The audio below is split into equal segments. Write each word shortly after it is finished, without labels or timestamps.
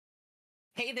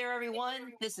Hey there,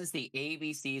 everyone. This is the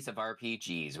ABCs of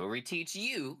RPGs, where we teach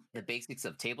you the basics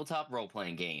of tabletop role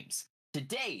playing games.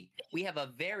 Today, we have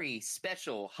a very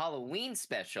special Halloween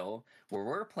special where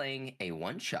we're playing a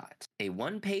one shot, a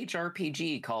one-page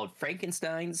RPG called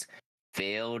Frankenstein's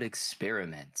Failed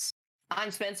Experiments.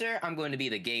 I'm Spencer. I'm going to be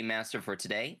the game master for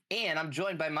today, and I'm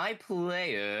joined by my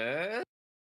player,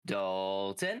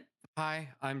 Dalton. Hi,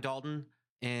 I'm Dalton,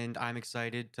 and I'm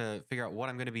excited to figure out what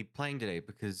I'm going to be playing today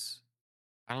because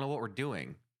I don't know what we're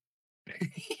doing.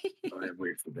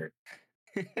 Wait for that.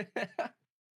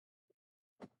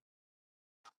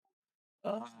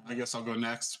 I guess I'll go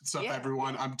next. What's up,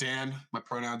 everyone? I'm Dan. My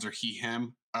pronouns are he,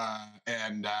 him.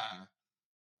 And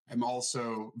I'm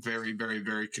also very, very,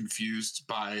 very confused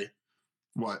by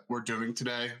what we're doing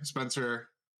today. Spencer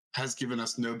has given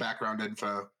us no background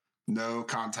info, no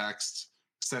context,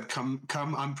 said come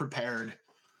unprepared.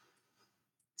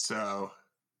 So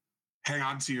hang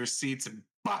on to your seats and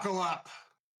buckle up.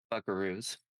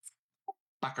 Buckaroos.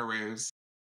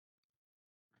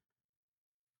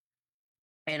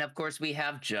 And of course, we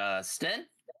have Justin.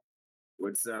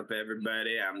 What's up,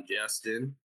 everybody? I'm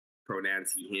Justin.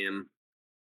 Pronouns he, him.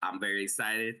 I'm very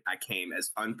excited. I came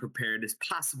as unprepared as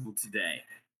possible today.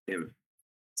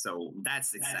 So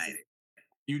that's exciting.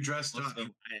 You dressed up.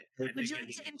 Would you like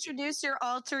to introduce your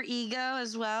alter ego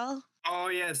as well? Oh,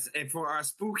 yes. And for our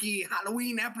spooky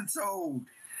Halloween episode,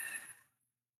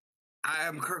 I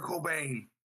am Kurt Cobain.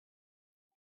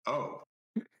 Oh.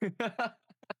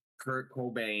 Kurt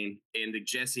Cobain in the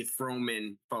Jesse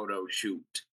Froman photo shoot.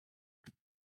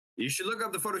 You should look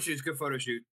up the photo shoot. It's a good photo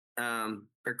shoot.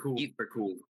 They're cool. They're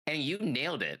cool. And you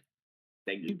nailed it.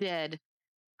 Thank you. You did.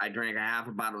 I drank a half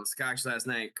a bottle of scotch last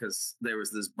night because there was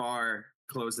this bar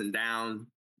closing down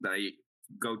that I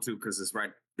go to because it's right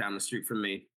down the street from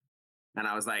me. And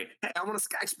I was like, hey, I want a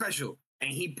scotch special. And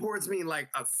he pours me like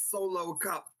a solo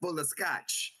cup full of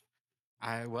scotch.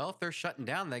 Well, if they're shutting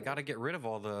down, they got to get rid of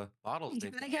all the bottles.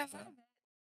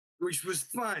 Which was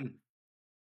fun,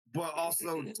 but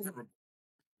also terrible.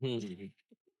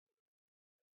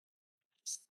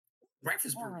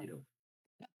 Breakfast burrito.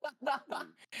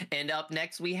 And up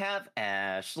next, we have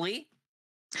Ashley.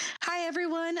 Hi,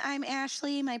 everyone. I'm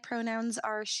Ashley. My pronouns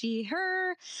are she,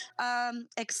 her.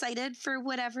 Excited for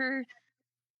whatever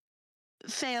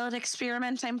failed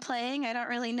experiment I'm playing. I don't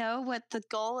really know what the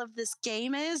goal of this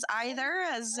game is either,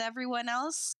 as everyone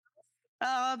else.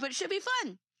 But it should be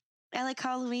fun. I like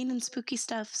Halloween and spooky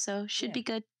stuff, so should be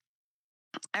good.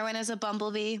 I went as a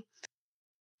bumblebee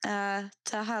to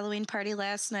a Halloween party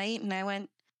last night, and I went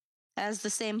as the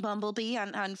same bumblebee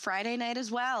on Friday night as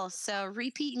well. So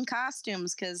repeating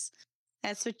costumes, because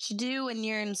that's what you do when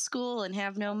you're in school and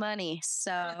have no money.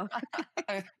 So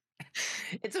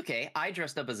It's okay. I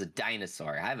dressed up as a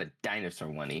dinosaur. I have a dinosaur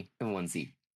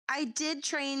onesie. I did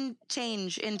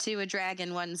change into a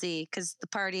dragon onesie because the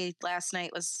party last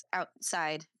night was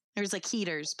outside. There was like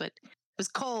heaters, but it was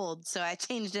cold. So I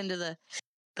changed into the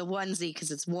onesie because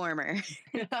it's warmer.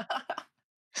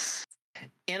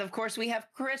 And of course, we have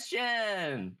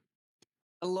Christian.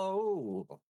 Hello,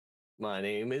 my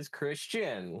name is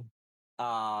Christian.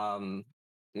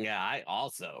 Yeah, I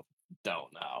also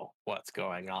don't know what's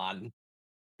going on.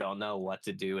 Don't know what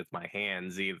to do with my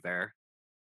hands either.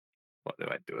 What do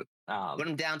I do with? Put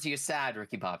them down to your side,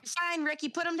 Ricky Pop. Fine, Ricky,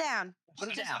 put them down.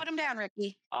 Put them down,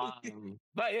 Ricky.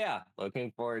 But yeah,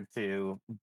 looking forward to,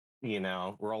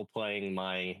 role playing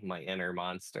my inner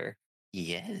monster.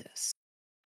 Yes.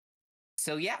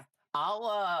 So yeah,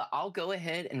 I'll go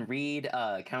ahead and read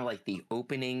kind of like the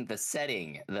opening, the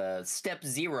setting, the step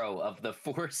 0 of the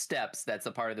 4 steps that's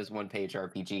a part of this one-page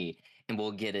RPG, and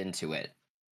we'll get into it.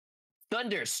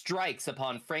 Thunder strikes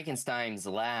upon Frankenstein's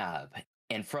lab,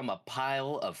 and from a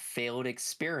pile of failed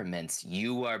experiments,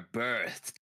 you are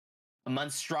birthed. A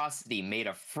monstrosity made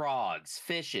of frogs,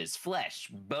 fishes, flesh,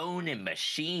 bone, and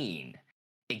machine.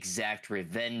 Exact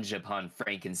revenge upon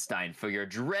Frankenstein for your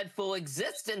dreadful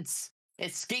existence.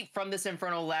 Escape from this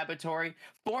infernal laboratory,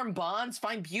 form bonds,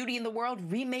 find beauty in the world,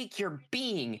 remake your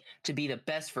being to be the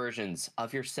best versions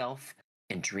of yourself,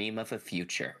 and dream of a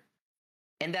future.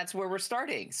 And that's where we're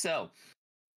starting. So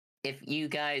if you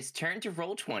guys turn to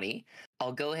Roll20,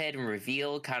 I'll go ahead and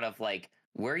reveal kind of like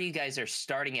where you guys are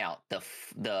starting out,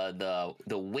 the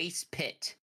waste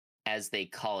pit, as they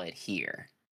call it here.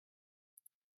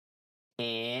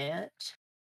 And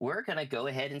we're going to go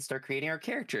ahead and start creating our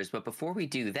characters. But before we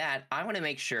do that, I want to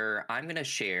make sure I'm going to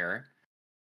share.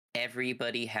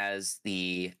 Everybody has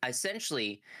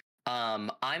essentially,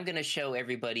 I'm going to show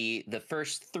everybody the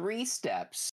first 3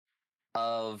 steps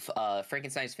of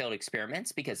Frankenstein's failed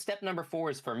experiments, because step number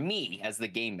 4 is for me as the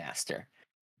game master.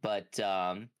 But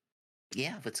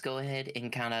yeah, let's go ahead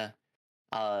and kind of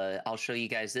I'll show you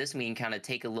guys this, and we can kind of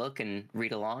take a look and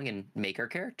read along and make our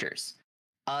characters.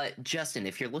 Justin,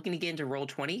 if you're looking to get into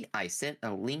Roll20, I sent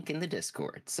a link in the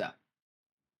Discord. So,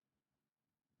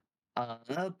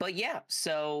 but yeah,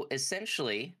 so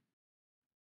essentially,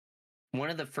 one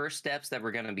of the first steps that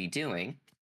we're going to be doing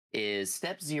is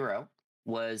step 0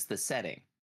 was the setting,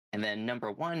 and then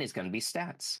number 1 is going to be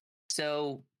stats.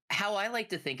 So, how I like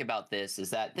to think about this is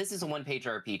that this is a one-page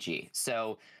RPG.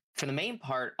 So, for the main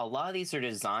part, a lot of these are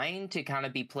designed to kind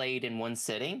of be played in one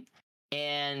sitting,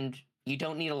 and you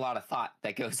don't need a lot of thought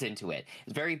that goes into it.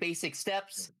 It's very basic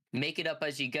steps, make it up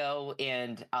as you go,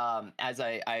 and as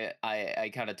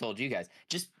I kind of told you guys,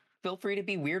 just feel free to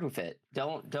be weird with it.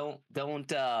 Don't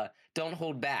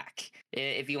hold back.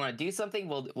 If you want to do something,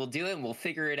 we'll do it, and we'll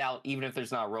figure it out, even if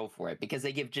there's not a role for it, because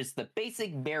they give just the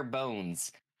basic bare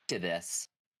bones to this.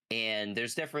 And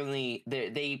there's definitely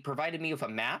they provided me with a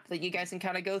map that you guys can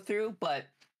kind of go through, but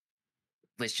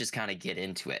let's just kind of get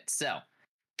into it. So,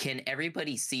 can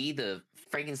everybody see the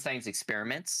Frankenstein's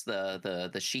experiments,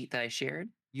 the sheet that I shared?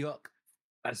 Yuck.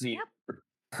 I see. Yep.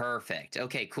 Perfect.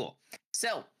 Okay, cool.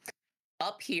 So,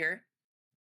 up here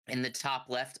in the top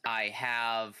left, I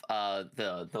have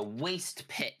the waste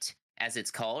pit, as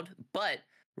it's called, but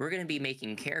we're going to be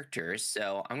making characters,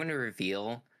 so I'm going to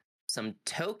reveal some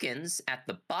tokens at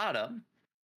the bottom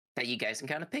that you guys can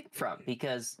kind of pick from,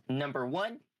 because number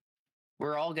 1,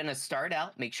 we're all going to start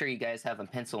out. Make sure you guys have a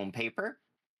pencil and paper.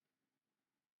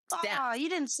 Oh, you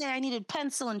didn't say I needed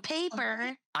pencil and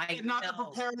paper. I Not to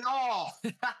prepare at all.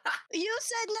 You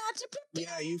said not to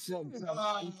prepare. Yeah, you said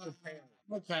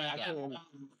Okay. Yeah. God,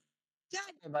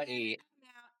 everybody.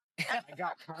 I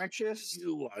got conscious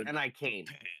and I came.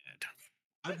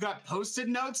 I've got post-it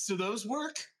notes. Do those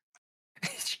work?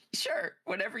 Sure,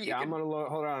 whatever you Yeah, can. I'm gonna load.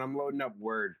 Hold on, I'm loading up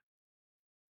Word.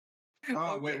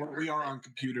 Oh, wait, we are on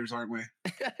computers, aren't we?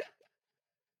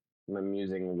 I'm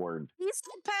using Word. he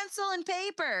said pencil and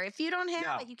paper. If you don't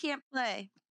have it, you can't play.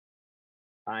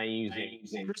 I'm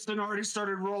using. Kristen already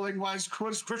started rolling. What's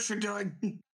Christian doing?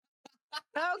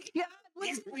 Oh God!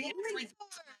 He's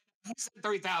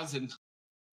 3,000.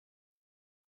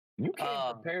 You came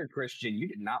prepared, Christian. You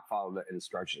did not follow the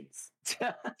instructions.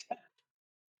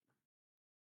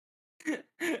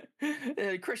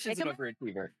 Christian's an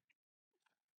overachiever.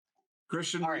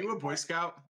 Christian, All are right. you a Boy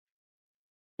Scout?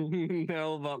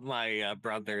 No, but my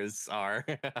brothers are.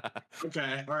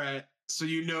 Okay, all right. So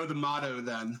you know the motto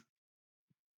then.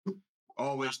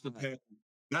 Always prepared.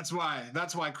 That's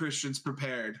why Christian's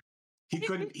prepared. He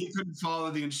couldn't follow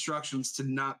the instructions to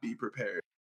not be prepared.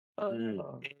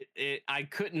 I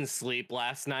couldn't sleep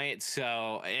last night,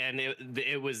 so and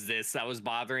it was this that was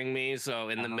bothering me. So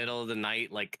in the middle of the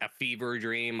night, like a fever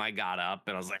dream, I got up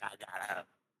and I was like, I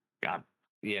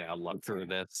gotta look through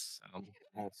this.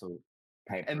 Also,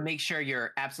 And make sure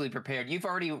you're absolutely prepared. You've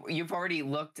already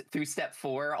looked through step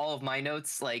 4, all of my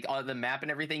notes, like all the map and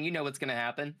everything. You know what's gonna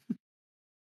happen.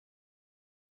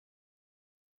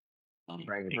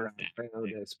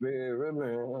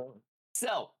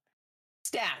 So,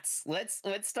 stats.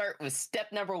 Let's start with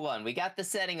step number 1. We got the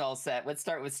setting all set. Let's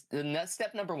start with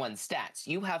step number 1, stats.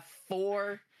 You have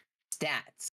 4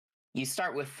 stats. You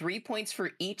start with 3 points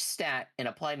for each stat and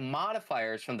apply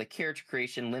modifiers from the character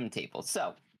creation limb table.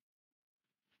 So,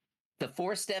 the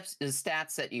 4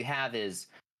 stats that you have is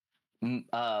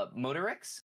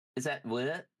motorics. Is that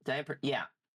what? Yeah.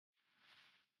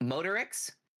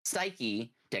 Motorics,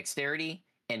 psyche, dexterity,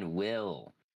 and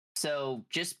will. So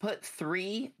just put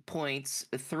 3 points,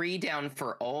 3 down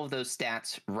for all of those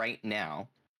stats right now.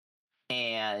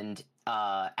 And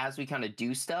as we kind of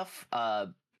do stuff,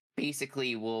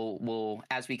 basically we'll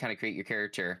as we kind of create your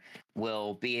character,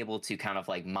 we'll be able to kind of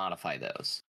like modify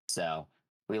those. So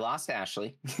we lost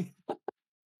Ashley.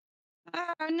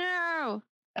 Oh no!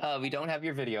 We don't have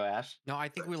your video, Ash. No, I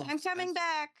think we lost. I'm coming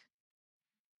back.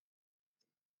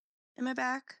 Am I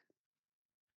back?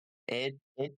 It's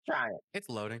trying. It's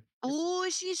loading. Oh,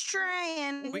 she's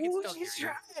trying. We can still hear you.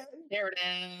 There it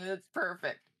is.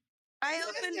 Perfect. I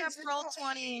opened up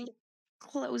Roll20 and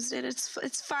closed it.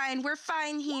 It's fine. We're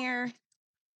fine here.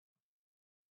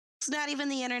 It's not even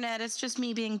the internet. It's just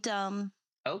me being dumb.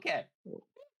 Okay.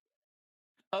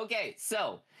 Okay,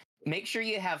 so make sure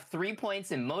you have 3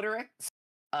 points in motorics,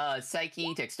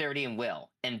 psyche, dexterity, and will.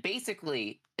 And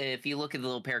basically, if you look at the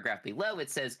little paragraph below, it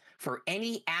says, for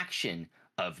any action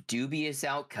of dubious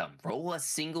outcome, roll a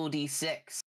single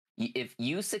d6. If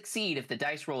you succeed, if the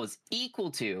dice roll is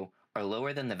equal to or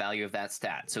lower than the value of that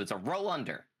stat. So it's a roll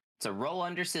under. It's a roll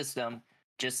under system,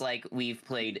 just like we've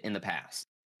played in the past.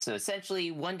 So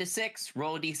essentially 1 to 6,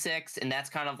 roll a d6, and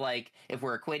that's kind of like if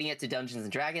we're equating it to Dungeons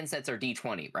and Dragons, that's our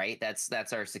d20, right?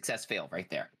 That's our success fail right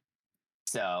there.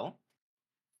 So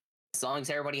as long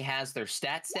as everybody has their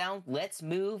stats down, let's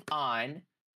move on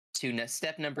to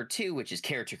step number 2, which is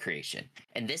character creation.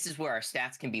 And this is where our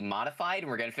stats can be modified,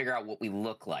 and we're going to figure out what we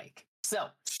look like. So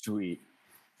Sweet.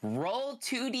 roll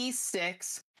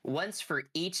 2d6 once for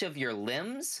each of your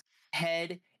limbs,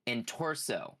 head, and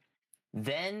torso.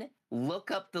 Then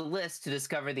look up the list to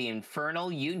discover the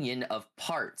infernal union of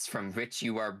parts from which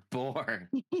you are born.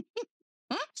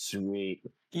 Sweet.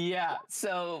 Yeah.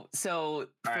 So All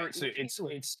right. So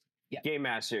it's Yeah. Game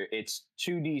Master. It's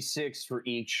 2d6 for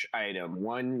each item.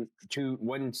 One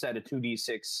set of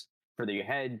 2d6 for your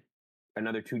head,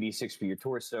 another 2d6 for your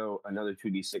torso, another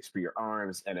 2d6 for your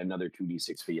arms, and another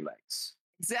 2d6 for your legs.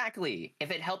 Exactly.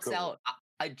 If it helps Cool. out,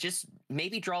 I just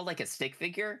maybe draw like a stick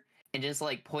figure and just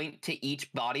like point to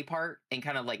each body part and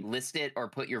kind of like list it or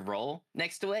put your roll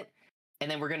next to it.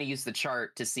 And then we're going to use the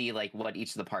chart to see like what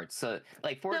each of the parts. So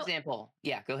like, for example,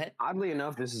 yeah, go ahead. Oddly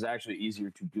enough, this is actually easier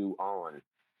to do on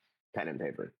pen and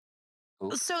paper.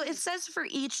 So it says for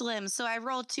each limb. So I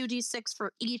roll 2d6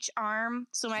 for each arm.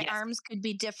 So my Yes. arms could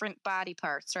be different body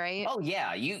parts, right? Oh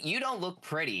yeah, you don't look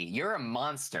pretty. You're a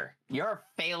monster. You're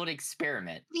a failed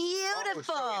experiment.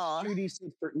 Beautiful. Oh, so it's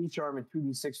 2d6 for each arm and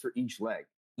 2d6 for each leg.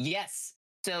 Yes.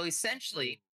 So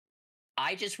essentially,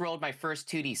 I just rolled my first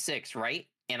 2d6, right?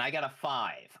 And I got a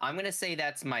 5. I'm going to say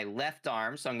that's my left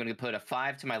arm, so I'm going to put a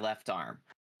 5 to my left arm.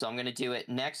 So I'm going to do it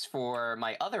next for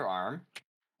my other arm.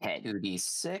 Head.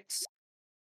 2d6.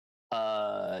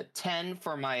 10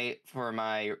 for my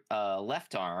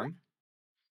left arm.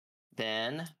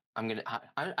 Then I'm gonna.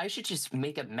 I should just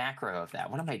make a macro of that.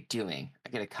 What am I doing? I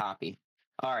get a copy.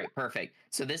 All right, perfect.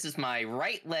 So this is my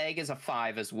right leg is a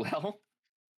 5 as well.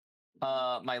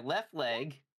 My left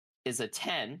leg is a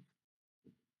 10.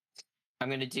 I'm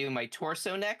gonna do my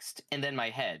torso next, and then my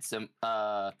head. So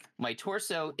my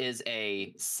torso is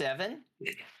a 7,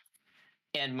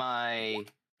 and my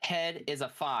head is a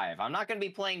 5. I'm not gonna be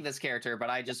playing this character,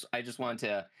 but I just want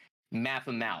to map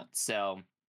them out. So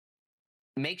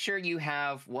make sure you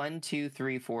have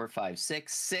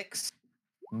 6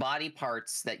 body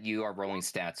parts that you are rolling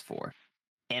stats for.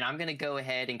 And I'm going to go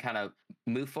ahead and kind of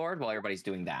move forward while everybody's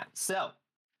doing that. So,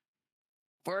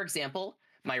 for example,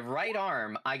 my right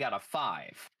arm, I got a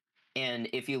 5. And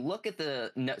if you look at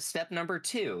the step number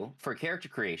 2 for character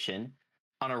creation,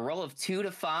 on a roll of 2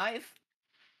 to 5,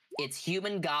 it's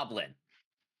human goblin.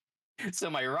 So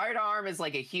my right arm is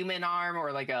like a human arm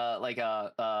or like a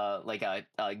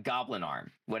goblin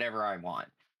arm, whatever I want.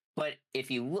 But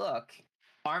if you look,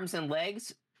 arms and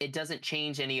legs, it doesn't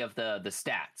change any of the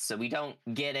stats, so we don't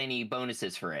get any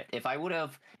bonuses for it. If that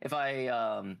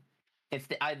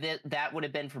would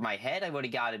have been for my head, I would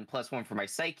have gotten +1 for my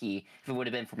psyche. If it would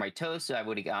have been for my torso, I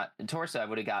would have got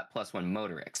 +1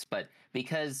 motorics. But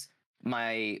because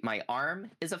my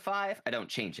arm is a 5, I don't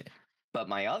change it. But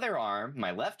my other arm, my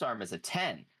left arm, is a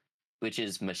 10, which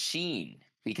is machine,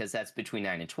 because that's between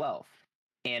 9 and 12.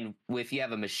 And if you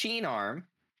have a machine arm,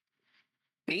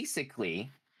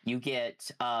 basically, you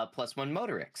get +1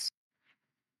 motorics.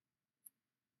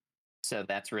 So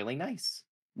that's really nice.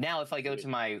 Now, if I go to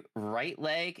my right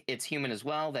leg, it's human as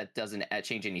well. That doesn't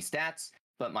change any stats.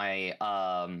 But my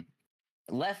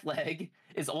left leg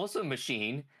is also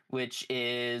machine, which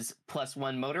is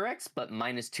 +1 motorics, but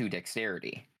 -2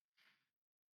 dexterity.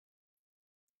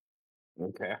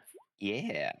 Okay.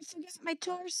 Yeah. I forgot my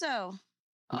torso.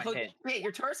 My head. Yeah,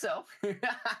 your torso.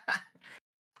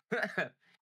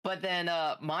 But then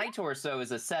my torso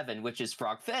is a 7, which is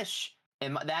frogfish,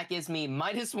 and that gives me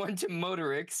 -1 to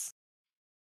motorics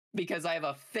because I have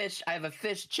a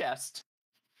fish chest,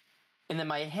 and then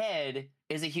my head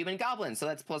is a human goblin, so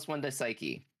that's +1 to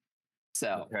psyche.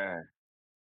 So Okay.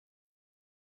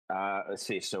 Let's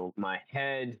see. So my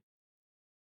head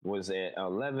was at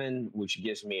 11, which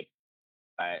gives me.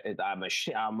 I'm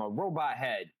a robot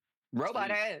head. robot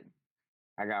Sweet. head.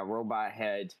 I got robot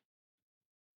head.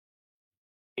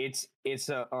 It's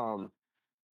an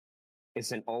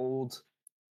old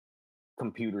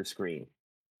computer screen,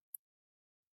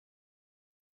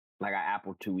 like an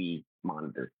Apple IIe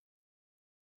monitor.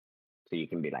 So you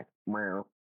can be like, meow,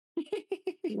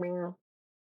 meow.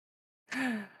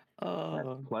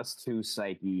 Oh. +2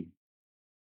 psyche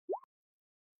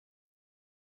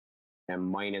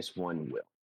and -1 will.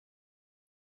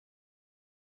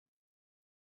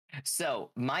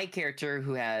 So my character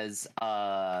who has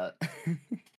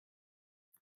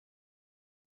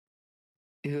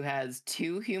who has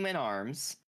 2 human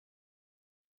arms,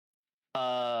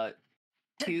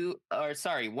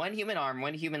 one human arm,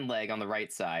 one human leg on the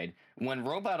right side, one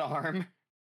robot arm,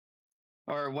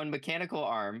 or one mechanical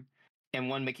arm, and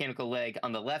one mechanical leg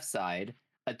on the left side,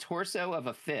 a torso of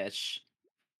a fish,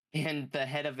 and the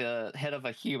head of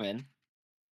a human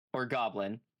or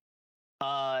goblin.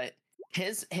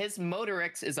 His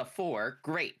Motorix is a 4.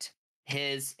 Great.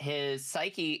 His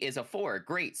psyche is a 4.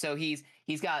 Great. So he's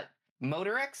got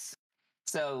Motorix.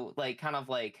 So like kind of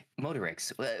like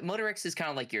Motorix. Motorix is kind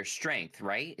of like your strength,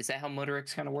 right? Is that how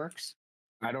Motorix kind of works?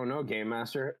 I don't know, Game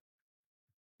Master.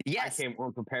 Yes. I came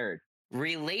unprepared.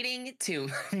 Relating to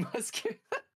muscular.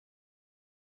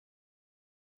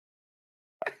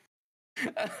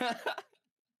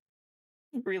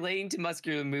 Relating to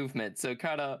muscular movement. So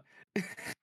kind of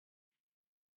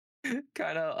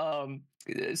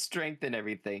strength and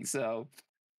everything. So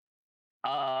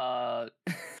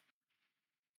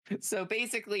so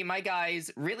basically my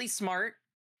guy's really smart.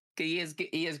 He has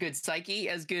good psyche, he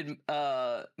has good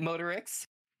Motorix.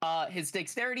 His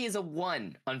dexterity is a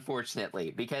 1,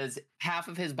 unfortunately, because half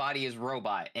of his body is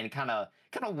robot and kind of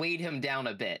weighed him down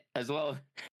a bit as well.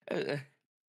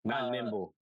 Not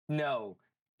nimble. No.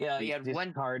 Yeah, he had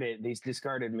one. These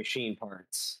discarded machine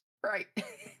parts. Right.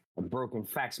 A broken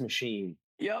fax machine.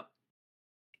 Yep.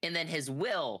 And then his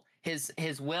will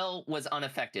was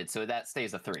unaffected, so that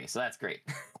stays a 3. So that's great.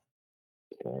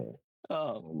 Okay.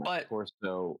 But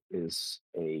torso is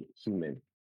a human.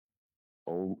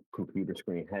 Old computer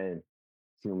screen head,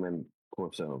 human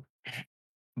torso.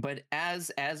 But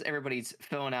as everybody's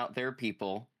filling out their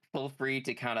people, feel free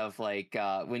to kind of like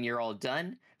when you're all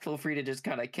done, feel free to just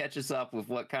kind of catch us up with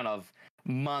what kind of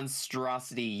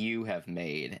monstrosity you have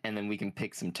made, and then we can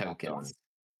pick some tokens.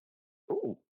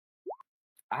 Ooh,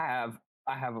 I have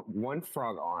one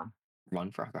frog arm. One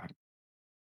frog arm.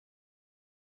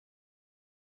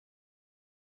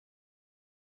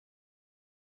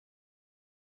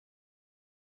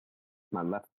 My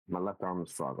left arm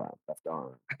is frog arm. Left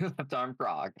arm. Left arm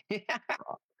frog.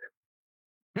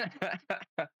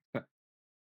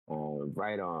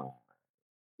 Right arm.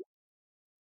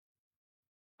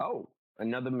 Oh,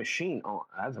 another machine arm.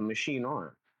 That's a machine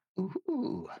arm.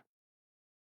 Ooh.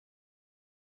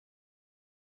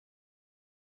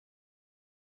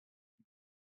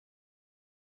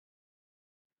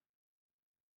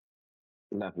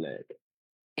 Left leg.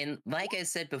 And like I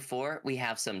said before, we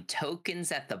have some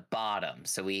tokens at the bottom.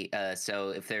 So so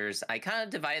if there's, I kind of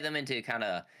divide them into kind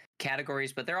of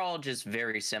categories, but they're all just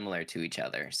very similar to each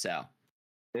other. So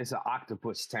it's an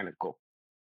octopus tentacle.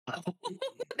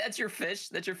 That's your fish.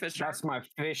 That's your fish. That's my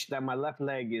fish. That my left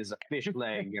leg is a fish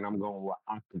leg, and I'm going with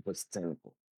octopus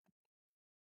tentacle.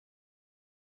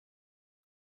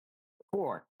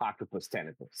 4 octopus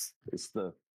tentacles. It's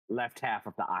the left half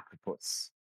of the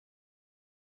octopus.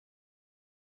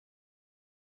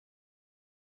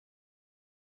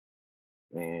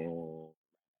 And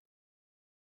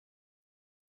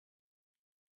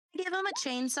Give him a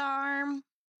chainsaw arm.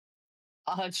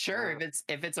 Sure.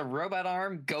 If it's a robot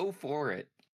arm, go for it.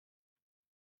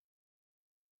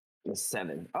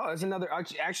 7. Oh, there's another.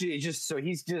 Actually, it's just so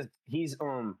he's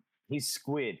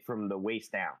squid from the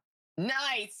waist down.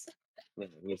 Nice.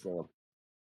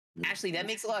 Actually, that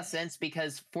makes a lot of sense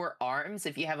because for arms,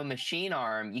 if you have a machine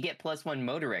arm, you get +1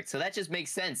 Motorix. So that just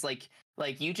makes sense. Like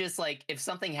you just like if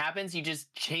something happens, you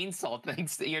just chainsaw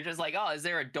things. You're just like, oh, is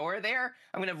there a door there?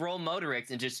 I'm gonna roll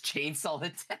Motorix and just chainsaw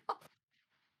it down.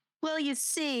 Well, you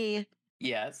see,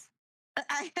 Yes.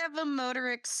 I have a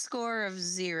Motorix score of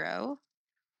 0.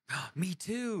 Me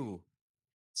too.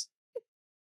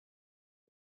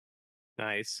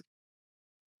 Nice.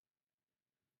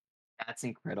 That's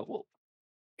incredible.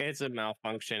 It's a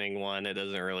malfunctioning one. It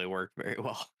doesn't really work very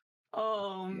well.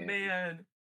 Oh man.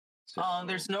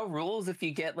 There's no rules if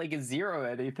you get like a 0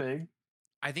 anything.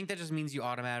 I think that just means you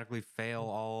automatically fail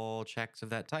all checks of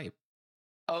that type.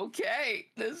 Okay,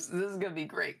 this is gonna be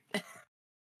great. Can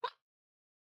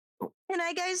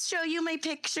I guys show you my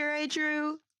picture I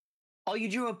drew? Oh, you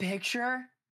drew a picture?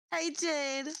 I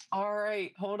did. All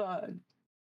right, hold on.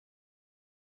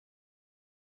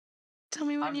 Tell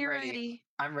me when you're ready.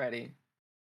 I'm ready.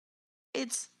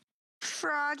 It's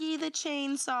Froggy the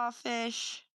chainsaw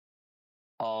fish.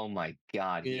 Oh my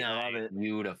god, Yeah,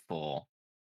 beautiful.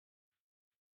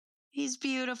 He's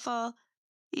beautiful.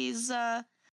 He's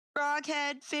frog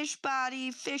head, fish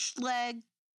body, fish leg,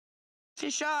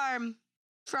 fish arm,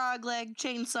 frog leg,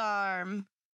 chainsaw arm.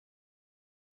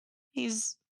 He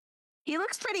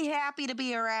looks pretty happy to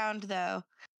be around though.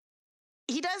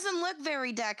 He doesn't look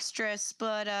very dexterous,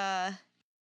 but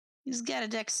he's got a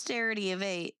dexterity of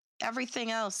 8.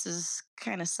 Everything else is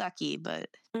kind of sucky, but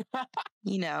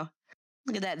you know,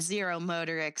 look at that 0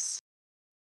 Motorix.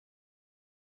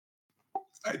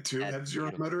 I too That's have zero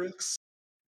beautiful. motorics.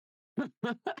 Why is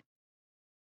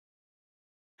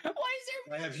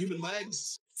there? I have human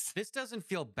legs. This doesn't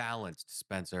feel balanced,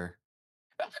 Spencer.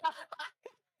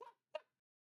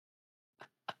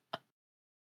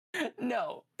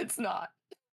 No, it's not.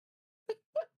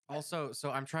 Also,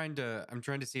 so I'm trying to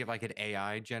see if I could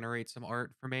AI generate some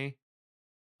art for me.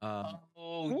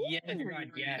 Oh yes,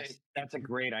 yes, that's a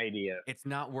great idea. It's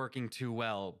not working too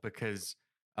well because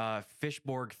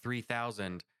Fishborg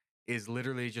 3000 is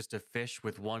literally just a fish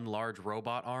with one large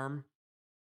robot arm.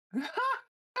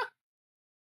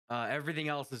 Everything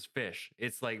else is fish.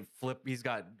 It's like flip. He's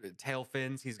got tail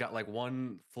fins. He's got like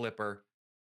one flipper,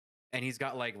 and he's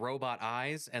got like robot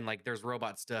eyes, and like there's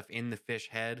robot stuff in the fish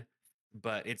head,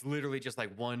 but it's literally just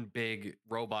like one big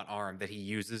robot arm that he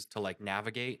uses to like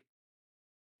navigate.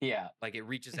 Yeah. Like it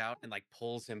reaches out and like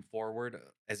pulls him forward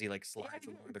as he like slides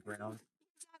along the ground.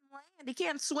 He's on land. He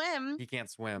can't swim. He can't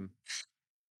swim.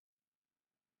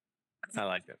 I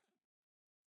like it.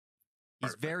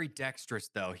 He's very dexterous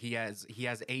though. He has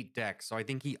 8 dex, so I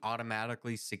think he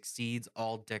automatically succeeds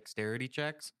all dexterity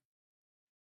checks.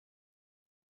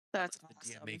 That's The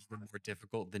awesome. DM makes them more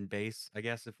difficult than base, I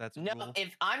guess, if that's a No, rule.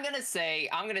 if I'm gonna say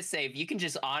if you can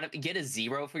just get a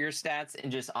 0 for your stats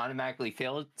and just automatically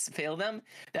fail them,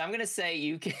 then I'm gonna say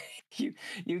you can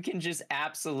you can just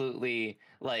absolutely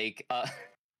like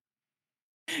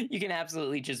you can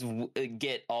absolutely just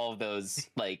get all of those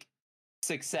like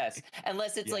success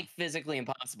unless it's Yeah. like physically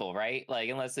impossible, right? Like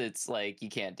unless it's like you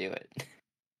can't do it.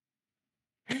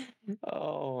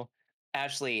 Oh.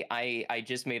 Ashley, I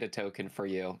just made a token for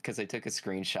you because I took a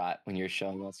screenshot when you're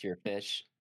showing us your fish.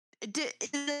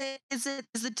 Is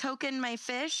the token my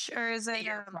fish or is it?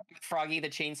 Froggy the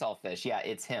chainsaw fish. Yeah,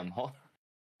 it's him.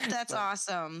 That's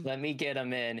awesome. Let me get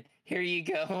him in. Here you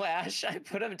go, Ash. I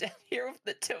put him down here with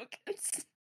the tokens.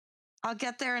 I'll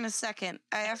get there in a second.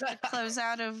 I have to close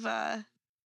out of.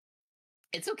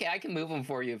 It's okay. I can move him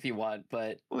for you if you want,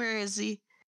 but Where is he?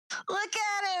 Look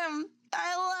at him!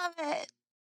 I love it.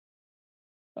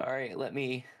 all right. Let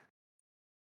me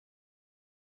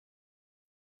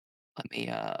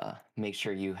make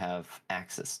sure you have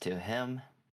access to him.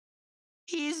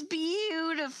 He's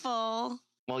beautiful.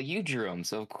 Well, you drew him,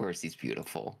 so of course he's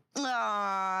beautiful.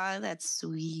 Aw, that's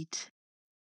sweet.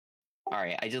 All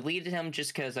right, I deleted him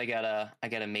just because I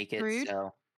gotta make it. Rude.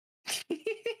 So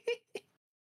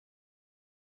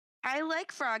I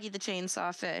like Froggy the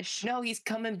chainsaw fish. no, he's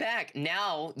coming back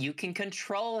now. You can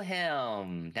control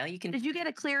him. Now you can. Did you get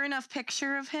a clear enough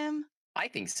picture of him? I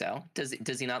think so.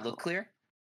 Does he not look clear?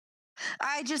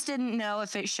 I just didn't know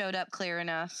if it showed up clear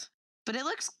enough. But it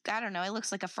looks, I don't know, it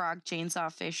looks like a frog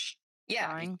chainsaw fish. Yeah, he's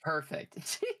drawing.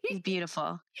 perfect. He's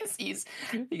beautiful. he's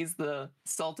the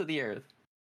salt of the earth.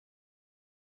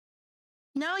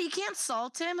 No, you can't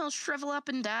salt him. He'll shrivel up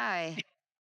and die.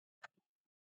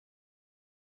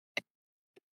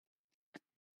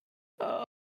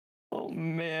 Oh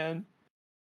man.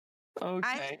 Okay.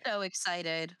 I'm so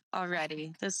excited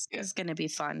already. This is going to be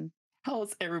fun.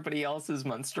 How's everybody else's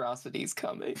monstrosities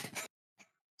coming?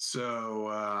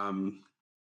 So,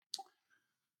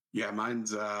 yeah,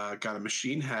 mine's got a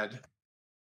machine head.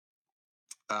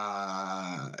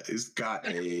 It's got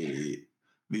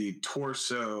the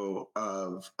torso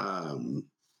of I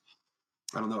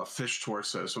don't know, a fish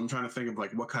torso. So I'm trying to think of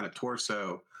like what kind of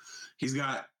torso. He's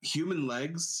got human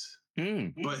legs,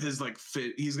 but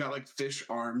he's got like fish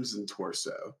arms and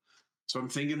torso. So I'm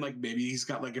thinking like maybe he's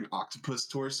got like an octopus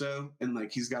torso and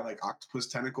like he's got like octopus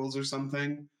tentacles or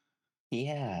something.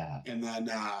 Yeah. And then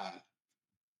I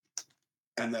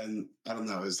don't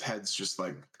know, his head's just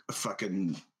like a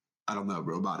fucking, I don't know,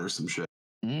 robot or some shit.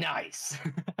 Nice.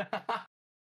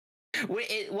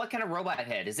 Wait, what kind of robot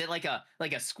head? Is it like a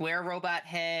square robot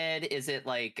head? Is it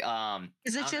like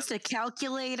Is it just a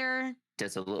calculator?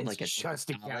 Does it look like a just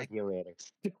a calculator?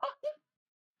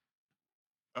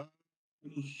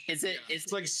 Is it?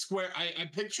 It's like square. I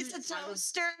picture It's it a kind of-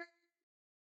 toaster.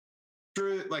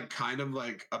 picture it like kind of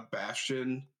like a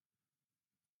bastion,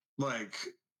 like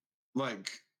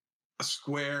a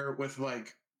square with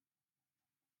like.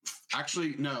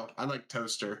 Actually, no. I like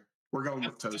toaster. We're going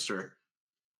with toaster.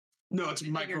 No, it's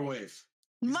microwave.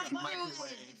 He's got Microwave.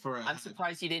 for a I'm head.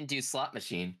 surprised you didn't do slot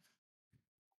machine.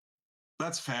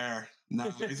 That's fair. No,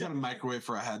 he's got a microwave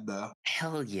for a head though.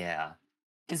 Hell yeah.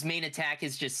 His main attack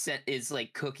is is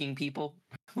like cooking people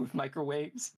with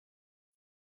microwaves.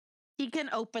 He can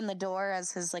open the door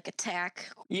as his like attack.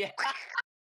 Yeah.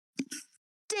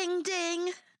 Ding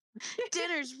ding.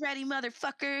 Dinner's ready,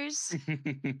 motherfuckers.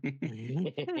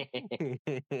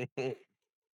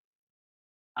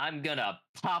 I'm gonna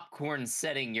popcorn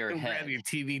setting your Go head. grab your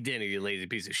TV dinner, you lazy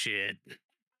piece of shit.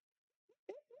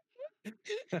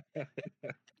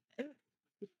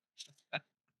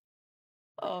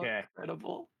 Oh, Okay.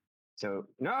 incredible. So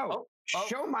no,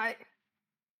 show my.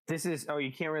 This is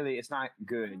you can't really. It's not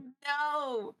good.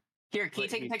 No. Here, can you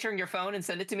But take a picture on your phone and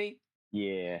send it to me?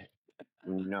 Yeah.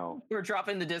 No. Or drop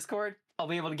it in the Discord. I'll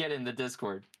be able to get it in the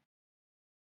Discord.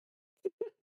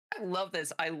 I love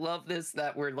this. I love this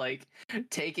that we're like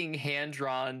taking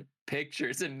hand-drawn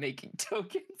pictures and making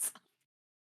tokens.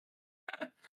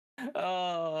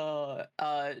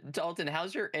 Dalton,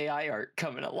 how's your AI art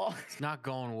coming along? It's not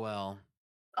going well.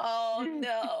 Oh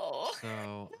no.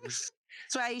 So That's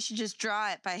why you should just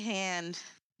draw it by hand.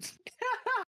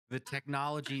 the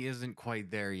technology isn't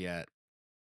quite there yet.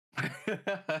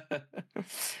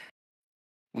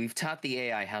 We've taught the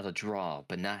AI how to draw,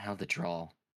 but not how to draw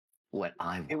what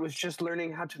I want. It was just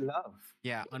learning how to love.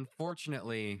 Yeah,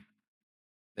 unfortunately,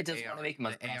 It doesn't want to make the AI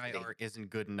monstrosity. art isn't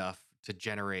good enough to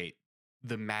generate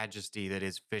the majesty that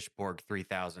is Fishborg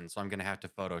 3000. So I'm going to have to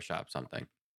Photoshop something.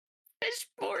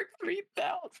 Fishborg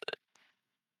 3000.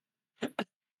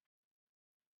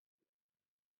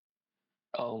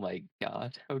 Oh my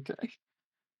god. Okay.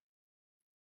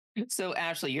 So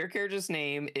Ashley, your character's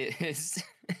name is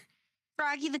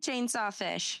Froggy the Chainsaw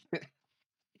Fish.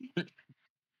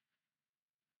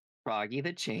 Froggy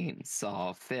the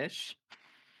Chainsaw Fish.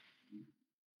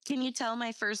 Can you tell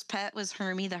my first pet was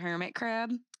Hermie the Hermit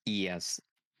Crab? Yes.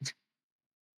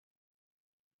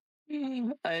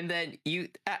 And then you,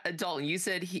 Dalton, you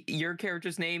said your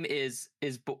character's name is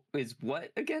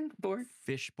what again, Borg?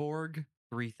 Fishborg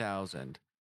 3000.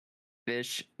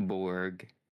 Fishborg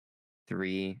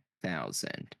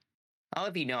 3000. I'll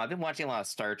let you know, I've been watching a lot of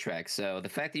Star Trek, so the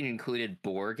fact that you included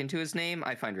Borg into his name,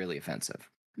 I find really offensive.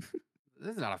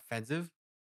 This is not offensive.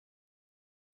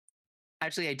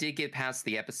 Actually, I did get past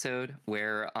the episode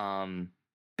where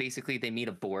basically they meet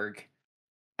a Borg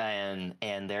and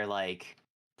they're like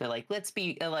let's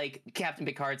be like Captain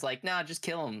Picard's like, nah, just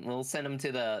kill him. We'll send him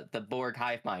to the Borg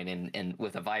hive mind and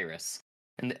with a virus.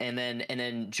 And then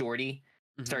Geordi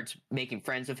starts making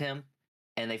friends with him,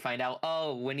 and they find out,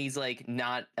 oh, when he's like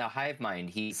not a hive mind,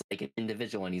 he's like an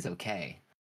individual and he's okay.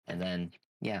 And then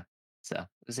yeah, so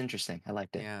it was interesting. I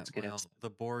liked it. Yeah, It's a good well, episode. the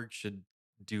Borg should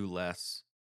do less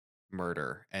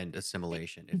murder and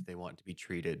assimilation if they want to be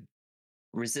treated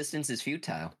Resistance is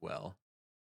futile. well.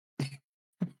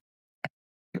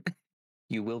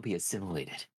 You will be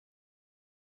assimilated.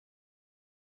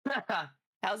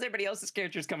 How's everybody else's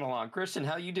characters coming along? Christian,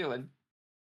 how you doing?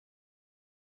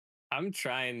 I'm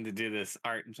trying to do this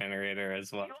art generator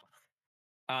as well.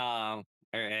 Or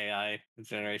AI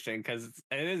generation, because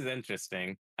it is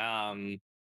interesting.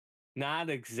 Not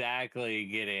exactly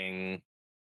getting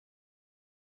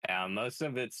most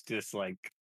of it's just like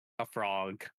a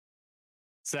frog.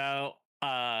 So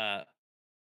I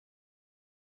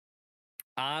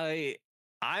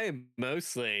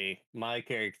mostly, my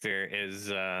character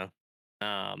is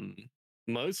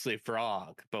mostly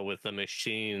frog, but with a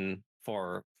machine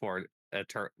for a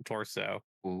torso.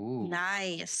 Ooh.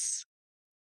 Nice.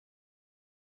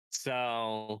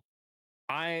 So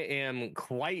I am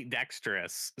quite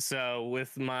dexterous. So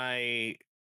with my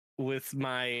legs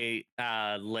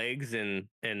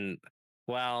and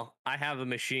well, I have a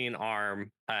machine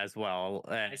arm as well.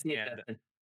 I see it,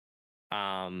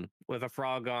 Justin. With a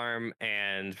frog arm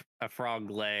and a frog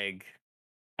leg,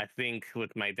 I think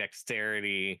with my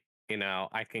dexterity,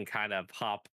 I can kind of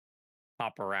hop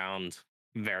around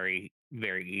very,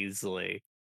 very easily.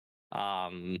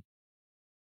 And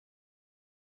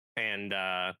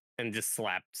just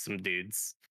slap some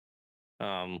dudes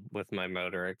with my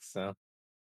motorics. So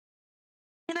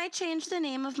Can I change the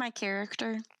name of my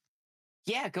character?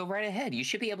 Yeah, go right ahead. You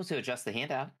should be able to adjust the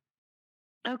handout.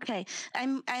 Okay.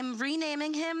 I'm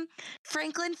renaming him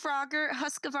Franklin Frogger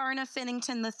Husqvarna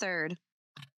Finnington III.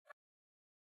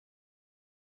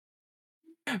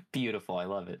 Beautiful. I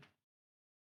love it.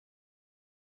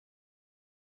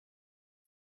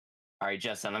 All right,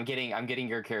 Justin, I'm getting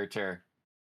your character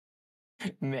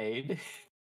made.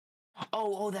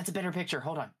 Oh, that's a better picture.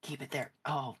 Hold on. Keep it there.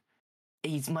 Oh,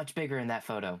 he's much bigger in that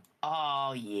photo.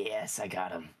 Oh, yes, I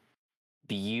got him.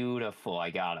 Beautiful. I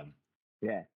got him.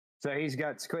 Yeah. So he's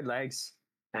got squid legs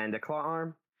and a claw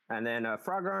arm, and then a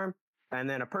frog arm, and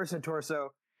then a person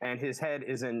torso, and his head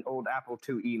is an old Apple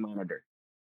IIe monitor.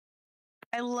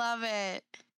 I love it.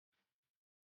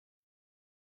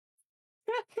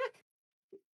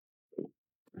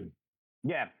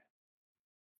 Yeah.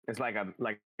 It's like an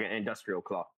industrial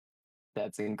claw.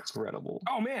 That's incredible.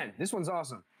 Oh man, this one's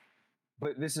awesome.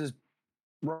 But this is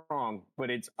wrong, but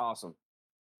it's awesome.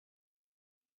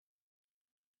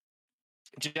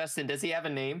 Justin, does he have a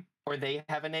name or they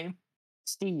have a name?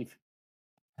 Steve.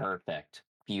 Perfect.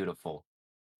 Beautiful.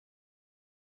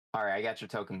 All right, I got your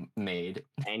token made.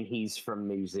 And he's from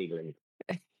New Zealand.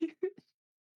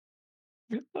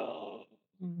 Oh.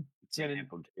 It's an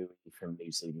apple too from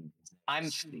New Zealand.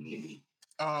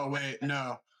 Oh wait,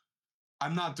 no.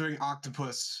 I'm not doing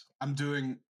octopus. I'm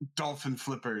doing dolphin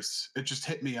flippers. It just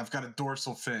hit me. I've got a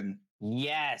dorsal fin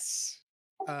Yes.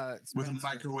 with a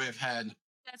microwave head.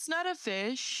 That's not a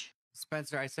fish.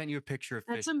 Spencer, I sent you a picture of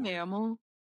That's fish. a mammal.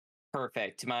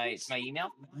 Perfect. My email?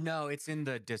 No, it's in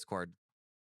the Discord.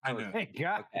 I know. Hey,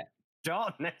 God, Okay.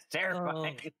 Dalton, that's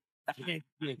terrifying.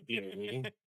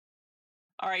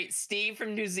 All right, Steve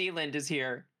from New Zealand is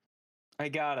here. I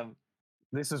got him.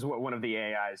 This is what one of the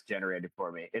AIs generated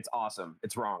for me. It's awesome.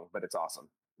 It's wrong, but it's awesome.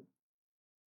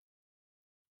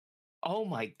 Oh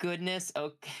my goodness.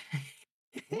 Okay.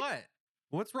 What?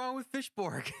 What's wrong with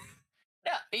Fishborg?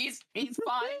 Yeah, he's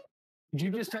fine. Did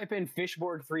you just type in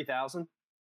Fishborg 3000?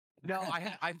 No,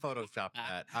 I photoshopped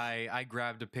that. I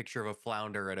grabbed a picture of a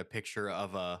flounder and a picture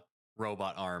of a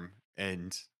robot arm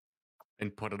and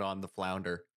put it on the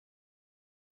flounder.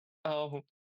 Oh.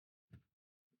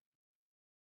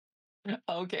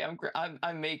 Okay, I'm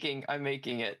making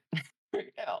it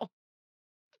right now.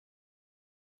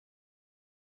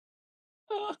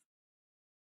 Oh.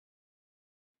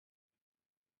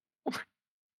 I'm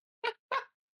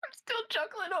still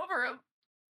chuckling over him.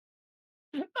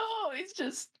 Oh, he's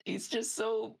just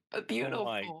so beautiful. Oh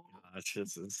my gosh,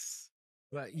 this is.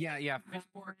 But yeah,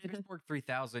 Fishborg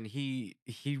 3000. He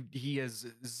has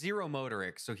zero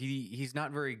motoric, so he's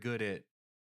not very good at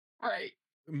Right.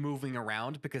 moving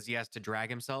around because he has to drag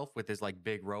himself with his like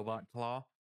big robot claw.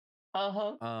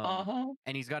 Uh-huh.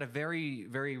 And he's got a very,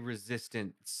 very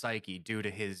resistant psyche due to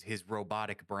his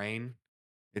robotic brain.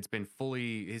 His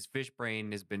fish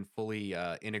brain has been fully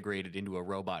integrated into a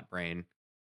robot brain,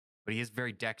 but he is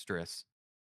very dexterous,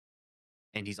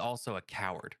 and he's also a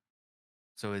coward.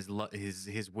 So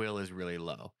his will is really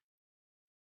low.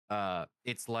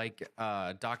 It's like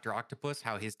Dr. Octopus,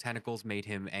 how his tentacles made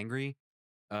him angry.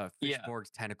 Fishborg's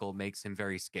tentacle makes him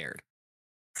very scared.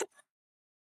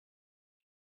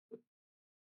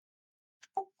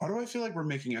 Why do I feel like we're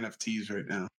making NFTs right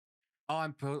now?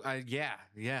 Oh, yeah.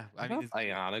 I mean, it's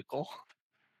Bionicle.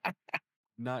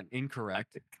 not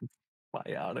incorrect.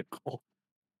 Bionicle.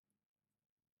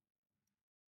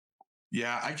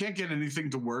 Yeah, I can't get anything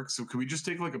to work. So can we just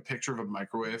take like a picture of a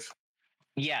microwave?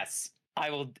 Yes, I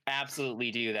will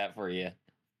absolutely do that for you.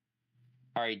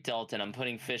 All right, Dalton, I'm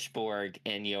putting Fishborg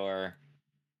in your.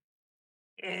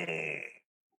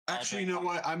 Actually, you know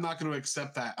what? I'm not going to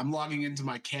accept that. I'm logging into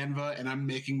my Canva and I'm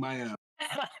making my own.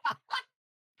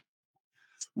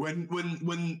 When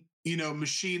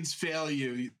machines fail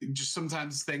you, just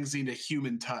sometimes things need a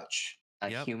human touch. A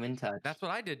Yep. human touch. That's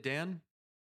what I did, Dan.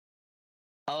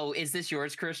 Oh, is this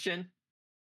yours, Christian?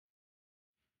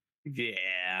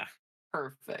 Yeah,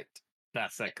 Perfect.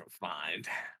 best I could find.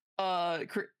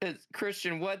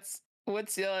 Christian, what's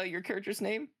your character's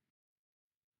name?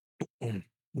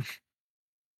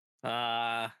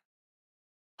 Hopper.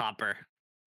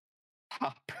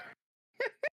 Hopper.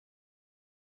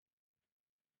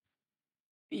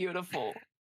 Beautiful.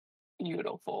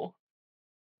 Beautiful.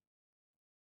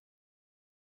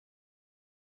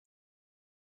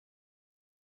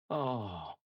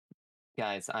 Oh,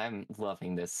 guys, I'm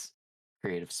loving this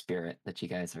creative spirit that you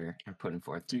guys are putting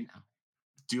forth right now.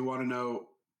 Do you want to know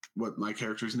what my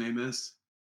character's name is?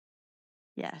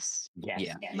 Yes.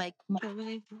 Yeah.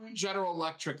 Microwave. General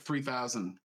Electric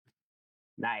 3000.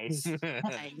 Nice.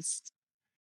 Nice.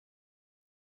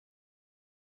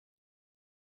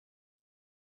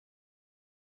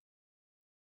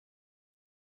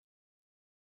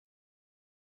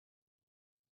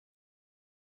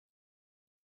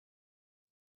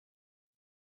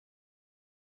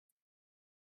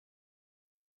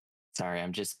 Sorry,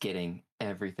 I'm just getting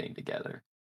everything together.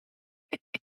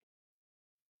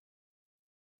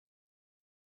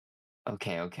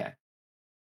 Okay.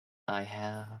 I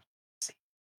have. Let's see.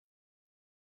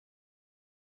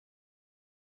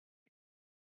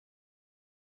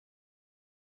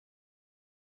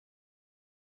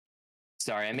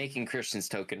 Sorry, I'm making Christian's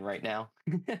token right now.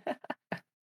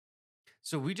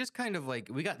 So we just kind of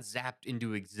we got zapped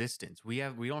into existence. We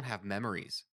don't have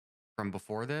memories from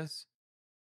before this.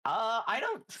 I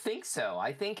don't think so.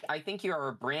 I think you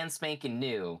are brand spanking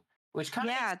new, which kind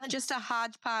of Yeah, just a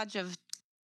hodgepodge of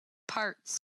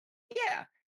parts. Yeah,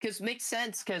 because makes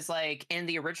sense. Because in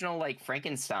the original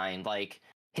Frankenstein,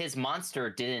 his monster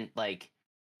didn't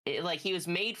he was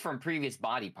made from previous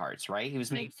body parts, right? He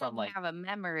was made from Have a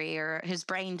memory, or his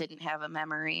brain didn't have a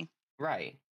memory.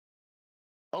 right.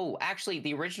 Oh, actually,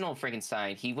 the original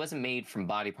Frankenstein, he wasn't made from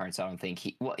body parts. I don't think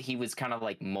he was kind of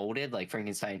like molded like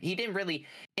Frankenstein. He didn't really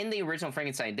in the original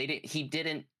Frankenstein. He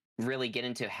didn't really get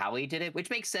into how he did it, which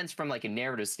makes sense from like a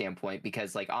narrative standpoint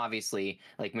because like obviously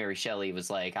like Mary Shelley was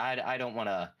like I don't want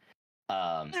to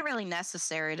Not really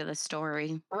necessary to the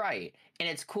story. right, and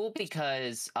it's cool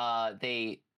because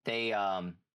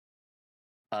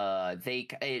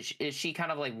she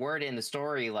kind of like worded in the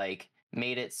story like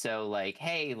made it so like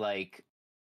hey like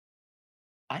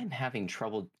I'm having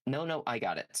trouble. No, I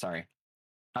got it. Sorry.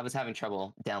 I was having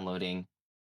trouble downloading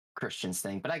Christian's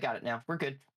thing, but I got it now. We're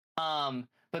good.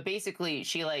 But basically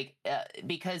she like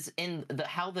because in the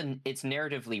how the it's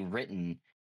narratively written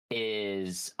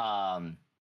is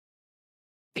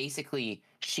basically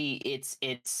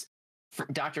it's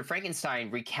Dr. Frankenstein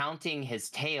recounting his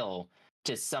tale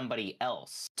to somebody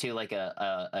else, to like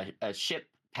a ship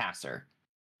passer.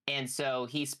 And so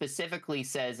he specifically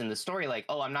says in the story, like,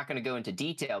 oh, I'm not going to go into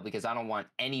detail because I don't want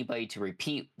anybody to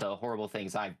repeat the horrible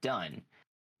things I've done.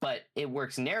 But it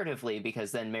works narratively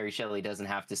because then Mary Shelley doesn't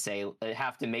have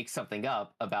to make something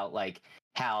up about like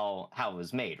how it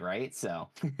was made, right? So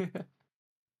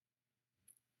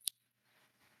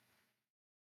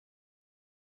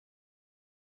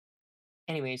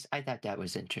anyways, I thought that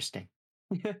was interesting.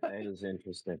 That is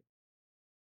interesting.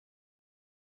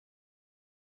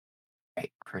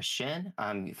 Right, Christian,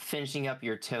 I'm finishing up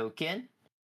your token.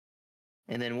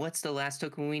 And then what's the last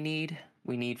token we need?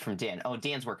 We need from Dan. Oh,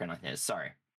 Dan's working on his.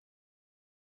 Sorry.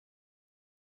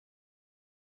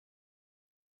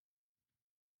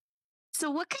 So,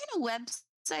 what kind of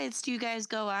websites do you guys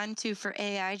go on to for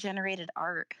AI generated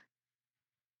art?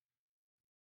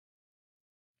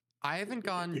 I haven't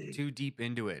gone too deep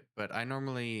into it, but I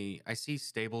see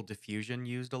Stable Diffusion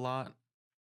used a lot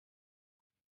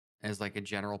as like a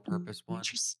general purpose one.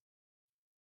 Interesting.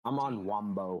 I'm on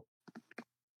Wombo.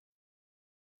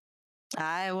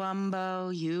 I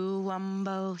wumbo, you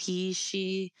wumbo, he,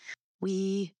 she,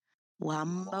 we,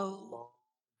 wumbo,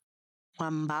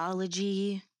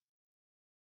 wombology.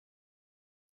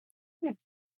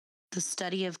 The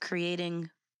study of creating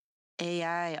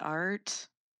AI art.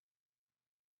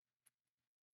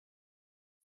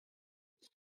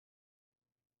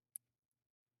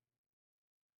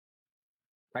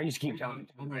 I just keep telling.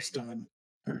 Almost done.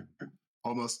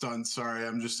 Almost done. Sorry,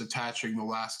 I'm just attaching the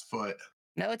last foot.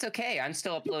 No, it's okay. I'm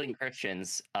still uploading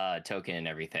Christian's token and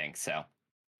everything. So,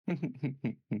 all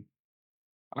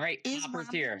right, Is Hopper's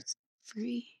here. Wombos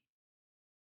free?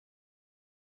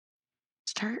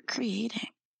 Start creating.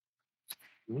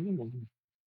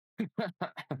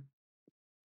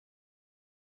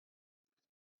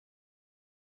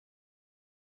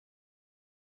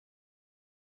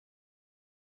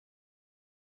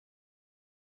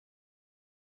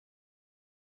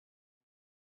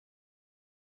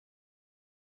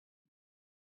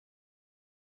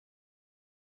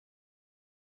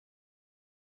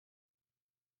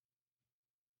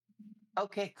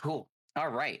 Okay, cool. All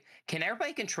right. Can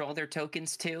everybody control their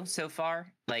tokens too so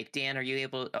far? Like Dan, are you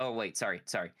able? Oh wait, sorry.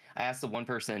 I asked the one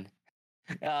person.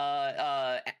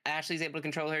 Ashley's able to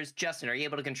control hers. Justin, are you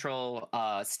able to control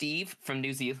Steve from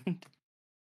New Zealand?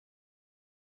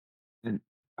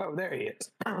 Oh, there he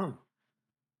is. Hold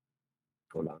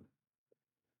on.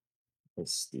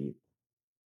 It's Steve.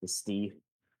 It's Steve.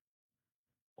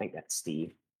 I think that's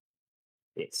Steve.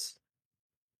 It's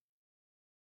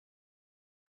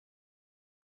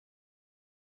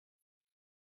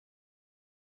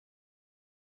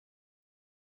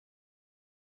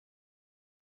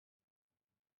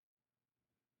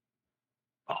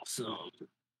Awesome.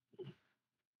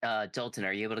 Dalton,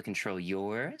 are you able to control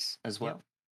yours as well? Yep.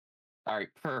 All right,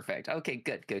 perfect. Okay,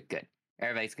 good.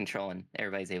 Everybody's controlling.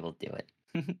 Everybody's able to do it.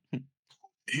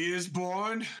 He is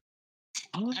born.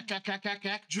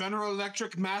 General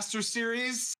Electric Master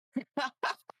Series.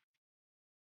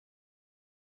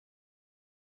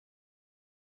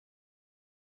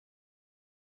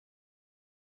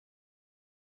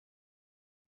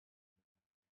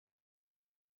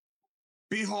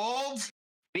 Behold.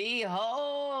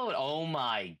 Behold! Oh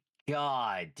my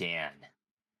God, Dan.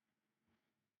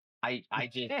 I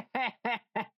just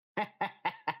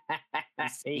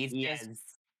he's yes. just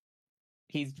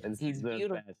he's the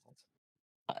beautiful.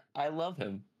 best. I love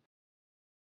him.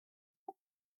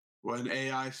 When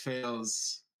AI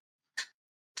fails,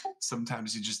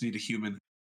 sometimes you just need a human.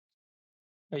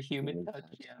 A human touch,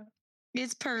 yeah.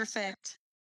 It's perfect.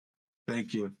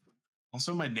 Thank you.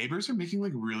 Also, my neighbors are making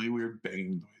like really weird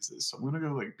banging noises, so I'm gonna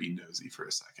go like be nosy for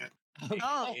a second.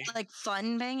 Oh, like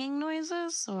fun banging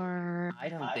noises, or I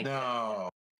don't think No.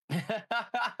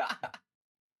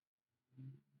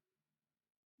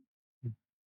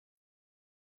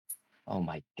 Oh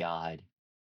my god.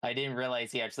 I didn't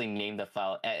realize he actually named the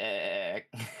file.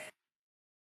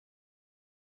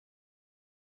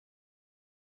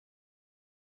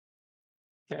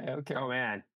 Okay. Oh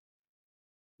man,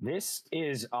 this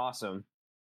is awesome.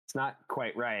 It's not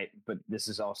quite right, but this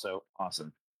is also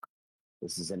awesome.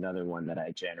 This is another one that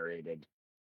I generated.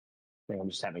 I think I'm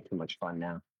just having too much fun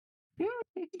now. Do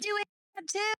it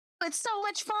too. It's so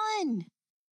much fun.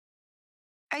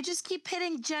 I just keep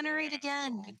hitting generate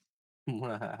again.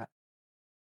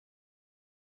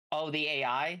 Oh, the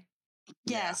AI?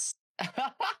 Yes.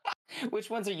 Which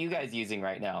ones are you guys using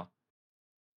right now?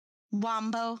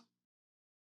 Wombo.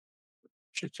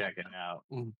 Should check it out.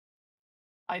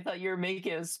 I thought you were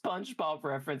making a SpongeBob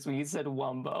reference when you said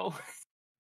Wumbo.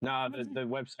 No, the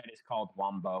website is called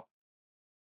Wombo.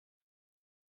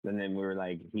 And then we were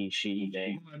like, he, she,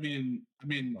 they. I mean,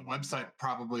 the website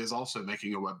probably is also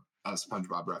making a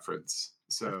SpongeBob reference.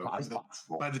 So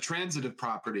by the transitive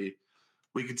property,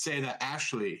 we could say that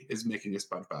Ashley is making a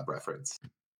SpongeBob reference.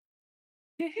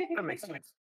 That makes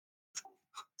sense.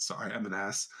 Sorry, I'm an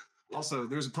ass. Also,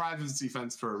 there's a privacy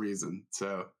fence for a reason,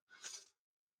 so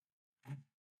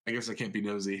I guess I can't be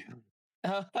nosy.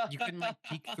 You couldn't like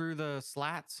peek through the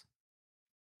slats.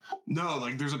 No,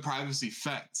 like there's a privacy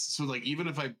fence. So like even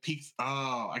if I peek,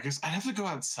 I guess I'd have to go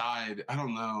outside. I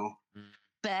don't know.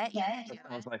 Bet. Yeah. That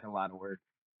sounds like a lot of work.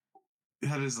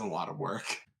 That is a lot of work.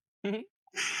 And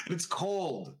it's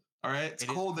cold. All right, it's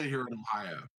cold here in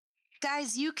Ohio.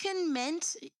 Guys, you can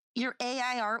mint your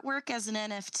AI artwork as an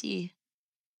NFT.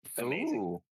 Amazing.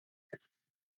 Ooh.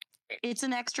 It's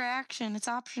an extra action. It's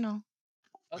optional.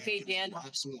 Okay, Dan.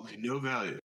 Absolutely no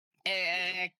value.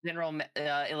 General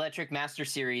Electric Master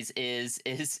Series is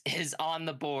on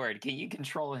the board. Can you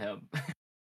control him?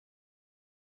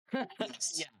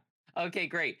 Yes. Yeah. Okay,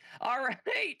 great. All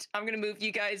right. I'm gonna move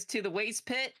you guys to the waste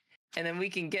pit, and then we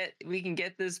can get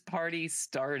this party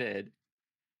started.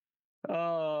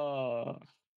 Oh,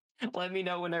 let me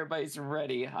know when everybody's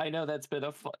ready. I know that's been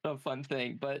a fun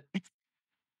thing, but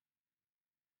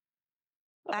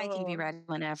I can be ready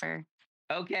whenever.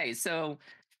 Okay, so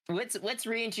let's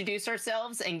reintroduce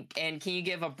ourselves, and can you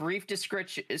give a brief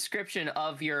description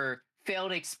of your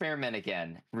failed experiment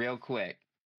again, real quick?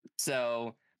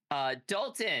 So,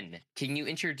 Dalton, can you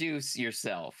introduce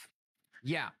yourself?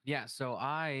 Yeah. So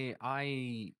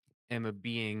I am a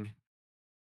being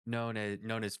known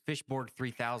as Fishborg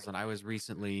 3000. I was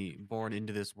recently born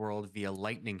into this world via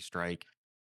lightning strike,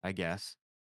 I guess.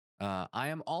 I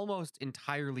am almost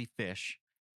entirely fish,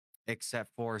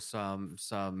 except for some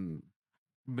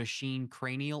machine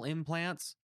cranial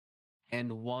implants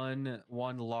and one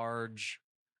large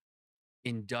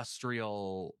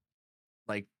industrial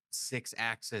like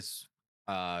 6-axis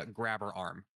grabber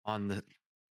arm on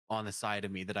the side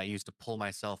of me that I use to pull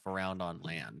myself around on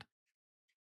land.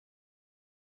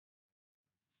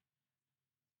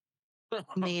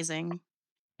 Amazing.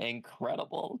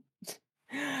 Incredible.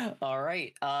 All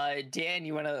right, Dan,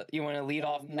 you wanna lead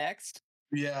off next?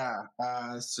 Yeah.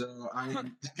 So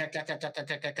I'm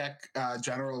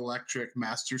General Electric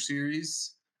Master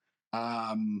Series.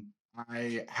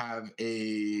 I have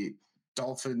a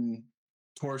dolphin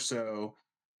torso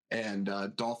and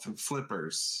dolphin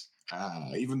flippers.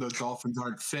 Even though dolphins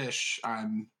aren't fish,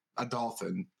 I'm a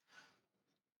dolphin.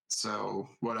 So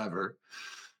whatever.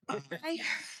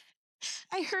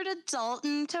 I heard a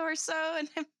Dalton torso, and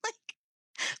I'm like,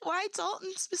 why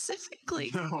Dalton specifically?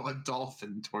 No, a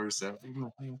dolphin torso.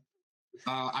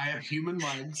 I have human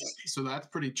legs, so that's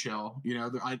pretty chill. You know,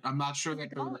 I'm not sure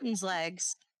that Dalton's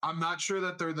legs. I'm not sure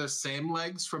that they're the same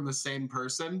legs from the same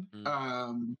person.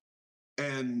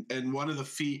 And one of the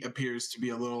feet appears to be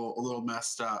a little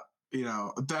messed up. You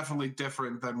know, definitely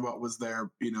different than what was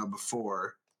there,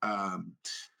 before.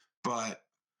 But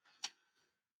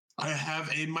I have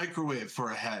a microwave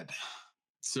for a head.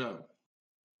 So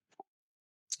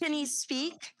Can he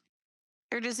speak?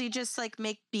 Or does he just like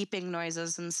make beeping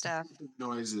noises and stuff?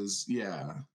 noises,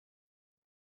 yeah.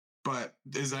 But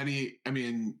I'm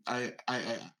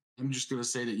just gonna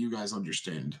say that you guys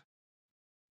understand.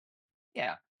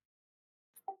 Yeah.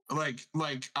 Like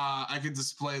I could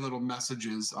display little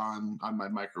messages on my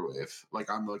microwave,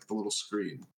 like on the little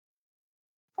screen.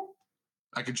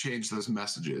 I could change those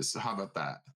messages. So how about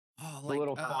that? Oh, The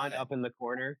little font up in the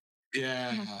corner.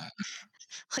 Yeah.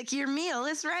 Like, your meal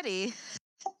is ready.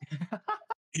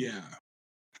 Yeah.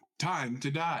 Time to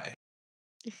die.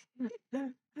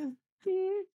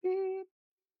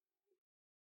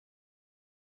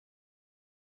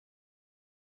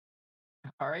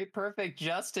 All right, perfect.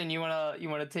 Justin, you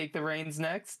wanna take the reins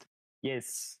next?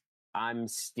 Yes, I'm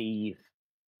Steve.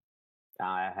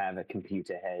 I have a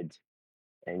computer head.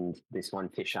 and this one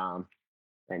fish arm,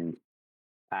 and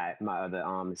my other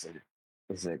arm is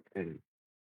it's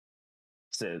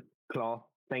a claw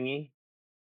thingy,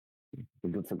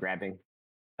 good for grabbing,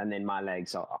 and then my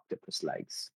legs are octopus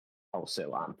legs.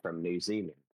 Also, I'm from New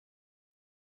Zealand.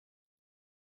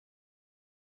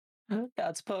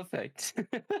 That's perfect.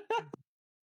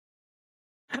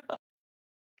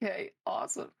 Okay,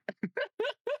 awesome.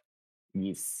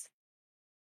 Yes.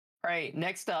 All right,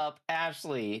 next up,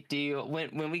 Ashley. Do you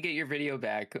when we get your video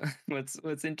back,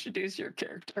 let's introduce your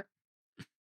character.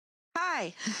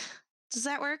 Hi. Does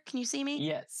that work? Can you see me?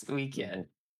 Yes, we can.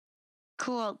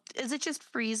 Cool. Is it just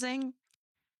freezing?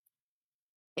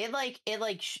 It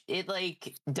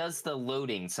does the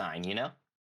loading sign, you know?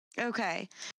 Okay.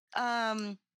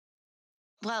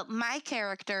 Well, my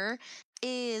character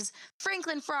is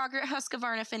Franklin Frogger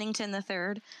Husqvarna Finnington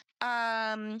III.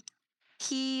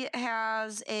 He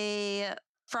has a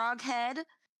frog head,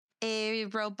 a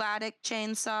robotic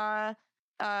chainsaw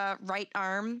right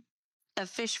arm, a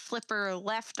fish flipper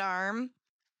left arm,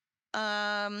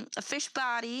 a fish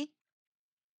body,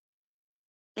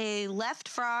 a left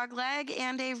frog leg,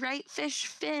 and a right fish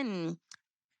fin.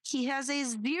 He has a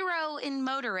 0 in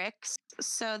motorics,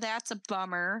 so that's a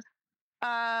bummer.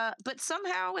 But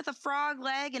somehow with a frog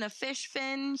leg and a fish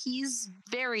fin, he's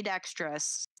very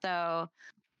dexterous. So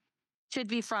should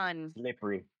be fun.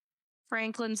 Slippery.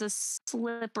 Franklin's a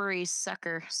slippery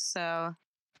sucker. So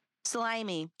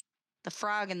slimy. The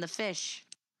frog and the fish.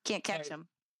 Can't catch him.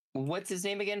 What's his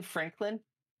name again? Franklin?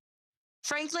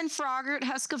 Franklin Froggart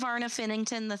Husqvarna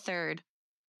Finnington III.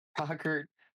 Frogger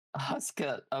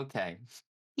Huska. Okay.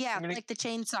 Yeah, I'm gonna- like the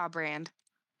chainsaw brand.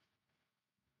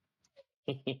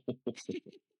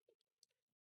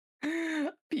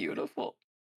 Beautiful.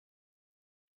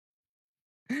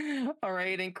 All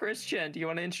right, and Christian, do you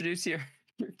want to introduce your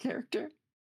character?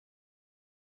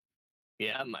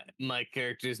 Yeah, my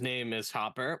character's name is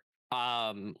Hopper.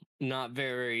 Not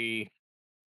very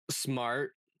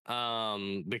smart,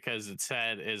 because its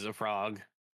head is a frog,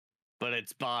 but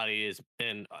its body is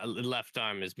and left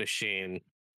arm is machine,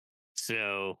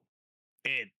 so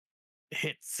it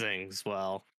hits things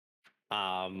well,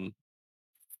 and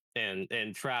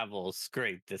travels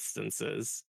great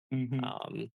distances,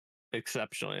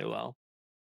 exceptionally well,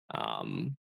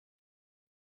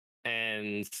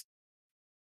 and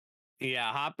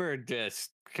yeah, Hopper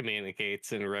just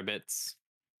communicates in ribbits.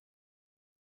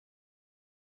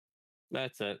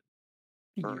 That's it.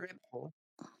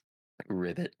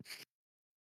 Ribbit.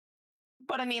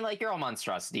 But I mean, like, you're all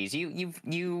monstrosities. You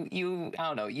I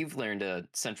don't know, you've learned a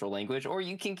central language, or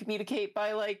you can communicate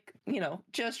by, like,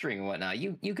 gesturing and whatnot.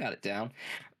 You got it down.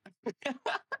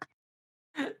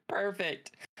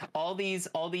 Perfect. All these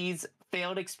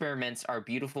failed experiments are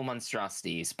beautiful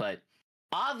monstrosities, but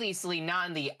obviously not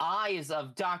in the eyes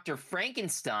of Dr.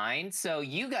 Frankenstein, so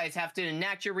you guys have to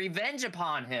enact your revenge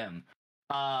upon him.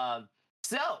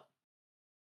 So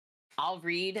I'll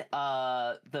read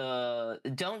we're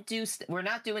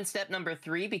not doing step number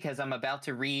 3 because I'm about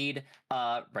to read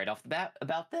right off the bat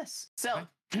about this. So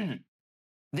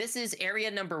this is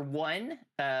area number 1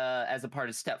 as a part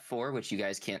of step 4, which you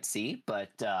guys can't see, but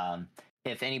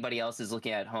if anybody else is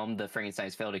looking at home, the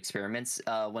Frankenstein's Failed Experiments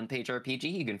one-page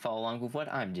RPG, you can follow along with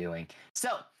what I'm doing.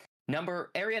 So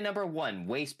area number 1,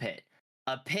 waste pit.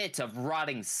 A pit of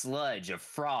rotting sludge of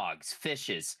frogs,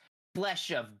 fishes,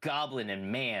 flesh of goblin and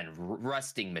man,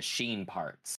 rusting machine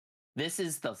parts. This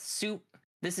is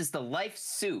the life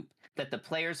soup that the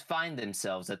players find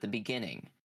themselves at the beginning.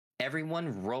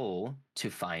 Everyone roll to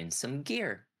find some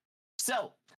gear.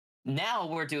 So now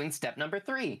we're doing step number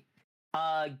 3.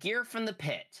 Gear from the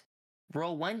pit.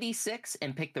 Roll 1d6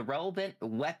 and pick the relevant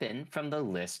weapon from the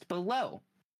list below.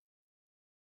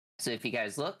 So if you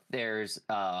guys look, there's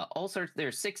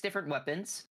there's 6 different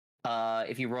weapons.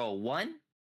 If you roll 1,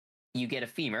 you get a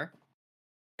femur.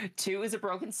 2 is a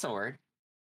broken sword.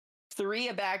 3,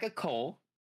 a bag of coal.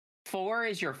 4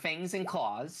 is your fangs and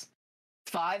claws.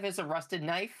 5 is a rusted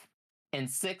knife. And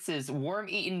 6 is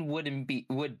worm-eaten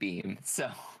wood beam.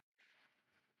 So,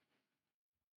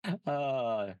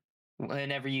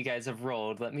 whenever you guys have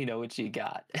rolled, let me know what you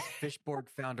got. Fishboard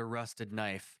found a rusted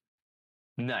knife.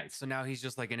 Nice. So now he's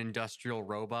just like an industrial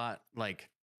robot. Like,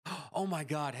 oh my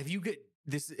god, have you guys?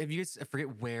 I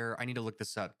forget where. I need to look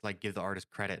this up. Like, give the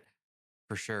artist credit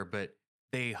for sure. But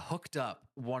they hooked up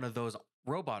one of those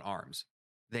robot arms.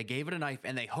 They gave it a knife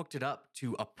and they hooked it up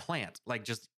to a plant, like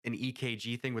just an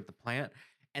EKG thing with the plant.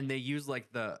 And they use like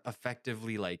the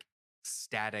effectively like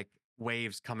static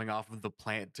waves coming off of the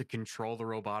plant to control the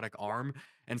robotic arm.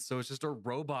 And so it's just a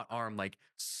robot arm like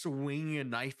swinging a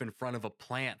knife in front of a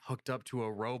plant hooked up to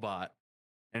a robot.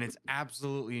 and it's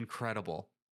absolutely incredible.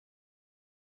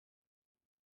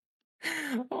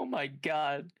 Oh my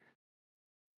god.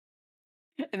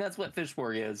 And that's what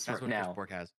Fishborg is That's right what now Fishborg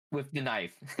has. with the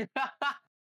knife.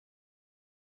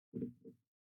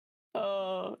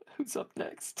 Who's up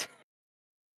next?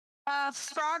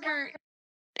 Frogger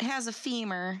has a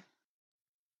femur.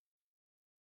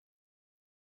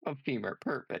 A femur,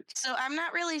 perfect. So I'm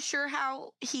not really sure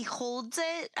how he holds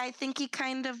it. I think he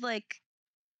kind of like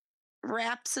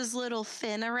wraps his little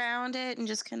fin around it and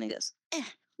just kind of goes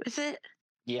with it.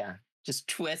 Yeah, just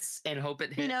twists and hope it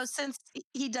hits. You know, since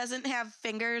he doesn't have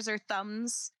fingers or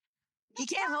thumbs, he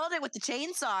can't hold it with the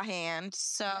chainsaw hand.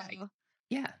 So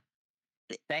Yeah,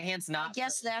 that hand's not. I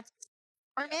guess that's,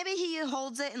 or maybe he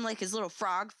holds it in like his little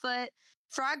frog foot.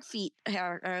 Frog feet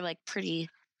are like pretty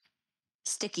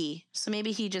sticky, so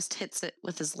maybe he just hits it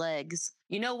with his legs.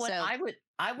 You know what? So-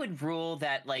 I would rule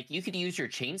that like you could use your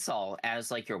chainsaw as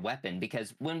like your weapon,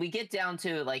 because when we get down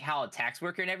to like how attacks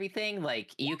work and everything,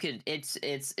 like you could it's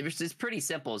pretty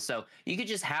simple. So you could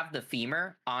just have the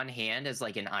femur on hand as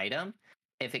like an item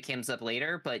if it comes up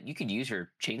later, but you could use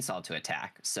your chainsaw to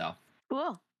attack. So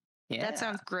Cool. yeah, That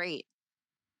sounds great.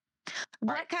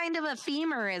 What kind of a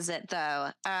femur is it,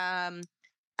 though?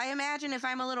 I imagine if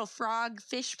I'm a little frog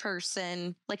fish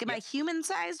person, like, am I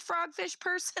human-sized frog fish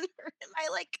person, or am I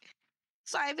like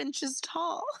 5 inches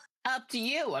tall? up to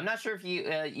you. I'm not sure if you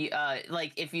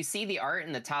like if you see the art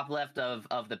in the top left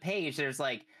of the page, there's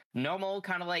like normal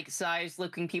kind of like size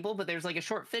looking people, but there's like a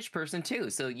short fish person too.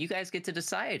 So you guys get to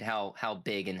decide how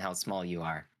big and how small you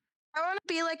are. I want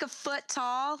to be like a foot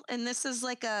tall, and this is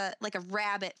like a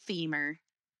rabbit femur.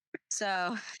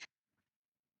 So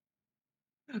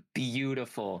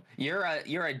Beautiful. You're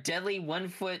a deadly 1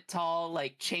 foot tall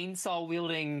like chainsaw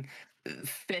wielding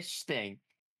fish thing.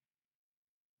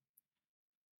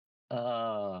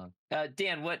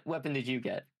 Dan, what weapon did you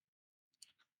get?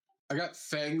 I got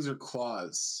fangs or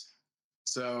claws.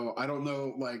 So I don't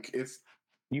know, like if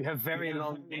You have very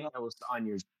long nails on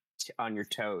your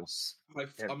toes.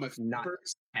 on my not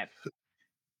flippers, hep.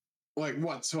 like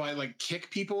what? So I like kick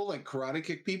people, like karate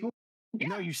kick people.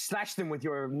 No, you slash them with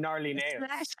your gnarly nails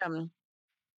smash them.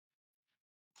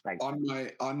 like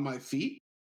on my feet.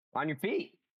 on your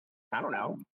feet. I don't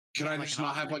know. Can I like just an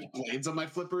not have offering. like blades on my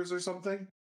flippers or something?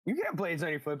 You can have blades on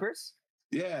your flippers.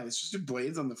 Yeah, let's just do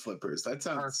blades on the flippers. That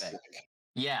sounds Perfect. sick.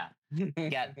 Yeah.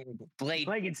 Got blade.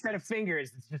 Like instead of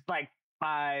fingers, it's just like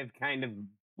 5 kind of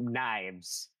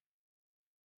knives.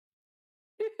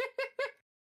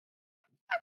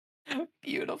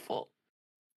 Beautiful.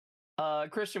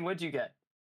 Christian, what'd you get?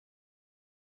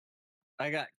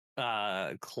 I got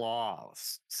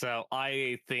claws. So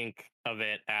I think of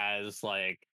it as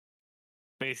like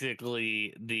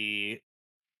basically the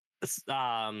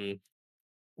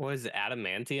what is it,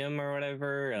 adamantium or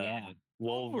whatever? Yeah.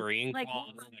 Wolverine like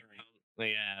claws.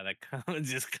 Wolverine. Yeah, that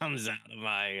just comes out of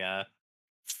my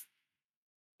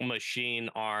machine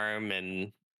arm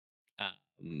and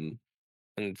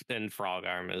frog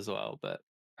arm as well. But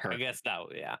I guess that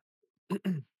yeah.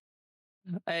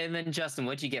 And then Justin,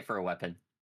 what'd you get for a weapon?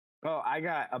 Oh, I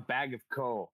got a bag of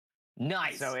coal.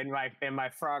 Nice. So in my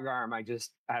frog arm, it's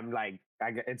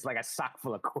like a sock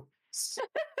full of coal.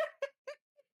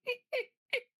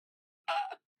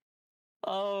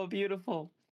 Oh,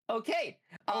 beautiful. Okay.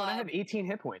 Oh, and I have 18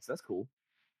 hit points. That's cool.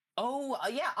 Oh,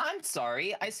 yeah, I'm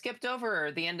sorry. I skipped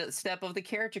over the end of the step of the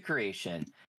character creation.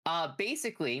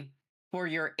 Basically, for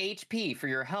your HP, for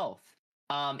your health,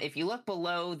 if you look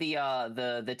below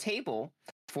the table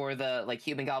for the like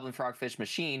human goblin frogfish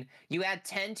machine, you add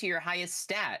 10 to your highest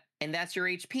stat, and that's your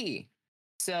HP.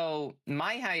 So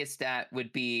my highest stat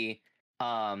would be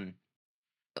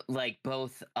like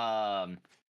both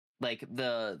like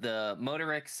the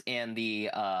motorix and the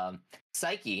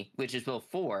psyche, which is both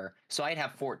 4, so I'd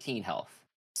have 14 health.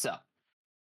 So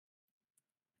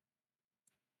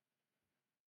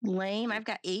Lame. I've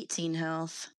got 18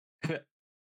 health.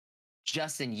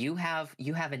 Justin, you have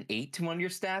an 8 to one of your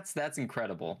stats. That's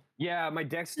incredible. Yeah, my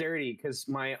dexterity, because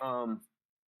my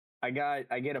I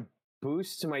get a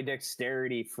boost to my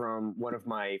dexterity from one of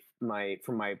my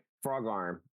frog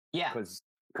arm. Yeah. Because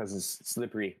it's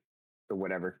slippery or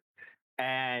whatever.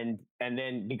 And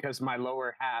then because my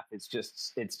lower half is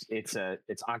just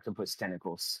it's octopus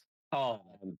tentacles. Oh,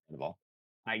 incredible.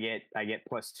 I get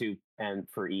 +2 and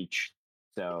for each.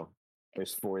 So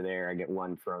there's 4 there. I get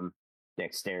 1 from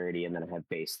dexterity, and then I have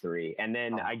base 3. And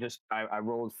then I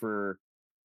rolled for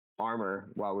armor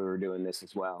while we were doing this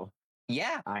as well.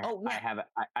 Yeah. I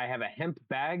have a hemp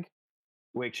bag,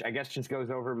 which I guess just goes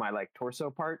over my like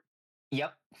torso part.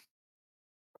 Yep.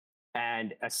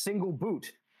 And a single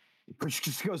boot, which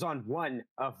just goes on one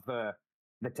of the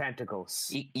tentacles.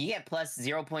 You get plus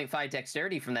 0.5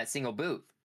 dexterity from that single boot.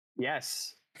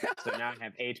 Yes. So now I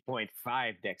have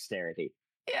 8.5 dexterity.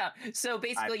 Yeah. So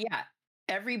basically, yeah.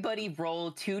 Everybody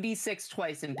roll 2d6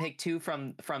 twice and pick 2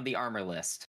 from the armor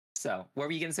list. So, what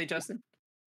were you gonna say, Justin?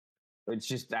 It's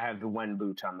just I have the one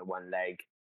boot on the one leg.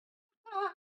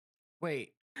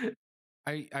 Wait,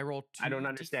 I rolled 2. I don't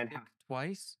understand how.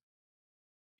 Twice.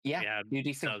 Yeah,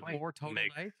 2d6 so twice. 4 total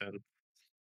Makes dice. sense.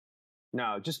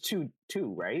 No, just two,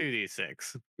 right?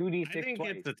 2d6. 2d6 I think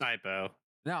twice. it's a typo.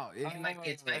 No,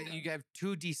 it's you have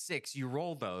 2d6. You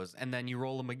roll those, and then you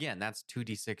roll them again. That's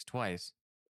 2d6 twice.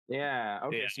 Yeah.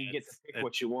 Okay. Yeah, So you get to it's- pick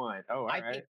what you want. Oh, all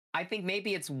right. I think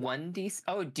maybe it's 1d.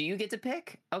 Oh, do you get to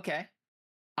pick? Okay.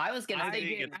 I was gonna I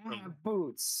say think I have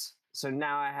boots, so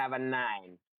now I have a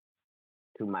 9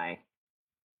 to my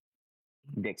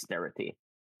dexterity.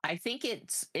 I think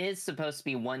it is supposed to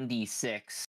be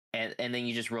 1d6, and then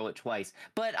you just roll it twice.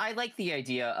 But I like the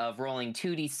idea of rolling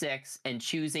 2d6 and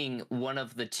choosing one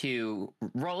of the 2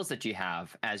 rolls that you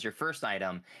have as your first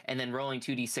item, and then rolling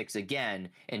 2d6 again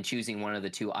and choosing one of the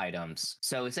 2 items.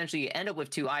 So essentially, you end up with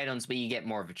 2 items, but you get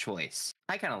more of a choice.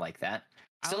 I kind of like that.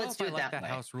 So let's do it like that way.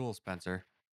 house rule, Spencer.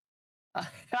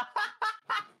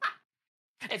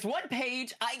 It's one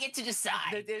page. I get to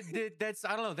decide. That's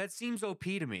I don't know. That seems OP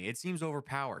to me. It seems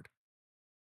overpowered.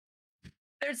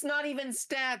 There's not even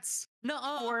stats. No,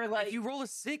 Or like if you roll a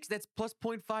 6, that's plus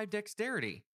 0.5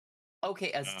 dexterity.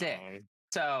 okay, a stick.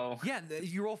 So Yeah,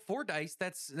 you roll 4 dice.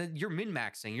 You're min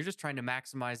maxing. You're just trying to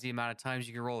maximize the amount of times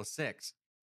you can roll a 6.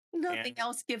 nothing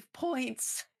else give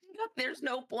points. There's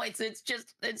no points. It's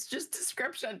just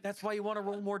description. That's why you want to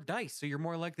roll more dice, so you're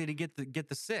more likely to get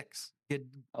the 6. Get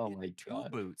my 2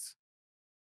 boots.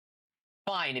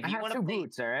 Fine, if I you have want 2 to play.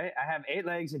 boots. All right. I have 8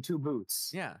 legs and 2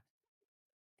 boots. Yeah.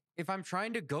 If I'm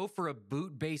trying to go for a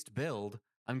boot-based build,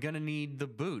 I'm gonna need the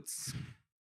boots.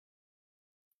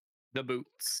 The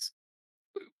boots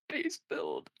Base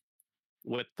build.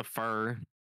 with the fur.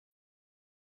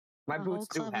 My The boots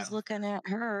whole do club is have. looking at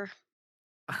her.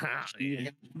 Yeah.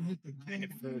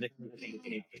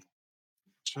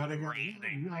 Try to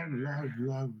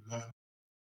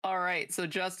All right, so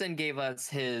Justin gave us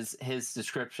his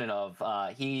description of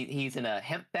he's in a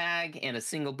hemp bag and a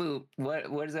single boot. What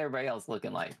is everybody else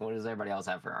looking like? What does everybody else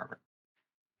have for armor?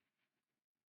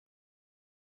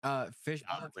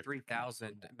 Fishborg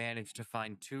 3000 managed to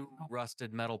find 2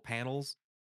 rusted metal panels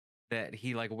that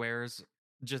he like wears.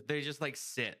 They just like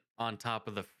sit on top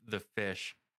of the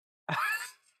fish.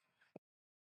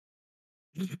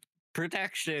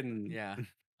 Protection. Yeah.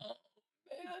 Oh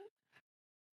man.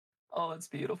 Oh, it's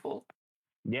beautiful.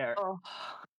 Yeah. Oh.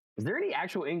 Is there any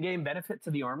actual in-game benefit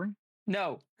to the armor?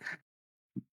 No,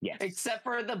 Yes. except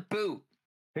for the boot.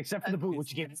 Except for the boot,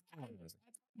 which you get.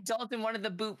 Dalton wanted the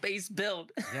boot-based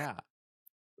build. Yeah.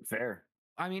 Fair.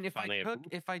 I mean, if Funny, I took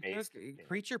boot-based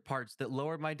creature parts that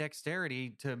lowered my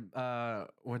dexterity to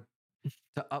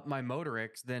up my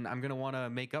motorics, then I'm gonna want to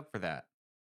make up for that.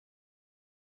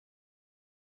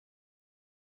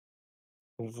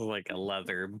 Like a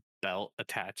leather belt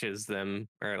attaches them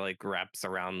or like wraps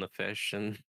around the fish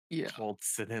and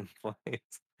holds it in place.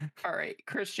 All right,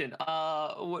 Christian.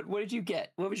 What did you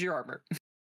get? What was your armor?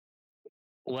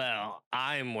 Well,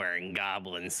 I'm wearing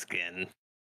goblin skin.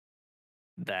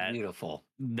 Beautiful.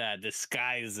 That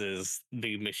disguises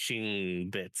the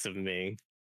machine bits of me.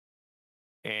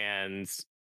 And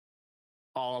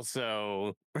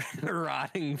also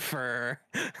rotting fur.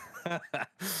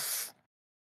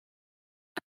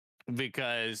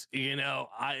 Because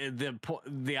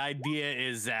the idea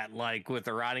is that like with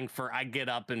the rotting fur, I get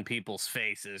up in people's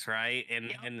faces, right?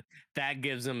 And that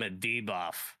gives them a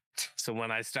debuff. So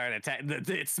when I start attacking,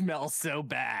 it smells so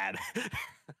bad.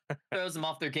 Throws them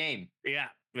off their game. Yeah.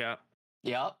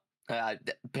 Yep.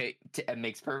 It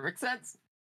makes perfect sense.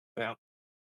 Yeah.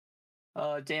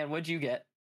 Dan, what'd you get?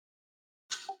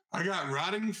 I got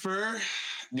rotting fur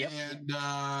Yep.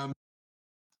 and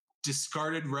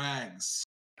discarded rags.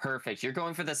 Perfect. You're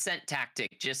going for the scent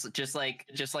tactic, just like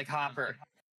Hopper.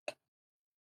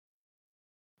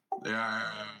 Yeah.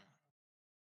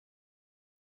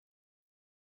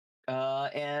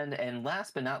 And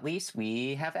last but not least,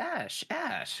 we have Ash.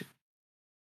 Ash.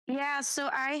 Yeah, so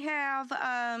I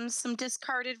have some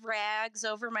discarded rags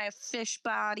over my fish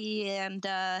body, and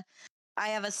I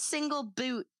have a single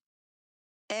boot.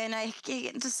 And I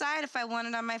can't decide if I want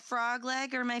it on my frog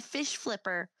leg or my fish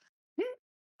flipper.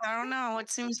 I don't know. What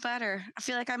seems better? I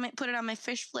feel like I might put it on my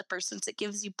fish flipper since it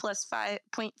gives you plus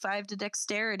 5.5 to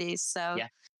dexterity. So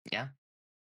Yeah.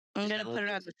 I'm going to put it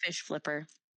on the fish flipper.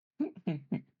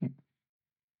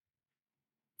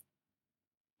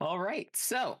 All right.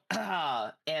 So,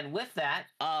 and with that,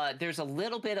 there's a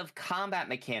little bit of combat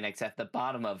mechanics at the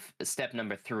bottom of step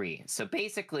number 3. So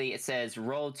basically, it says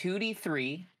roll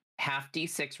 2d3, half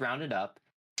d6 rounded up,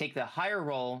 take the higher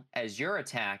roll as your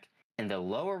attack, and the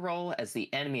lower roll as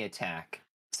the enemy attack.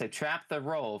 Subtract the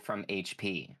roll from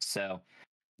HP. So,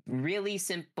 really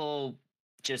simple,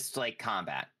 just like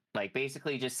combat. Like,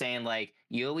 basically, just saying, like,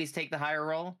 you always take the higher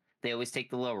roll, they always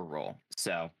take the lower roll.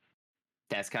 So,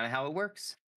 that's kind of how it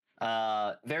works.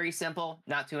 Very simple,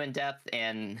 not too in depth,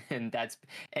 and that's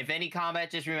if any combat,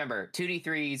 just remember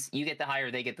 2d3s, you get the higher,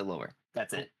 they get the lower.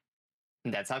 That's it.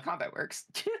 And that's how combat works.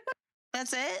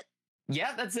 That's it?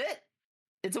 Yeah, that's it.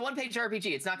 It's a one-page RPG.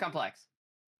 It's not complex.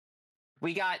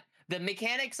 We got the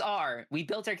mechanics are we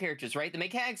built our characters, right? The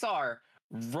mechanics are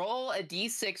roll a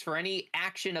d6 for any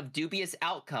action of dubious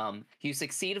outcome. You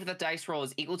succeed if the dice roll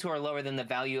is equal to or lower than the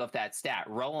value of that stat.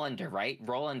 Roll under, right?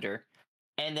 Roll under.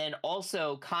 And then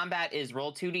also combat is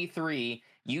roll 2d3.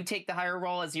 You take the higher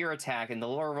roll as your attack, and the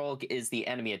lower roll is the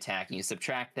enemy attack. And you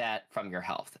subtract that from your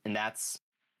health, and that's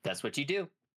what you do.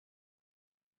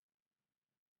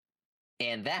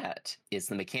 And that is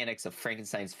the mechanics of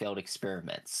Frankenstein's failed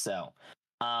experiments. So,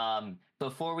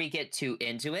 before we get too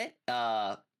into it,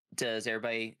 is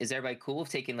everybody cool with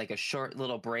taking like a short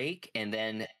little break and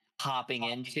then hopping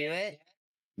into it?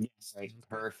 Yes. Right,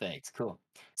 perfect. Cool.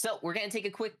 So we're going to take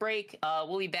a quick break.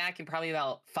 We'll be back in probably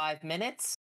about 5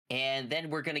 minutes. And then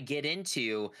we're going to get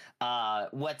into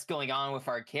what's going on with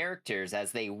our characters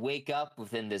as they wake up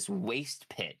within this waste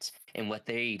pit and what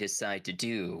they decide to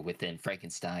do within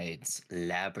Frankenstein's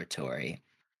laboratory.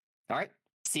 All right.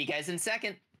 See you guys in a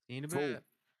second. See you in a Cool. bit.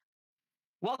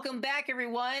 Welcome back,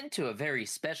 everyone, to a very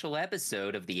special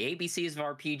episode of the ABCs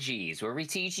of RPGs, where we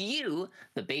teach you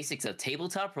the basics of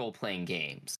tabletop role-playing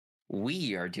games.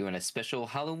 We are doing a special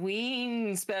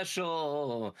Halloween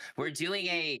special. We're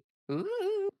doing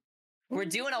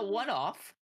a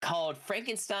one-off called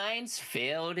Frankenstein's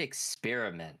Failed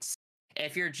Experiments.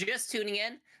 If you're just tuning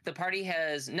in, the party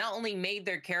has not only made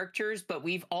their characters, but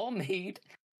we've all made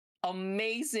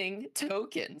amazing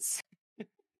tokens.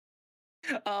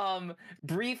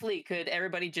 Briefly, could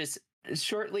everybody just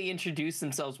shortly introduce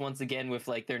themselves once again with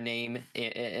like their name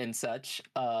and such?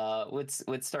 Let's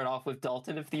start off with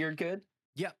Dalton, if you're good.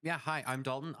 Yeah. Hi, I'm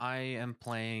Dalton. I am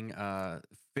playing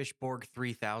Fishborg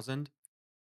 3000,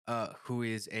 who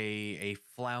is a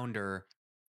flounder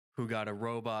who got a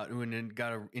robot, who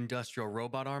got an industrial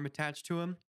robot arm attached to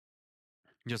him,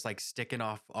 just like sticking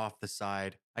off the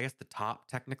side. I guess the top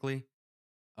technically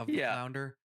of the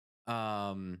flounder.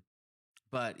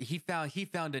 But he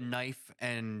found a knife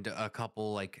and a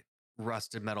couple like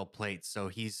rusted metal plates. So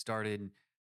he's going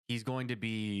to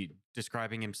be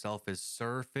describing himself as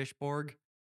Sir Fishborg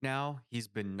now. He's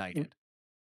been knighted.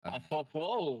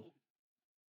 Whoa.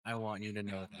 I want you to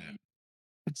know that.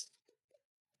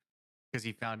 Because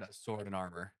he found a sword and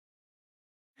armor.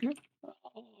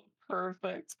 Oh,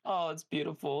 perfect. Oh, it's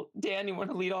beautiful. Dan, you want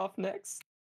to lead off next?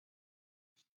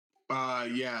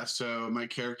 Yeah, so my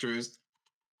character is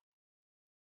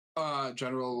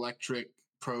General Electric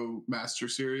Pro Master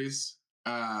Series.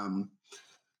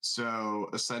 So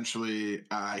essentially,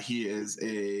 he has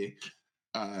a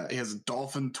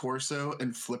dolphin torso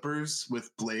and flippers with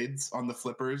blades on the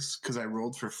flippers because I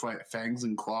rolled for fangs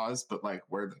and claws, but like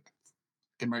where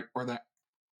am I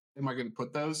going to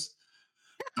put those?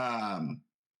 And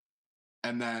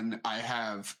then I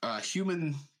have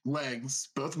human legs.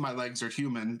 Both of my legs are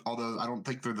human, although I don't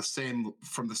think they're the same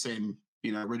from the same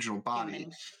original body.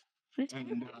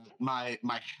 And my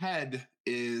head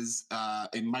is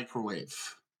a microwave,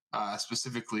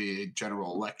 specifically a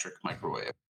General Electric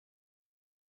microwave.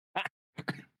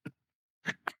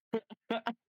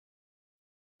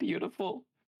 Beautiful.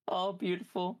 Oh,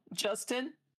 beautiful.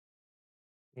 Justin?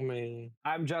 Me.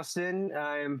 I'm Justin.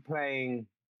 I'm playing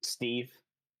Steve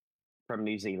from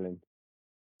New Zealand.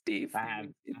 Steve? I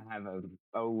have an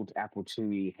old Apple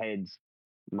IIe head.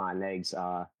 My legs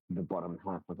are the bottom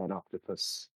half of an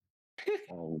octopus,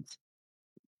 and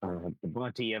the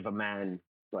body of a man,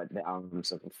 but the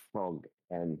arms of a frog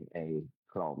and a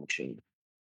claw machine.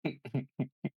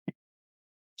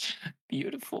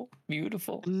 Beautiful.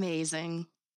 Beautiful. Amazing.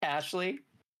 Ashley?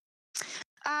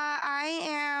 I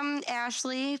am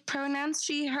Ashley, pronouns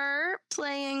she, her,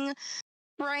 playing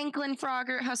Franklin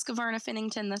Frogger Husqvarna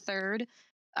Finnington III.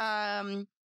 I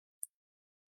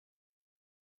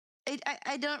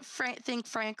don't think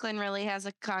Franklin really has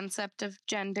a concept of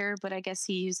gender, but I guess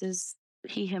he uses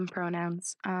he, him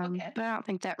pronouns. Okay. But I don't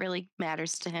think that really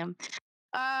matters to him.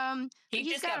 He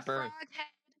He's just got got a frog birth. head.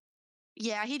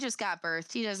 Yeah, he just got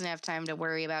birthed. He doesn't have time to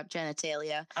worry about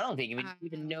genitalia. I don't think he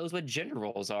even knows what gender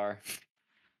roles are.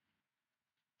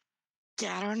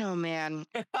 Yeah, I don't know, man.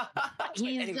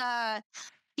 He's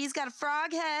got a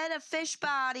frog head, a fish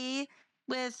body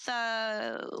with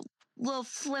a little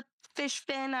flip fish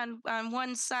fin on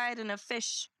one side and a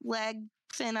fish leg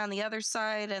fin on the other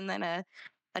side, and then a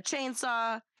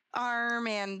chainsaw arm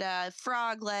and a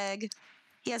frog leg.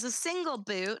 He has a single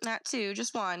boot, not two,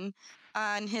 just one,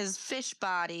 on his fish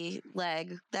body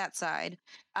leg, that side.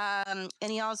 And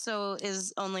he also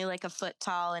is only like a foot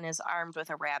tall and is armed with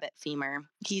a rabbit femur.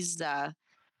 He's a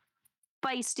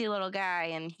feisty little guy,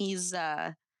 and he's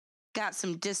got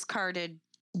some discarded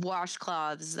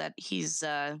washcloths that he's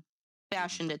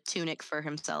fashioned a tunic for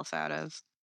himself out of.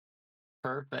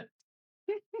 Perfect.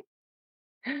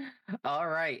 All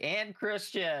right, and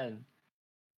Christian.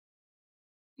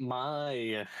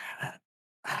 My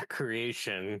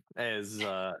creation is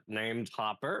named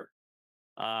Hopper,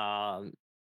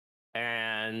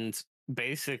 and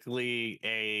basically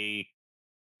a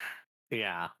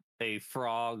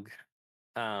frog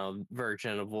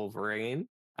version of Wolverine,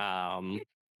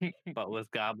 but with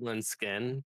goblin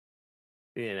skin,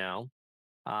 you know,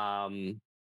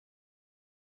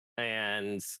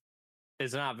 and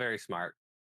is not very smart,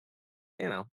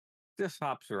 just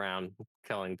hops around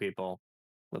killing people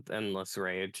with endless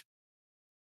rage.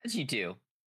 As you do.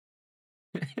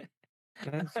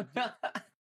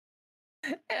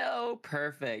 Oh,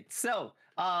 perfect. So,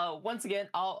 once again,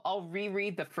 I'll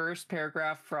reread the first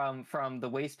paragraph from the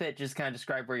waste pit, just kind of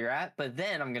describe where you're at, but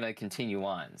then I'm gonna continue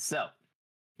on. So,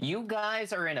 you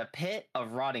guys are in a pit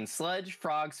of rotting sludge,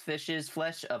 frogs, fishes,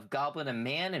 flesh of goblin and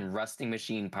man, and rusting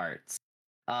machine parts.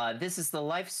 This is the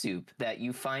life soup that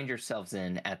you find yourselves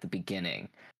in at the beginning.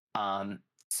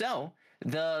 So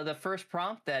the first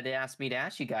prompt that it asked me to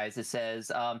ask you guys, it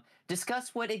says,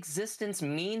 discuss what existence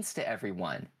means to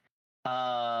everyone.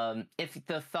 If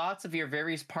the thoughts of your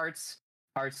various parts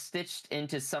are stitched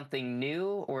into something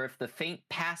new, or if the faint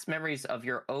past memories of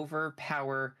your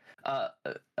overpower your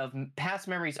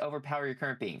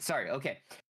current being. Sorry, okay.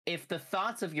 If the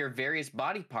thoughts of your various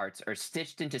body parts are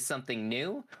stitched into something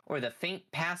new, or the faint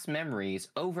past memories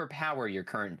overpower your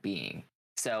current being.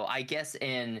 So I guess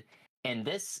in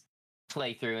this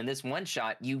playthrough, in this one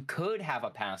shot, you could have a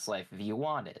past life if you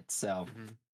wanted. So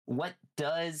what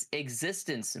does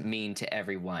existence mean to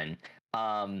everyone?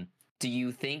 Do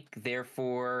you think,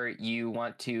 therefore, you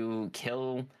want to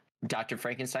kill Dr.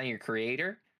 Frankenstein, your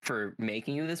creator, for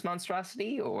making you this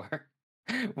monstrosity, or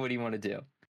what do you want to do?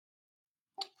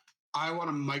 I want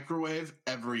to microwave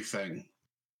everything.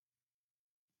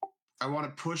 I want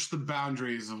to push the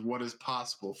boundaries of what is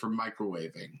possible for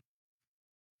microwaving.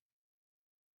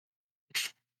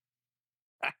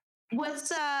 What's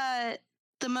the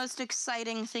most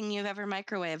exciting thing you've ever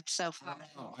microwaved so far?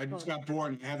 Oh, I just got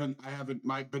bored. I haven't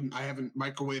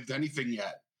microwaved anything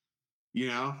yet.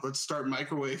 Let's start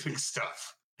microwaving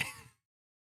stuff.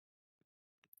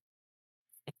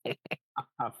 I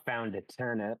found a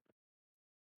turnip.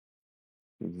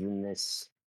 It's in this.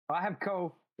 Oh, I have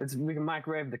coal. We can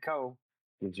microwave the coal.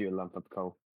 Gives you a lump of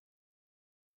coal.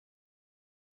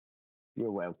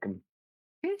 You're welcome.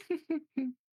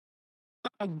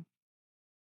 Well,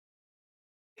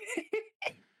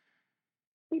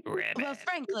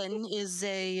 Franklin is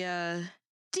a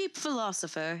deep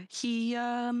philosopher. He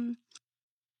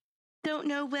don't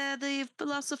know where the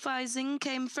philosophizing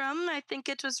came from. I think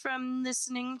it was from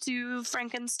listening to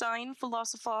Frankenstein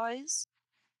philosophize.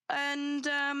 And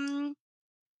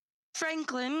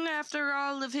Franklin, after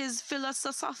all of his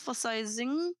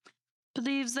philosophizing,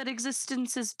 believes that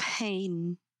existence is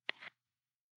pain.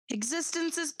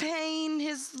 Existence is pain.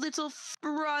 His little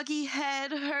froggy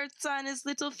head hurts on his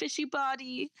little fishy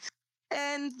body,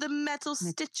 and the metal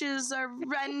stitches are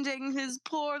rending his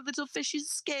poor little fishy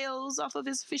scales off of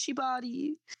his fishy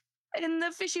body. And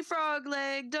the fishy frog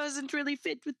leg doesn't really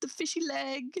fit with the fishy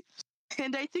leg.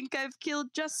 And I think I've killed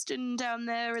Justin down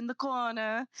there in the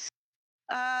corner.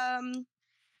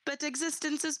 But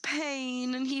existence is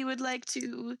pain, and he would like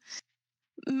to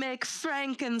make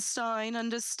Frankenstein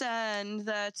understand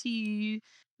that he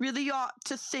really ought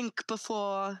to think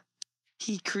before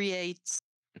he creates.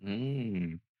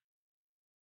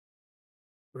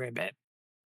 Ribbit.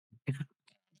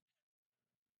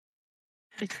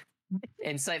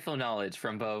 Insightful knowledge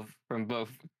from both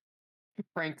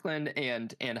Franklin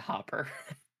and Hopper.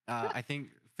 I think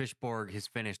Fishborg has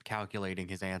finished calculating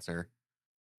his answer.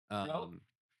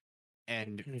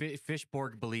 And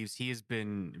Fishborg believes he has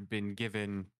been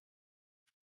given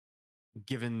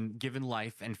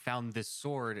life and found this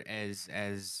sword as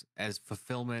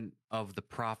fulfillment of the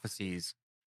prophecies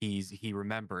he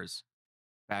remembers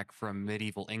back from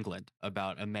medieval England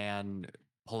about a man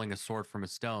pulling a sword from a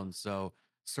stone. So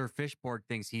Sir Fishborg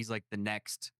thinks he's like the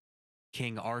next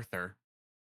King Arthur,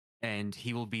 and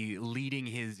he will be leading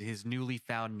his newly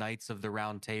found Knights of the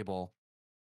Round Table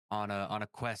on a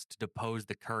quest to depose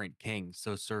the current king,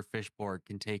 so Sir Fishborg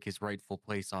can take his rightful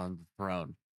place on the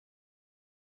throne.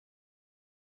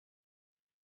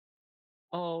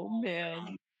 Oh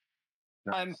man,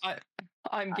 Nice.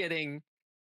 I'm getting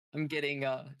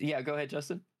yeah. Go ahead,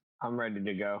 Justin. I'm ready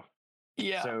to go.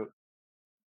 Yeah. So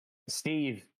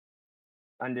Steve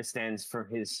understands from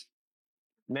his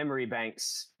memory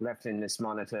banks left in this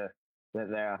monitor that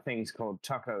there are things called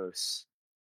tacos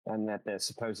and that they're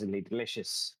supposedly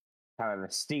delicious. However,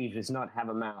 Steve does not have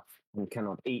a mouth and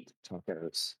cannot eat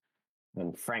tacos,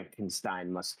 and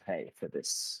Frankenstein must pay for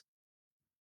this.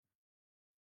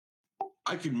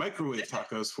 I can microwave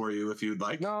tacos for you if you'd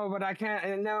like. No, but I can't.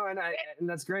 And no, and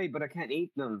that's great, but I can't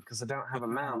eat them because I don't have a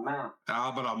mouth. But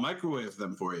I'll microwave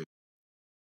them for you.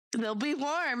 They'll be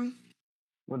warm.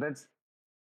 Well, it's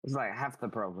like half the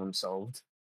problem solved.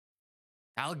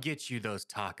 I'll get you those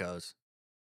tacos.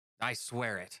 I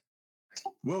swear it.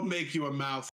 We'll make you a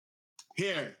mouth.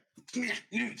 Here.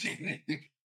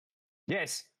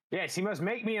 Yes, he must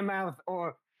make me a mouth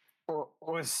or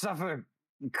suffer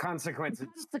consequences.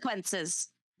 Consequences.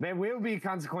 There will be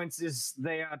consequences.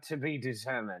 They are to be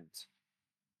determined.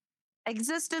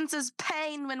 Existence is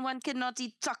pain when one cannot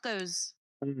eat tacos.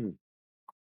 Mm.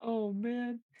 Oh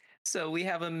man. So we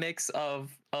have a mix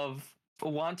of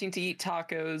wanting to eat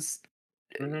tacos,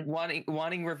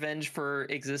 wanting revenge for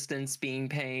existence being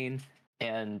pain,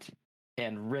 and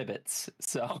ribbits.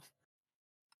 So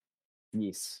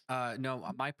Yes.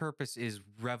 No, my purpose is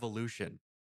revolution.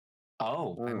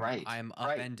 oh, right. I'm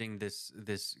upending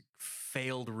this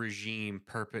failed regime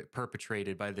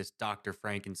perpetrated by this Dr.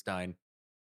 Frankenstein.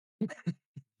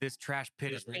 This trash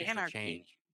pit is ready to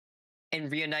change. And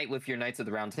reunite with your Knights of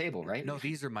the Round Table, right? No,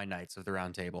 these are my Knights of the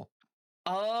Round Table.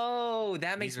 Oh,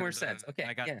 that makes more sense. Okay,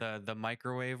 I got the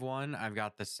microwave one. I've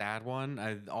got the sad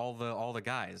one. All the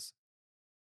guys.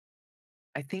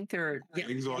 I think they're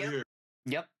Gang's all here.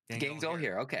 Yep, gang's all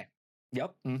here. Okay.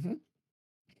 Yep. Mm-hmm.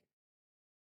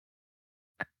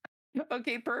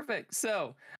 Okay, perfect.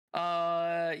 So,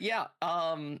 so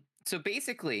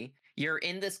basically, you're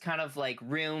in this kind of like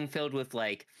room filled with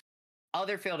like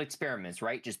other failed experiments,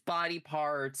 right? Just body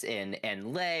parts and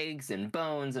legs and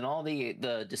bones and all the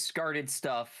discarded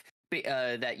stuff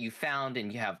that you found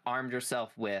and you have armed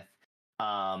yourself with.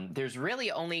 There's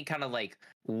really only kind of like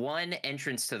one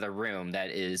entrance to the room that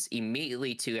is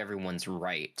immediately to everyone's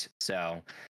right. So,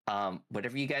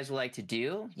 whatever you guys would like to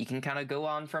do, you can kind of go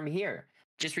on from here.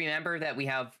 Just remember that we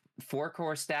have 4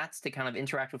 core stats to kind of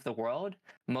interact with the world.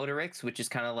 Motorics, which is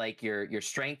kind of like your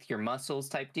strength, your muscles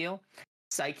type deal.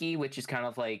 Psyche, which is kind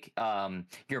of like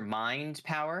your mind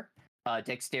power.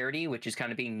 Dexterity, which is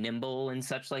kind of being nimble and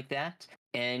such like that.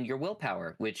 And your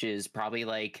willpower, which is probably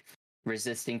like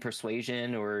resisting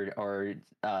persuasion or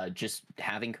just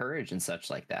having courage and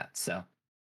such like that. So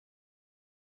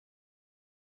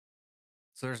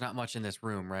there's not much in this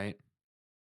room, right?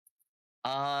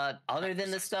 Other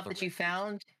than the stuff that you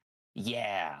found,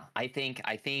 yeah, I think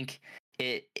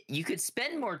it you could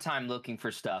spend more time looking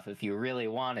for stuff if you really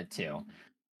wanted to.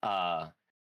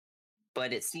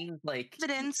 But it seems like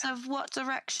Evidence of what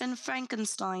direction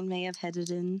Frankenstein may have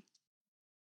headed in.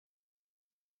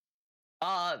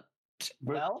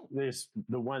 Well, there's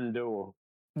the one door.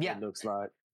 Yeah, It looks like.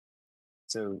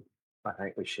 So I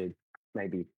think we should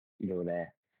maybe go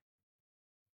there.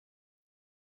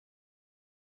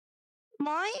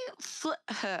 My foot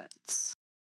hurts.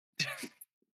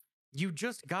 You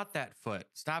just got that foot.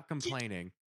 Stop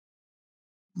complaining.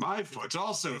 My foot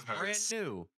also It's hurts. brand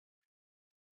new.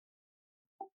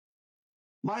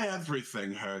 My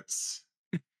everything hurts.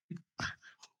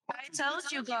 I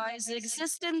told you guys,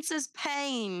 existence is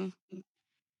pain.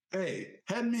 Hey,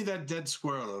 hand me that dead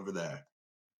squirrel over there.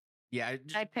 Yeah,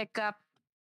 I pick up.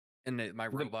 and my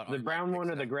robot. The arm brown one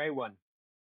picks or the up. gray one?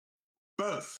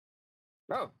 Both.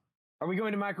 Oh, are we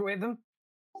going to microwave them?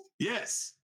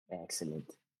 Yes.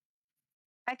 Excellent.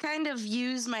 I kind of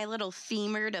use my little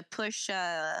femur to push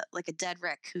like a dead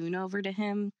raccoon over to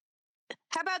him.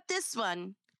 How about this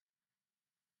one?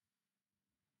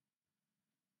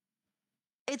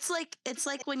 It's like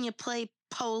when you play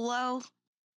polo.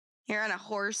 You're on a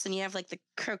horse and you have like the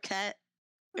croquette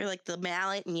or like the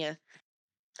mallet, and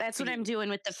that's what I'm doing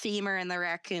with the femur and the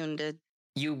raccoon to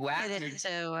you whack. get it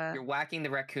You're whacking the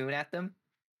raccoon at them.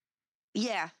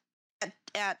 Yeah,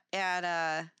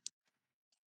 at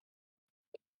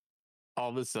All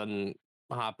of a sudden,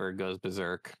 Hopper goes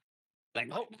berserk. Like,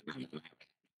 oh,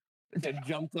 that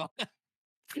jumps on.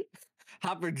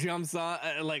 Hopper jumps on,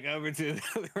 like over to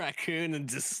the raccoon and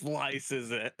just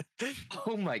slices it.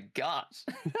 Oh my gosh.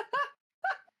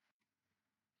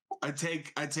 I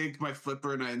take my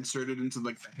flipper and I insert it into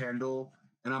like the handle,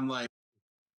 and I'm like,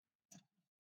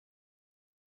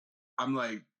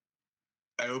 I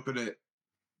open it.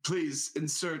 Please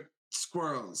insert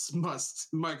squirrels.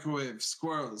 Must microwave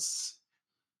squirrels.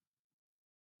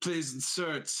 Please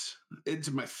insert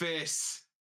into my face.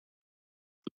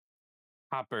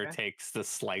 Hopper takes the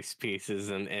slice pieces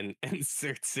and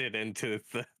inserts it into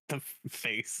the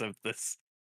face of this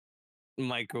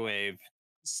microwave.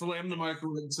 Slam the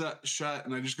microwave shut,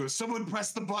 and I just go, someone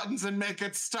press the buttons and make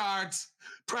it start.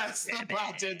 Press the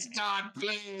buttons, start,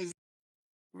 please.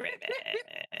 Ribbit.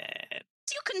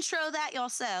 Do you control that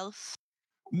yourself?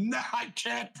 No, I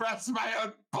can't press my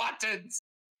own buttons.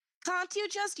 Can't you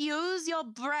just use your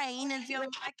brain as your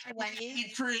microwave?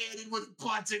 He created with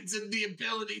buttons and the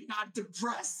ability not to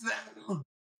press them.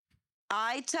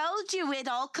 I told you it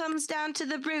all comes down to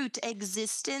the root.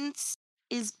 Existence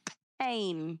is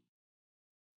pain.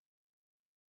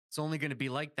 It's only going to be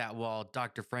like that while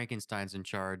Dr. Frankenstein's in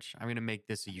charge. I'm going to make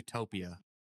this a utopia.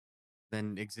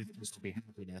 Then existence will be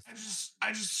happiness.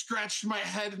 I just scratched my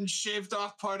head and shaved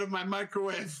off part of my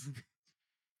microwave.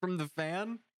 From the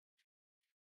fan?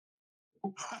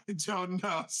 I don't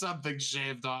know. Something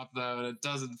shaved off though, and it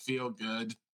doesn't feel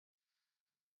good.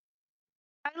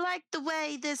 I like the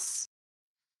way this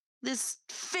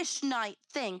fish knight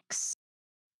thinks.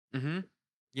 Mm-hmm.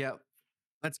 Yep.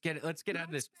 Let's get out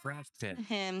of this trash pit.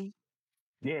 Him.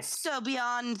 Yes. So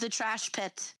beyond the trash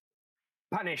pit.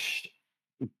 Punish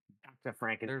Dr. There's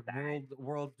Frankenstein.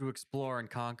 world to explore and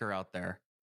conquer out there.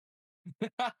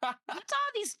 What are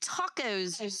these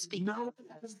tacos you speak? No,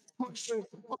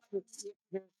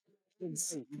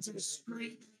 it's a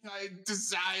scream. I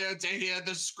desire to hear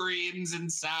the screams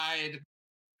inside.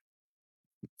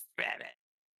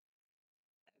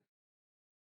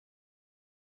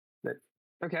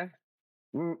 Okay.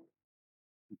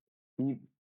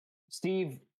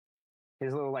 Steve,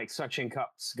 his little like suction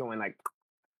cups going like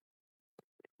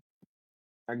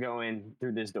are going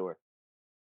through this door.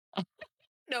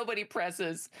 Nobody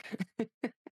presses.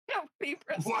 Nobody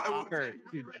presses. Why On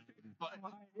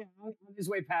his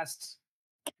way past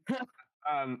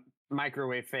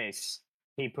microwave face,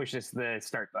 he pushes the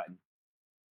start button.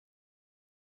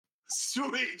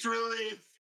 Sweet relief.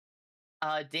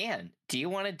 Dan, do you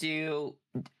want to do?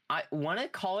 I want to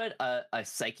call it a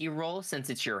psyche roll since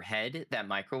it's your head that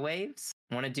microwaves.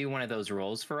 Want to do one of those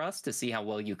rolls for us to see how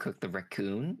well you cook the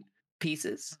raccoon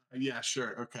pieces? Yeah,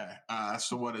 sure. Okay.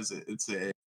 So what is it? It's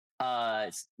a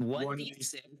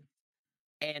 1d6,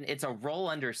 and it's a roll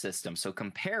under system. So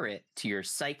compare it to your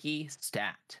psyche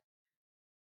stat.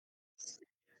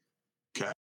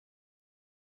 Okay.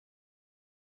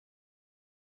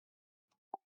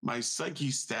 My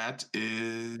psyche stat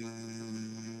is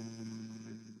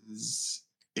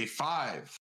a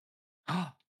 5.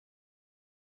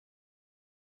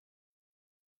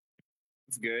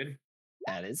 It's good.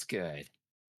 That is good.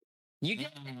 You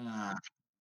get,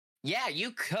 yeah, you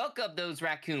cook up those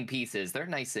raccoon pieces. They're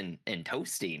nice and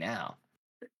toasty now.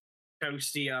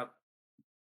 Toasty up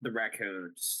the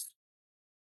raccoons.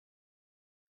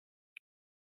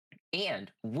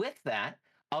 And with that,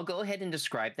 I'll go ahead and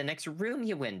describe the next room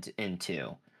you went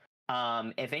into.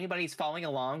 If anybody's following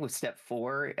along with step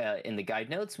 4 in the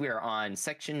guide notes, we are on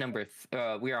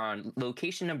we are on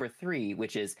location number 3,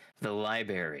 which is the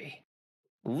library.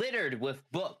 Littered with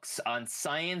books on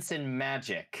science and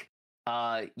magic.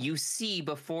 You see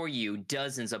before you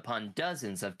dozens upon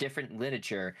dozens of different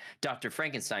literature Dr.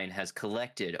 Frankenstein has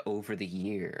collected over the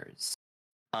years.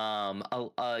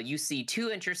 You see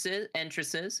 2 entrances.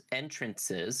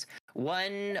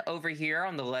 One over here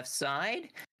on the left side,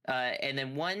 and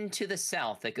then one to the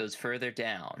south that goes further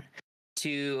down.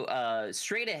 To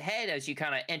straight ahead, as you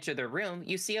kind of enter the room,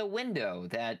 you see a window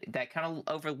that kind of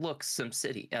overlooks some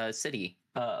city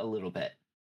a little bit.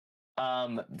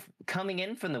 Coming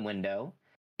in from the window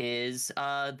is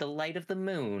the light of the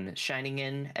moon shining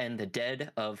in and the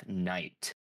dead of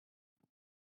night.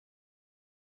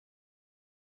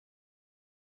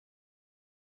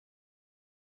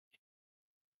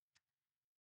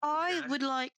 I would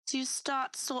like to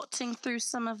start sorting through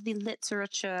some of the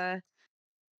literature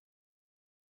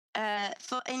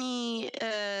for any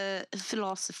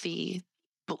philosophy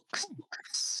books.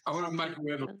 I want to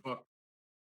microwave a book.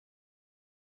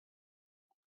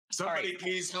 Somebody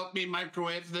please help me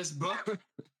microwave this book.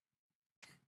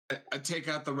 I take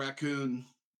out the raccoon.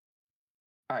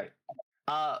 All right.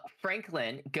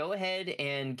 Franklin, go ahead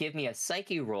and give me a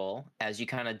psyche roll as you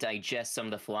kind of digest some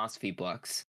of the philosophy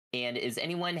books. And is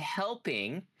anyone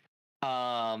helping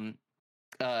General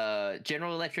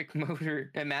Electric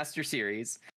Motor Master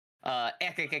Series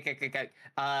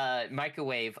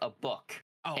microwave a book?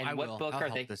 Oh, And I what will. book I'll are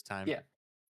help they? this time. Yeah.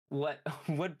 What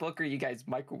book are you guys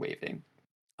microwaving?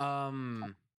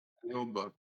 The old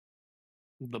book.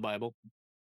 The Bible.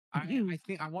 I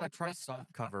think I want to try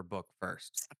soft cover book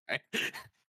first. Oh,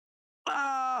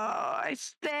 I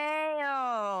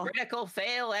fail. Critical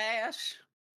fail, Ash.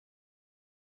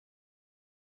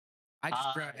 I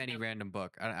just grab any random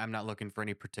book. I'm not looking for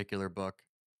any particular book.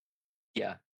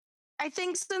 Yeah. I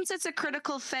think since it's a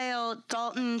critical fail,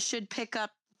 Dalton should pick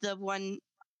up the one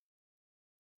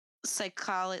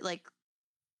psychology, like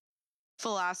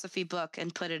philosophy book,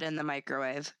 and put it in the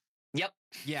microwave. Yep.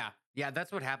 Yeah,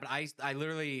 that's what happened. I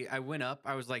literally went up.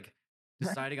 I was like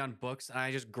deciding on books, and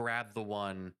I just grabbed the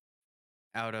one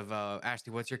out of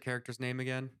Ashley. What's your character's name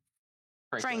again?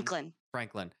 Franklin.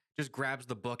 Franklin just grabs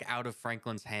the book out of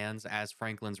Franklin's hands as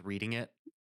Franklin's reading it,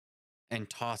 and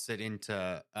toss it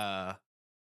into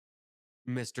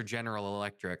Mr. General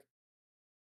Electric.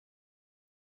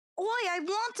 Oi, I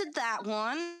wanted that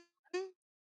one.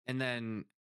 And then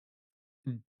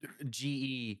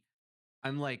GE,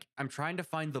 I'm trying to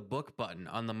find the book button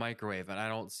on the microwave, and I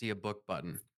don't see a book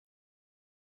button.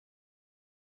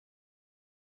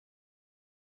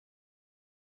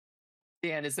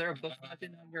 Dan, is there a book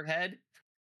button on your head?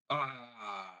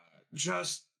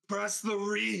 Just press the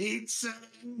reheat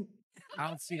setting. I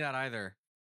don't see that either.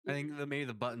 I think maybe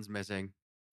the button's missing.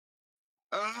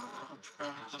 Why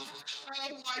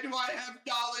do I have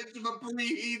knowledge of a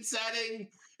preheat setting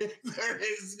if there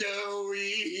is no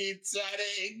reheat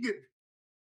setting?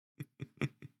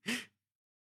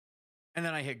 And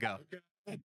then I hit go.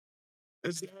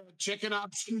 Is there a chicken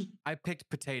option? I picked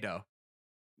potato.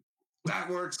 That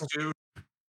works too.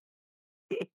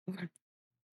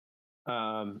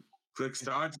 Click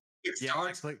start. Click Yeah, start.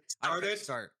 I Start clicked it.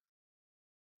 start.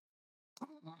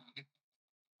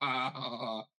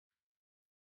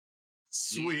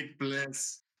 Sweet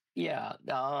bliss. Yeah.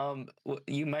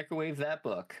 You microwave that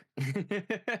book.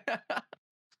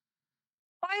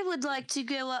 I would like to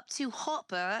go up to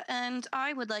Hopper, and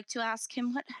I would like to ask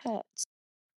him what hurts.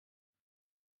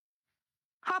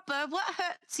 Hopper, what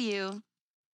hurts you?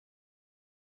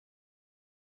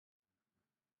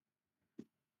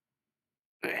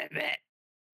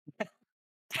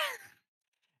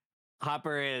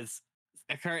 Hopper is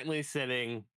currently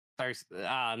sitting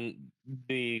on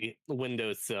the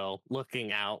windowsill,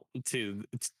 looking out to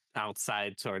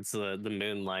outside towards the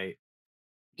moonlight.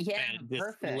 Yeah, And just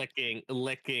perfect.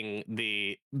 licking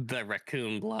the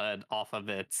raccoon blood off of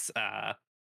its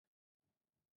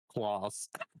claws.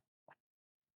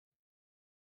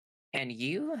 And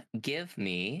you give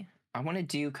me, I want to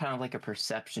do kind of like a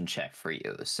perception check for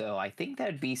you. So I think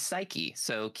that'd be psyche.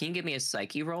 So can you give me a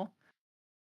psyche roll?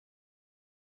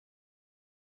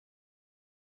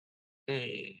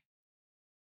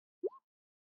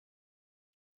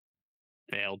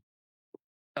 Failed.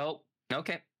 Oh,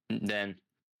 okay. Then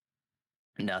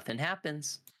nothing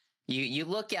happens. You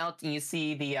look out and you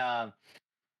see the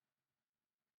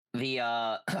the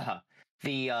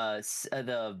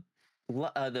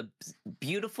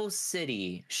beautiful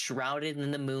city shrouded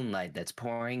in the moonlight that's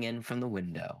pouring in from the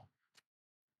window.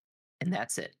 And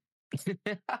that's it.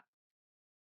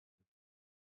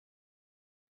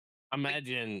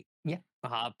 Imagine Yeah.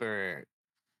 Hopper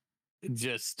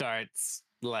just starts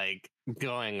like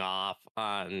going off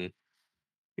on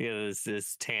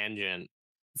this tangent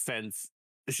since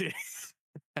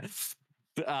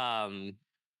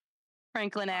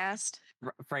Franklin asked.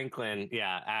 Franklin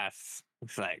asks,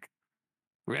 it's like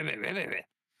ribbit ribbit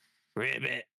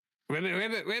ribbit ribbit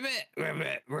ribbit ribbit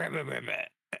ribbit ribbit ribbit.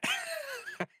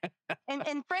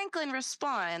 And Franklin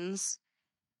responds,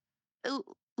 "Oh,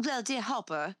 well, dear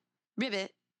Hopper,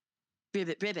 ribbit,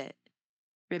 ribbit, ribbit,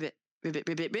 ribbit, ribbit,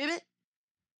 ribbit, ribbit,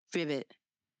 ribbit,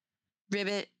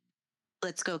 ribbit.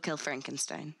 Let's go kill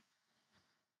Frankenstein."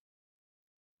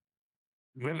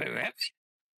 Ribbit ribbit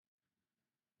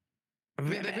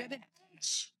ribbit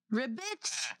Ribbit, ribbit, ribbit.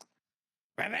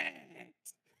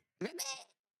 ribbit.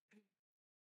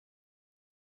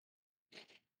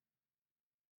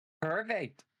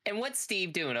 Perfect. And what's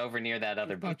Steve doing over near that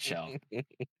other bookshelf?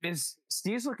 Is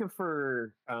Steve's looking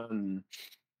for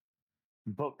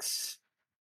books,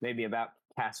 maybe about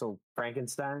Castle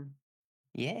Frankenstein?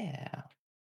 Yeah.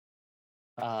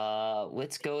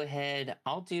 Let's go ahead.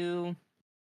 I'll do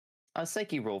a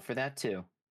psyche roll for that too.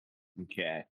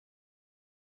 Okay.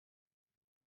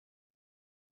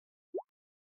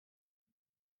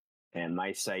 And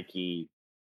my psyche,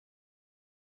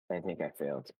 I think I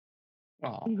failed.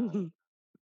 Oh.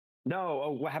 No.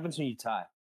 Oh, what happens when you tie?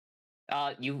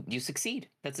 You succeed.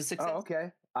 That's a success. Oh,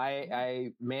 okay.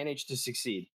 I managed to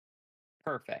succeed.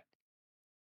 Perfect.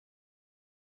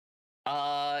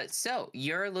 So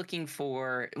you're looking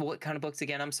for what kind of books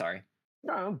again? I'm sorry.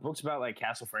 No, books about like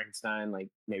Castle Frankenstein, like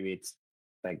maybe it's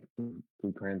like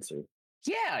blueprints or.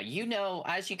 Yeah,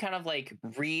 as you kind of like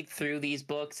read through these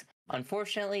books,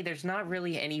 unfortunately, there's not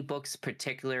really any books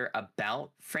particular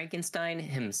about Frankenstein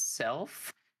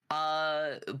himself.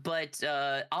 But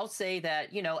I'll say that,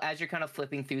 as you're kind of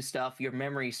flipping through stuff, your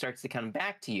memory starts to come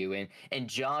back to you and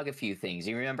jog a few things.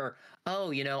 You remember,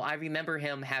 oh, I remember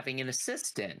him having an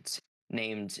assistant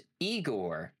named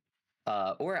Igor,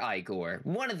 or Igor,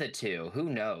 one of the two, who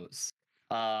knows?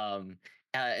 Um,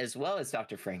 as well as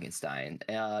Dr. Frankenstein.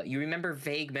 You remember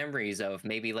vague memories of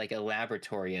maybe like a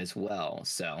laboratory as well.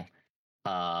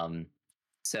 Um,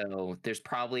 so there's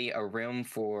probably a room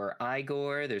for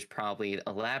Igor. There's probably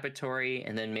a laboratory,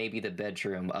 and then maybe the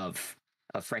bedroom of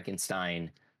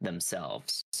Frankenstein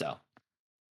themselves. So.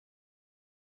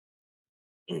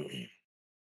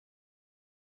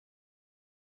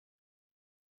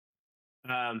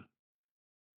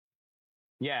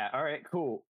 Yeah. All right.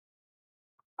 Cool.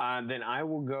 Then I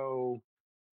will go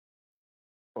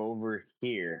over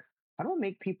here. How do I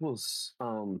make people's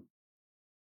How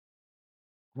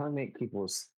do I make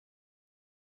people's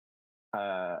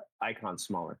icons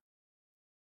smaller?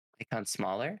 Icon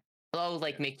smaller? Oh,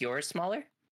 like make yours smaller?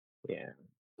 Yeah.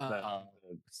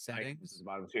 Settings. The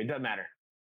bottom screen. It doesn't matter.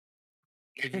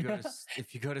 If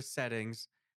you go to settings,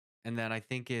 and then I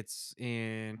think it's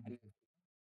in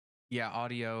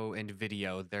audio and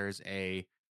video. There's a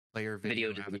player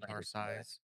video avatar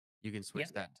size. You can switch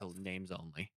that to names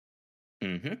only.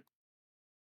 Mm-hmm.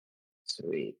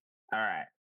 Sweet. All right.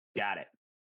 Got it.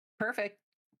 Perfect.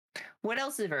 What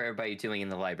else is everybody doing in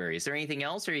the library? Is there anything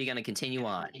else, or are you going to continue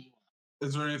on?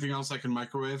 Is there anything else I can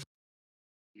microwave?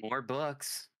 More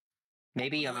books.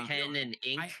 Maybe a pen and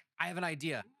ink. I have an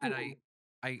idea, and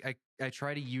I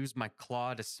try to use my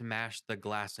claw to smash the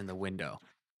glass in the window.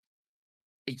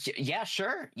 Yeah,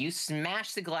 sure. You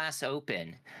smash the glass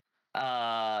open.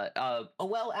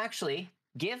 Well, actually,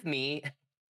 give me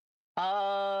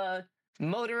Motorix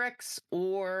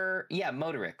or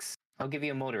Motorix. I'll give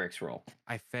you a Motorix roll.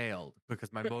 I failed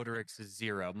because my Motorix is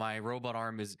 0. My robot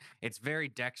arm it's very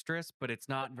dexterous, but it's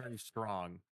not very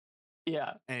strong.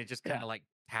 Yeah. And it just kind of like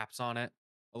taps on it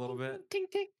a little bit. Tink,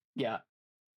 tink. Yeah.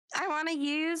 I want to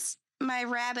use my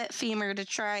rabbit femur to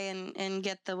try and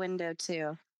get the window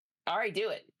too. All right, do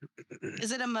it.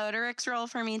 Is it a Motorix roll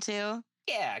for me too?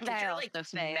 Yeah, because I you're like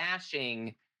also fail.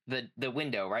 smashing the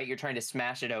window, right? You're trying to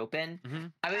smash it open. Mm-hmm.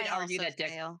 I would argue also that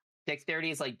fail. dexterity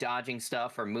is like dodging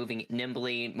stuff or moving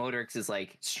nimbly. Motorix is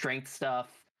like strength stuff.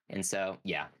 And so,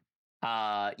 yeah.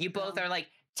 You both are like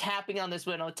tapping on this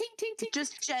window. Tink, tink, tink.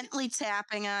 Just gently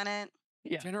tapping on it.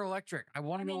 Yeah. General Electric. I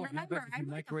want to know what happens if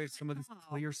you microwave some of this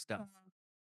clear stuff.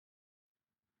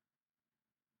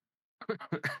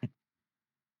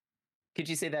 Could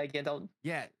you say that again, Dalton?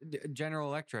 Yeah, General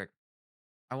Electric.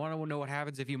 I want to know what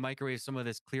happens if you microwave some of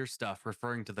this clear stuff,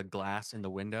 referring to the glass in the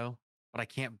window, but I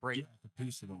can't break the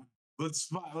piece of it. Let's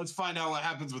find out what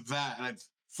happens with that, and I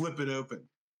flip it open.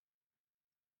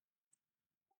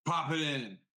 Pop it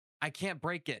in. I can't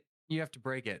break it. You have to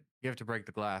break it. You have to break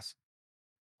the glass.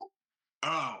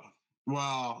 Oh,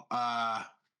 well,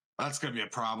 that's gonna be a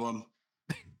problem.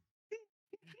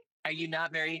 Are you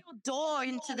not very Door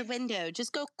into the window.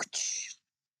 Just go.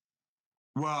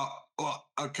 Well,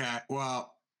 okay.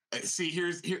 Well, see,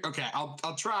 here. Okay,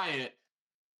 I'll try it.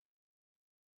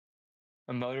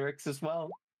 a Motorix as well?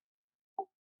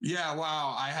 Yeah.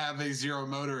 Wow. I have a 0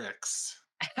 Motorix.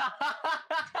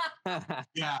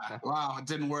 Yeah. Wow. It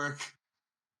didn't work.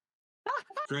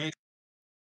 Great.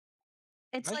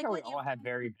 It's I like thought we when you all had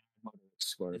very bad motor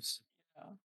scores.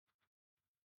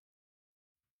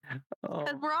 Oh.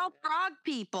 we're all frog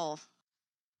people.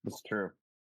 That's true.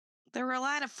 There were a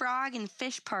lot of frog and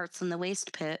fish parts in the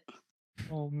waste pit.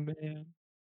 Oh man.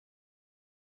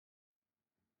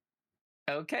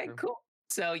 Okay, cool.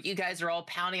 So you guys are all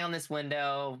pounding on this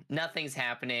window. Nothing's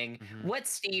happening. Mhm. What's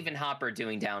Steve and Hopper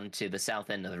doing down to the south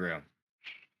end of the room?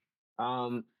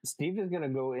 Steve is gonna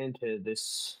go into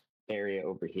this area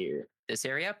over here. This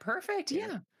area? Perfect.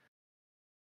 Yeah.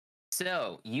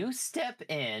 So you step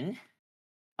in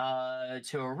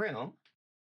to a room.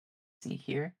 See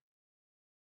here.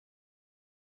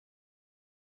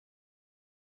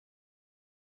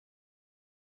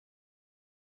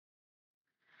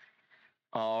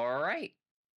 All right.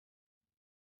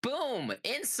 boom!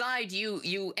 Inside,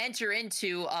 you enter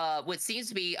into what seems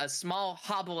to be a small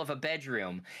hovel of a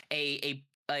bedroom. A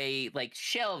like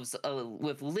shelves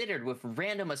with littered with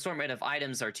random assortment of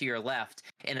items are to your left,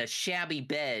 and a shabby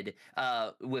bed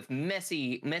with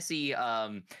messy uh,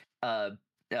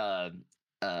 uh,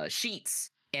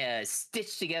 sheets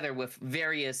stitched together with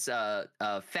various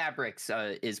fabrics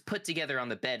is put together on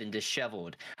the bed and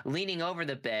disheveled. Leaning over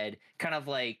the bed, kind of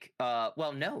like,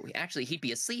 well, no, actually, he'd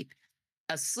be asleep.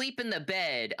 Asleep in the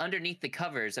bed underneath the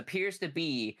covers appears to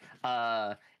be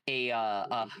a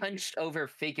hunched over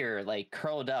figure, like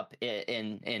curled up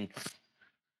in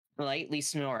lightly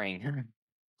snoring.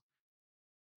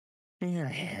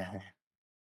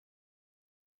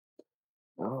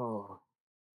 Oh.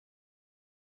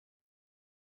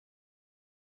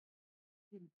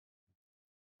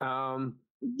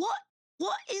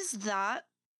 What is that?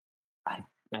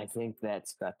 I think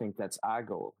that's our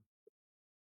goal.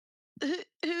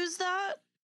 Who's that?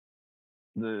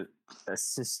 The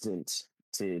assistant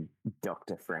to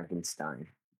Dr. Frankenstein.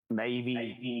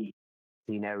 Maybe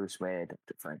he knows where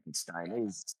Dr. Frankenstein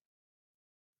is.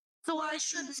 So I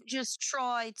shouldn't just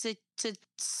try to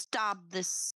stab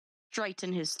this straight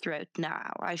in his throat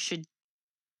now. I should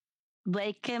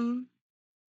wake him.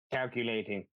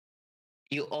 Calculating.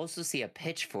 You also see a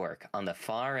pitchfork on the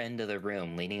far end of the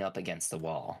room leaning up against the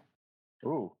wall.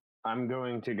 Ooh, I'm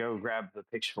going to go grab the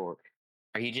pitchfork.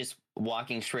 Are you just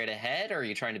walking straight ahead, or are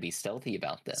you trying to be stealthy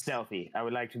about this? Stealthy. I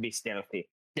would like to be stealthy.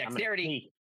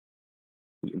 Dexterity.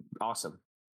 Awesome.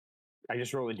 I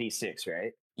just roll a d6,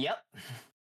 right? Yep.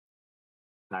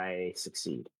 I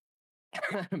succeed.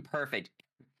 Perfect.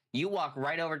 You walk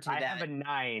right over to that. I have a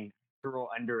 9 to roll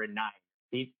under a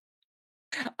 9.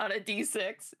 On a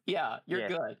d6. Yeah, you're Yeah.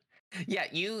 good. Yeah,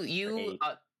 you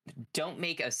don't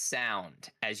make a sound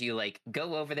as you like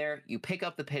go over there. You pick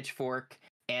up the pitchfork,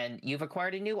 and you've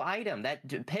acquired a new item. That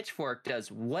pitchfork does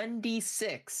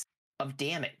 1d6 of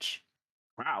damage.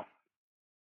 Wow.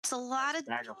 It's a lot of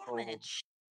Bag of holes. damage.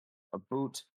 A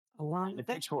boot. A lot And a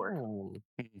pitchfork.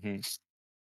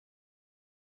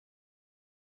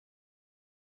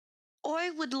 I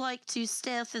would like to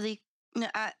stealthily. No,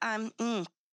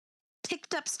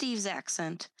 picked up Steve's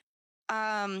accent.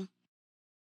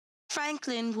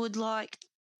 Franklin would like.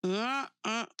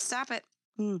 Stop it.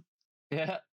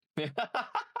 Yeah.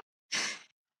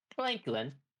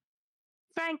 Franklin.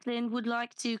 Franklin would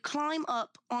like to climb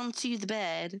up onto the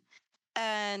bed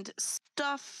and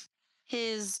stuff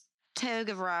his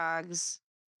toga rags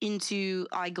into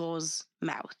Igor's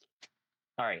mouth.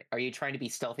 All right. Are you trying to be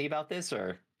stealthy about this,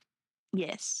 or?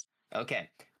 Yes. Okay.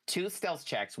 2 stealth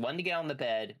checks. 1 to get on the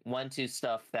bed. 1 to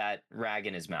stuff that rag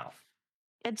in his mouth.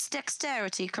 It's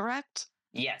dexterity, correct?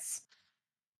 Yes.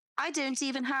 I don't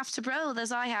even have to roll,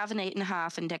 as I have an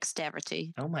 8.5 in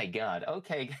dexterity. Oh my god.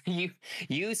 Okay.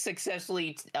 You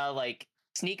successfully like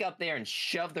sneak up there and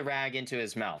shove the rag into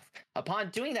his mouth. Upon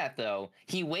doing that, though,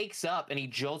 he wakes up and he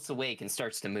jolts awake and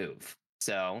starts to move.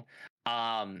 So,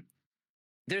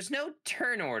 there's no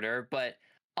turn order, but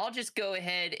I'll just go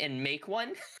ahead and make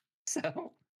one.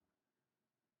 So,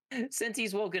 since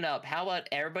he's woken up, how about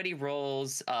everybody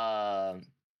rolls? I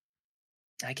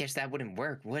guess that wouldn't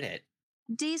work, would it?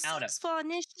 D6 for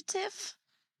initiative?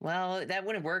 Well, that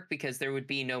wouldn't work because there would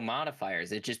be no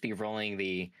modifiers. It'd just be rolling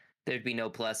there'd be no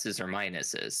pluses or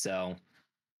minuses. So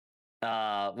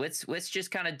let's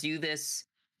just kind of do this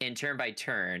in turn by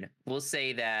turn. We'll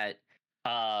say that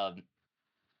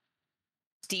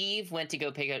Steve went to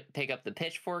go pick up the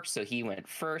pitchfork, so he went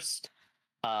first.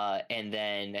 And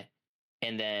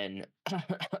then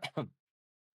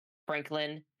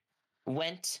Franklin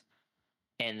went.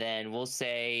 And then we'll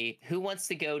say, who wants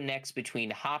to go next between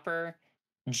Hopper,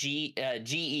 GE,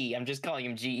 I'm just calling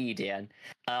him GE, Dan,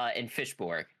 and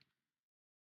Fishborg?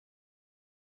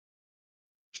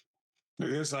 I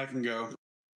guess I can go.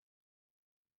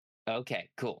 Okay,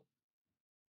 cool.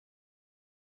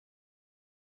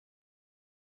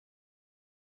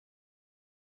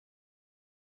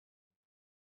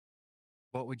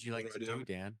 What would you like What to do I do, do?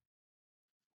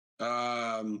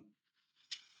 Dan?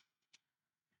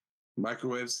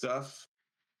 Microwave stuff.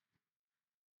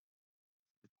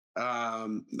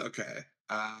 Okay.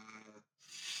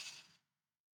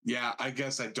 Yeah, I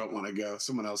guess I don't want to go.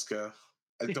 Someone else go.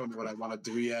 I don't know what I want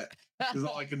to do yet. Because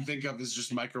all I can think of is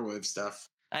just microwave stuff.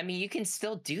 I mean, you can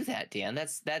still do that, Dan.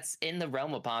 That's in the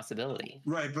realm of possibility.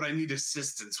 Right, but I need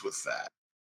assistance with that.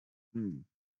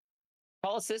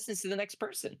 Call assistance to the next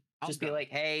person. Just be like,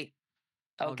 hey,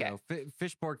 okay. I'll go.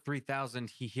 Fishpork 3000.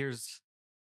 He hears.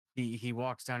 He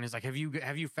walks down. He's like, have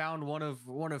you found one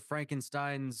of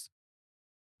Frankenstein's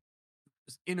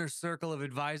inner circle of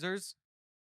advisors?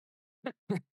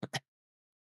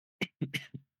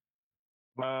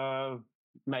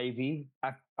 Maybe.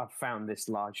 I've found this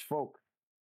large folk.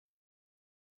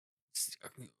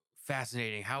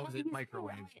 Fascinating. How is it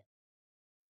microwaved?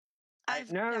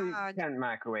 No, you can't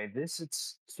microwave this.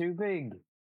 It's too big.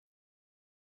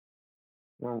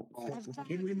 Well,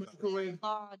 Can we microwave?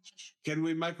 Can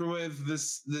we microwave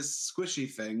this squishy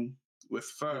thing with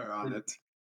fur on it?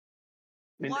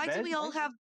 Why do we all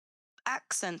have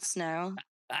accents now?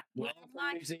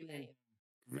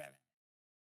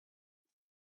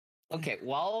 Okay,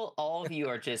 while all of you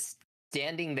are just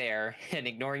standing there and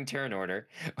ignoring turn order,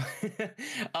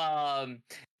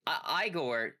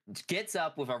 Igor gets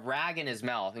up with a rag in his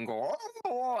mouth and go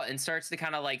 "Oh," and starts to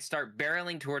kind of like start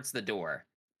barreling towards the door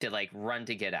to like run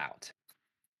to get out.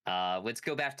 Let's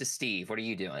go back to Steve. What are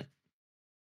you doing?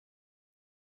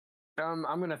 I'm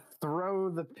gonna throw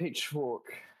the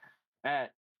pitchfork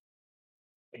at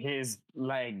his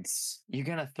legs. You're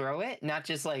gonna throw it, not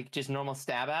just normal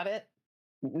stab at it.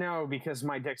 No, because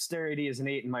my dexterity is an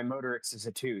 8 and my motorics is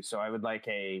a 2, so I would like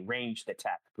a ranged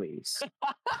attack, please.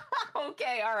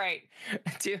 Okay, all right.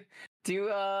 Do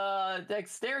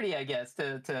dexterity, I guess,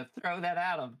 to throw that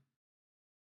at him.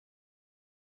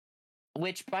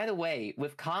 Which, by the way,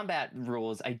 with combat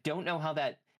rules, I don't know how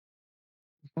that.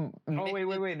 Oh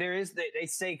wait! There is they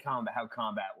say how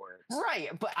combat works, right?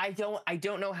 But I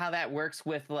don't know how that works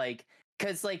with like.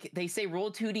 Because, like, they say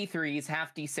roll 2d3s,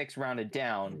 half d6 rounded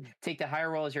down. Take the higher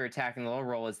roll as your attack, and the lower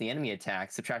roll as the enemy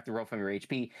attack. Subtract the roll from your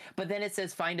HP. But then it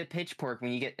says find a pitchfork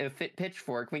when you get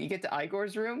pitchfork when you get to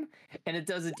Igor's room, and it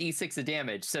does a d6 of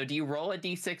damage. So do you roll a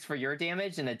d6 for your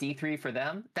damage and a d3 for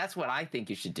them? That's what I think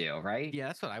you should do, right? Yeah,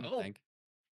 that's what I would think.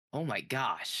 Oh my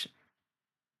gosh.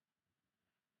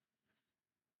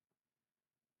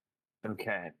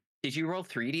 Okay. Did you roll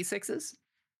 3d6s?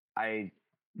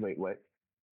 Wait, what?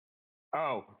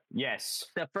 Oh, yes.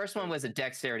 The first one was a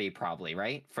dexterity, probably,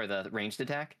 right? For the ranged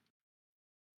attack?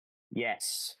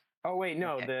 Yes. Oh, wait,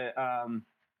 no. Okay.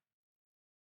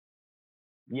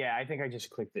 Yeah, I think I just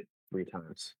clicked it 3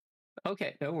 times.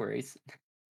 Okay, no worries.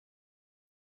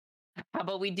 How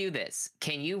about we do this?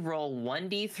 Can you roll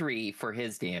 1d3 for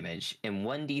his damage and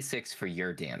 1d6 for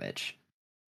your damage?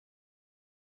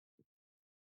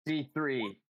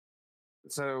 D3.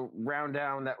 So round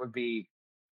down, that would be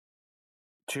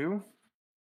 2?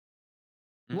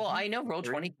 Well, I know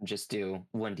Roll20 can just do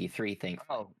 1d3 thing.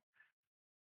 Oh.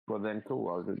 Well, then cool.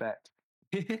 I'll do that.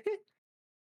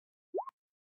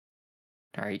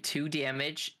 All right, 2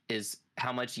 damage is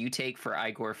how much you take for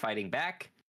Igor fighting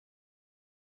back.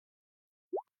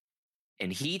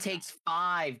 And he takes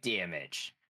 5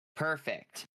 damage.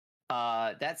 Perfect.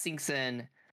 That sinks in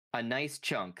a nice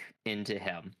chunk into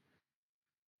him.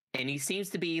 And he seems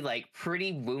to be like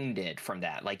pretty wounded from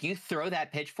that. Like you throw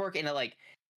that pitchfork and it like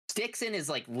sticks in his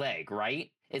like leg,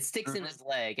 right? It sticks in his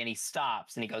leg and he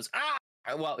stops and he goes, ah!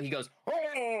 Well, he goes,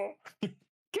 oh!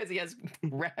 Because he has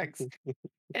rags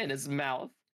in his mouth.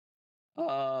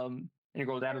 And he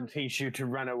goes, that'll teach you to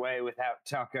run away without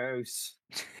tacos.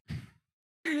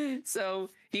 So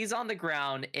he's on the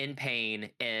ground in pain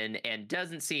and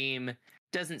doesn't seem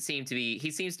to be,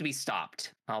 he seems to be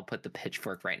stopped. I'll put the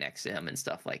pitchfork right next to him and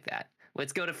stuff like that.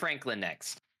 Let's go to Franklin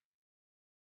next.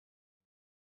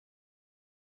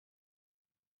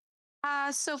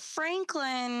 So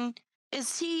Franklin,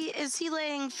 is he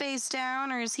laying face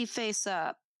down or is he face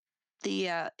up?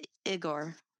 The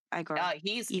Igor.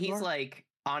 He's like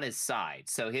on his side.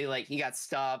 So he got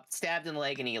stabbed in the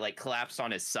leg and he like collapsed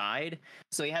on his side.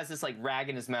 So he has this like rag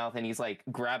in his mouth and he's like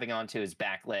grabbing onto his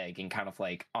back leg and kind of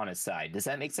like on his side. Does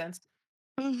that make sense?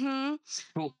 Mm-hmm.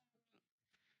 Cool.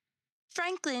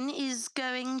 Franklin is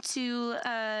going to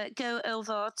go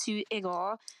over to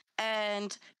Igor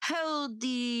and hold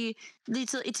the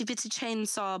little itty bitty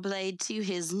chainsaw blade to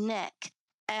his neck.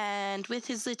 And with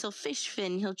his little fish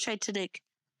fin, he'll try to like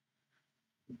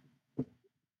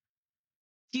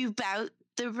cube out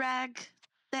the rag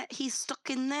that he's stuck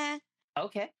in there.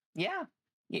 Okay. Yeah.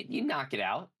 You knock it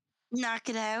out. Knock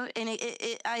it out. And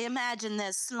I imagine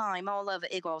there's slime all over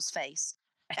Igor's face.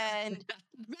 And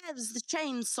revs the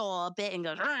chainsaw a bit and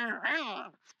goes.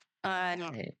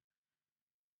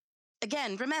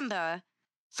 Again, remember,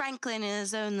 Franklin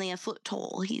is only a foot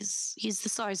tall. He's the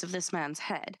size of this man's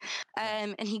head.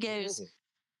 And he goes,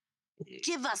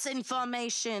 give us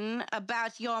information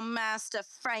about your master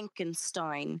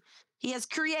Frankenstein. He has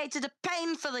created a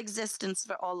painful existence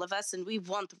for all of us, and we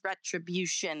want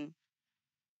retribution.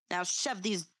 Now shove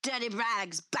these dirty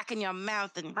rags back in your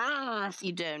mouth and if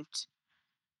you don't.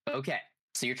 Okay.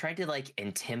 So you're trying to like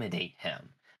intimidate him.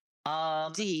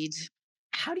 Indeed.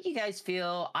 how do you guys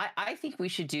feel? I think we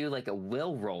should do like a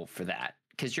will roll for that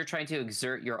because you're trying to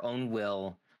exert your own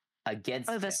will against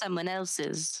Over him. someone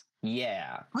else's.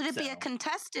 Yeah. Would it be a so-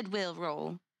 contested will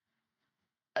roll?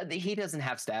 He doesn't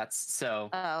have stats, so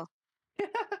Oh.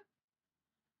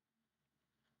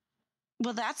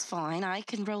 Well, that's fine. I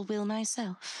can roll will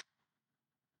myself.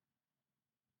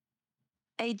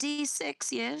 A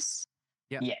D6, yes?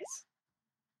 Yep. yes.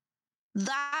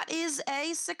 That is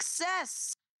a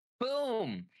success.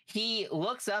 Boom! He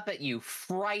looks up at you,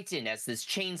 frightened, as this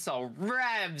chainsaw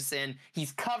revs, and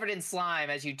he's covered in slime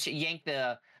as you yank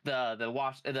the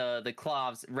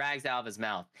cloves rags out of his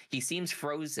mouth. He seems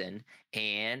frozen,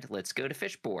 and let's go to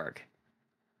Fishborg.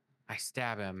 I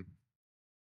stab him.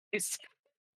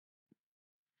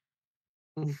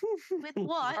 With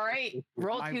what? All right,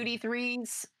 roll I-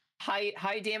 2d3s.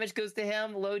 High damage goes to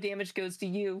him. Low damage goes to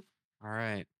you. All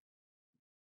right.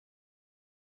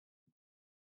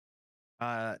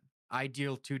 I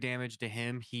deal 2 damage to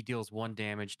him. He deals 1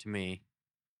 damage to me.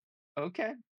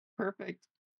 Okay, perfect.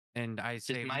 And I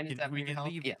say minus that from we your can health?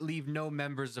 leave, Yeah. leave no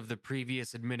members of the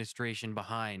previous administration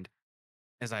behind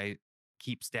as I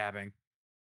keep stabbing.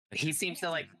 He seems to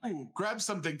like Ooh, grab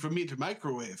something for me to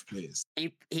microwave, please.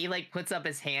 he like puts up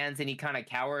his hands and he kind of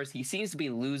cowers. He seems to be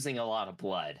losing a lot of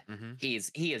blood. Mhm.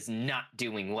 He is not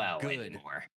doing well Good.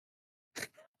 anymore.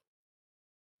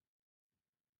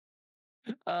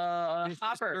 Hopper.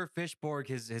 Sir Fishborg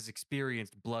has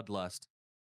experienced bloodlust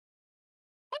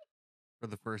for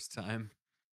the first time.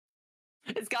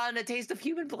 It's gotten a taste of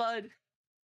human blood.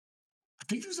 I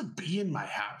think there's a bee in my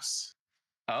house.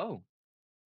 Oh.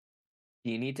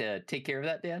 You need to take care of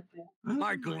that, Dan?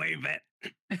 Microwave it.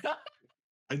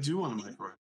 I do want to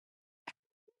microwave.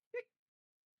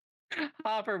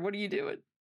 Hopper, what are you doing?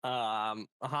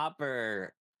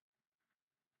 Hopper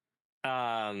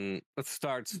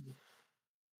starts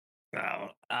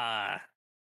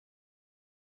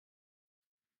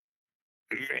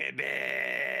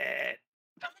ribbit.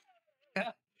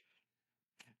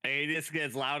 And he just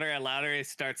gets louder and louder. He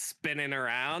starts spinning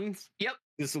around. Yep.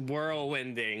 Just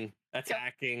whirlwinding,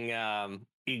 attacking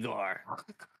Igor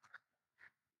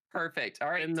Perfect. All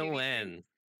right. in the 2d3. win.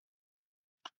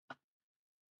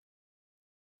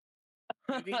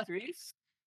 2d3s?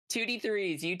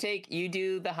 2d3s. You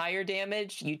do the higher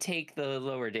damage, you take the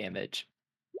lower damage.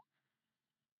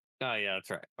 Oh yeah, that's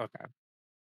right. Okay.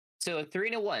 So 3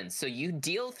 and a 1. So you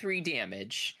deal 3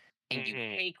 damage and you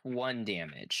Mhm. take 1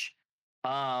 damage.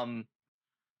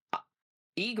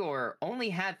 Igor only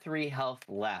had 3 health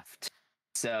left.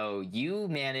 So you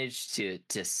managed to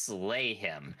slay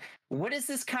him. What does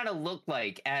this kind of look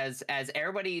like as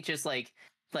everybody just like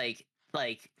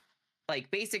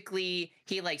basically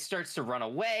he like starts to run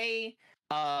away.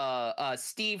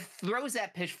 Steve throws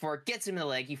that pitchfork, gets him in the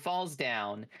leg, he falls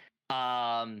down.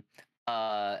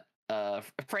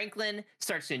 Franklin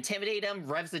starts to intimidate him,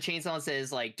 revs the chainsaw and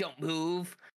says like, "Don't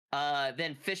move."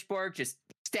 Then Fishborg just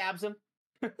stabs him.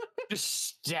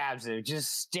 Just stabs him,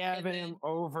 just stabbing him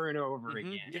over and over Mhm.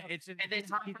 again. Yeah, it's And then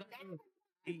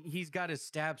he's got his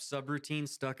stab subroutine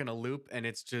stuck in a loop, and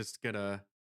it's just gonna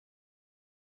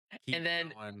keep And then-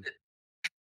 going.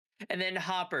 And then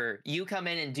Hopper, you come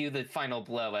in and do the final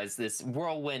blow as this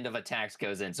whirlwind of attacks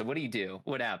goes in. So what do you do?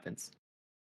 What happens?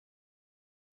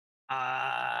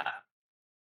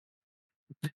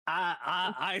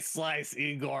 I slice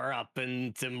Igor up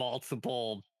into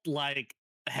multiple, like,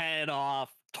 head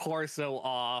off, torso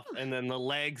off, and then the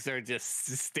legs are just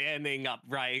standing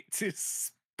upright,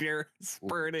 just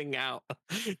spurting out.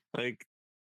 Like,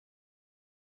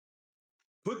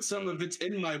 Put some of it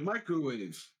in my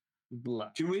microwave.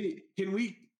 blood. Can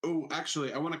we? Oh,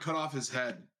 actually, I want to cut off his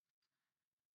head.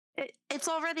 It's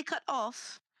already cut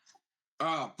off.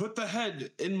 Put the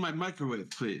head in my microwave,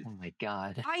 please. Oh my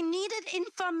god. I needed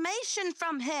information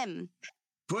from him.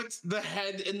 Put the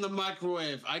head in the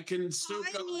microwave. I can soak I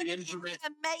up the needed information.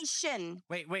 information.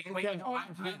 Wait. Okay,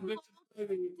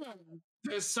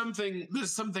 there's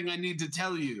something I need to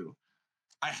tell you.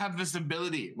 I have this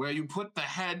ability where you put the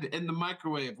head in the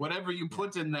microwave. Whatever you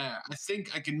put in there, I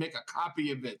think I can make a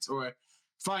copy of it or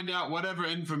find out whatever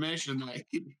information I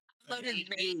need. Load his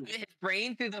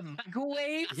brain through the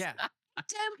microwave? Yeah.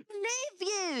 Don't believe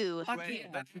you.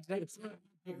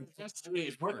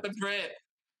 Put the bread.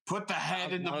 Put the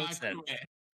head in the Nonsense. microwave.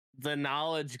 The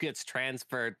knowledge gets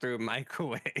transferred through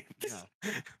microwaves.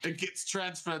 Yeah. It gets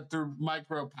transferred through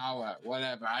micro power,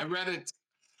 whatever. I read it.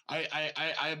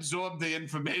 I absorbed the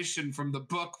information from the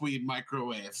book we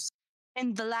microwaves.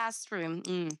 In the last room.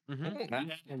 Mhm.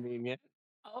 That's convenient.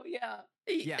 Oh yeah.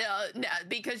 Yeah.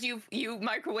 Because you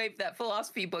microwaved that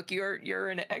philosophy book, you're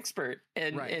an expert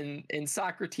Right. in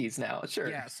Socrates now. Sure.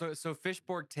 Yeah, so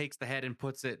Fishborg takes the head and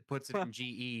puts it in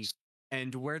GE,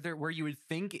 and where you would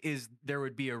think is there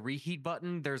would be a reheat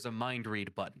button, there's a mind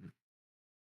read button.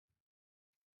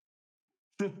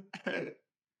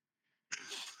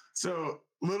 So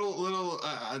little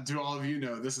do all of you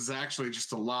know this is actually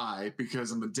just a lie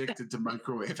because I'm addicted to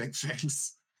microwaving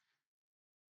things.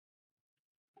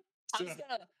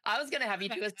 I was gonna have you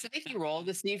do a psyche roll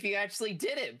to see if you actually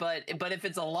did it, but if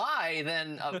it's a lie,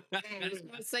 then just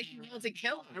do a psyche roll to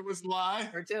kill It him was lie.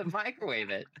 or to microwave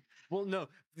it. Well, no,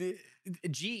 the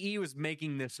GE was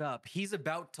making this up. He's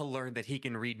about to learn that he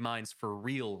can read minds for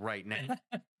real right now.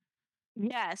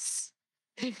 Yes.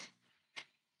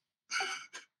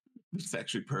 It's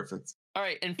actually perfect. All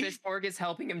right, and Fishborg is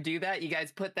helping him do that. You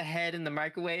guys put the head in the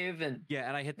microwave, and Yeah,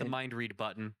 and I hit the mind read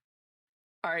button.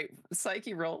 all right,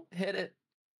 psyche roll, hit it.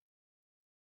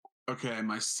 Okay,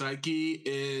 my psyche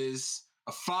is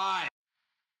a 5.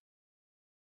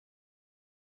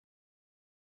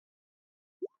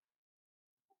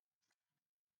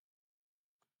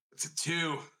 It's a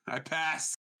 2. I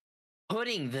pass.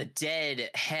 Putting the dead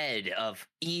head of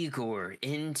Igor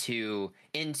into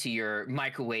your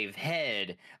microwave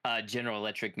head, General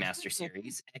Electric Master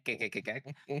Series.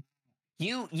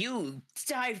 You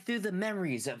dive through the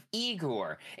memories of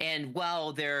Igor, and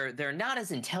while they're not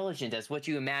as intelligent as what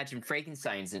you imagine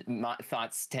Frankenstein's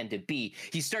thoughts tend to be,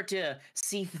 you start to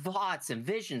see thoughts and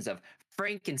visions of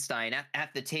Frankenstein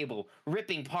at the table,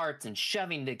 ripping parts and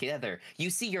shoving together. You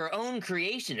see your own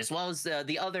creation as well as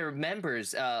the other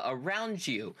members around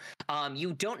you.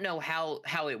 You don't know how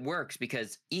it works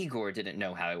because Igor didn't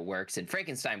know how it works, and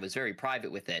Frankenstein was very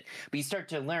private with it. But you start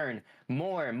to learn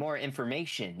more and more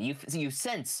information. You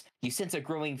sense a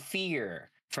growing fear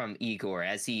from Igor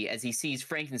as he sees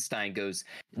Frankenstein goes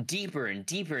deeper and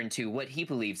deeper into what he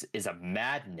believes is a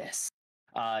madness.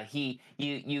 He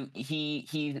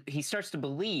starts to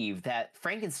believe that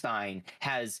Frankenstein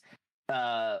has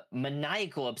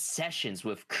maniacal obsessions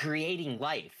with creating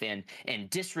life and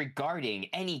disregarding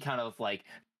any kind of like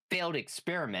failed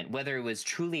experiment, whether it was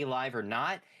truly alive or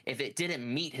not. If it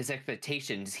didn't meet his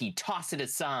expectations, he tossed it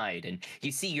aside, and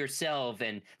you see yourself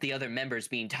and the other members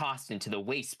being tossed into the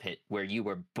waste pit where you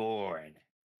were born.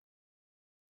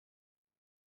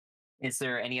 Is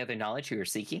there any other knowledge you are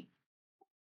seeking?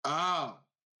 Oh,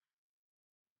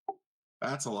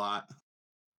 that's a lot.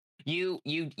 You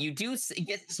do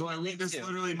get. So I witnessed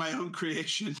literally my own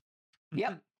creation.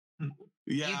 Yep.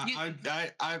 Yeah,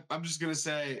 I'm just gonna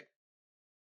say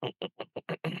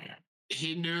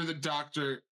he knew the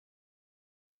doctor.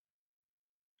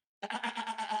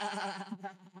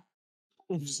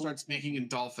 Start speaking in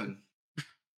dolphin.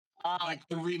 Like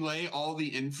relay all the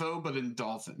info, but in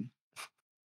dolphin.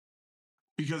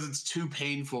 Because it's too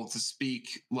painful to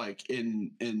speak like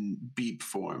in beep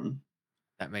form.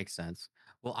 That makes sense.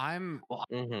 Well, I'm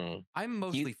Mm-hmm.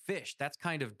 mostly fish. That's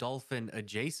kind of dolphin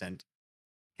adjacent.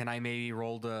 Can I maybe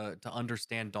roll to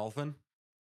understand dolphin?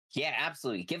 Yeah,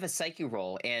 absolutely. Give a psyche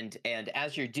roll, and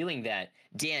as you're doing that,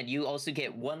 Dan, you also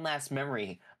get one last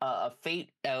memory, a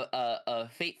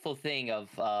fateful thing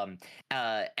of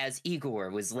as Igor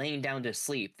was laying down to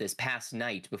sleep this past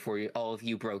night before all of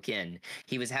you broke in,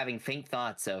 he was having faint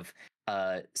thoughts of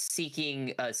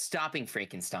stopping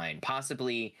Frankenstein,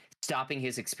 possibly stopping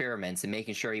his experiments and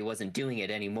making sure he wasn't doing it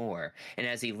anymore. And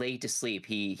as he laid to sleep,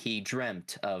 he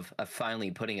dreamt of finally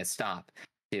putting a stop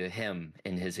to him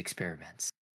in his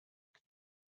experiments.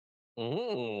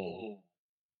 Ooh.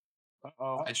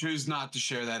 Uh-oh. I choose not to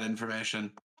share that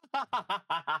information.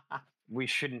 We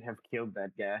shouldn't have killed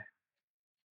that guy.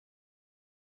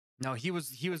 No, he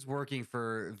was working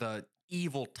for the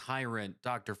evil tyrant,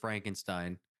 Dr.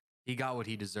 Frankenstein. He got what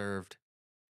he deserved.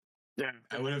 Yeah.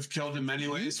 I would have killed him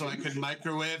anyway so I could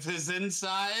microwave his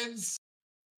insides.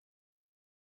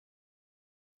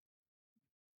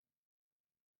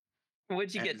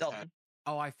 What'd you get, Dalton?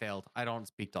 Oh, I failed. I don't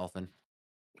speak dolphin.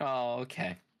 Oh,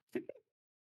 okay.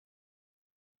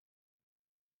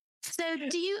 So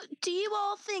do you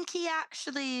all think he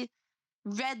actually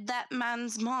read that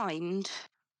man's mind?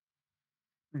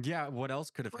 Yeah, what else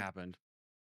could have happened?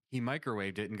 He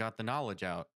microwaved it and got the knowledge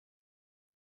out.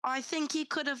 I think he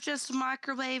could have just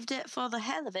microwaved it for the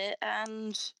hell of it,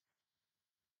 and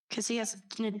because he has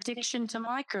an addiction to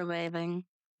microwaving.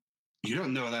 You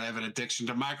don't know that I have an addiction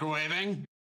to microwaving.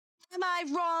 Am I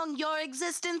wrong? Your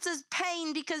existence is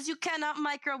pain because you cannot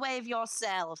microwave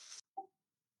yourself.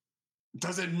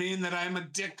 Does it mean that I'm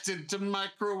addicted to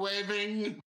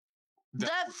microwaving? The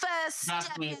first step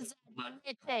is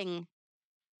admitting.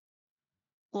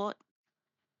 What?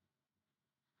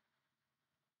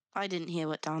 I didn't hear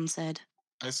what Dom said.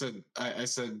 I said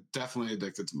definitely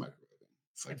addicted to microwaving.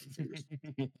 Fucking fingers.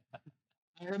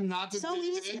 I am not So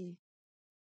addicted.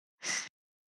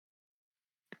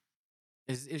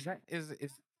 easy. Is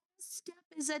Step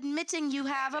is admitting you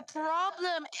have a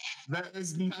problem. That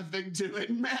is nothing to it,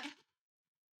 man.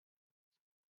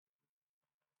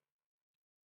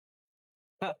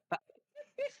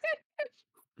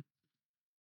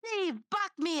 Steve,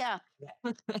 buck me up.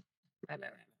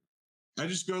 I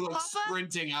just go like Papa?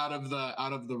 sprinting out of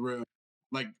the room,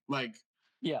 like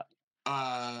Yeah.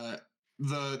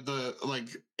 The like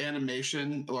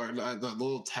animation or the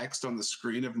little text on the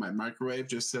screen of my microwave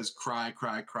just says cry,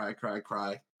 cry, cry, cry,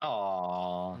 cry.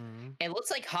 Aww. It looks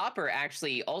like Hopper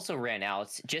actually also ran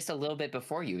out just a little bit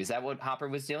before you. Is that what Hopper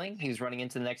was doing? He was running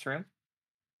into the next room?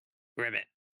 Ribbit.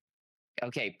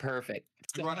 Okay, perfect.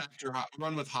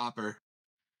 Run with Hopper.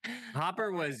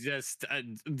 Hopper was just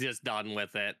done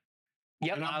with it.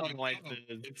 Yep. And I'm like, oh,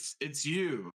 it's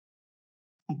you.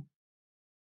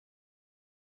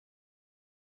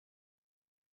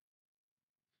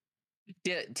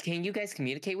 Can you guys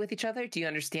communicate with each other? Do you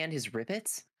understand his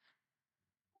ribbits?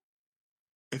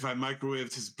 If I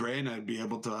microwaved his brain, I'd be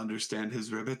able to understand his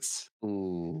ribbits.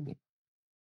 Ooh.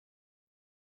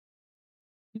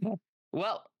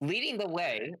 Well, leading the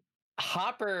way,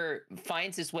 Hopper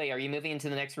finds his way. Are you moving into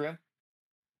the next room?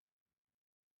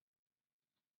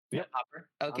 Yep. Hopper?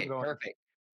 Okay, going. perfect.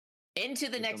 Into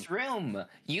the next room,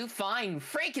 you find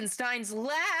Frankenstein's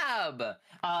lab.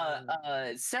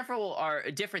 Several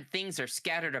different things are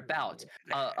scattered about.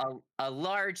 A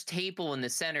large table in the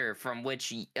center from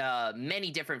which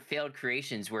many different failed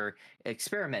creations were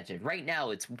experimented. Right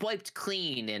now, it's wiped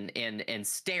clean and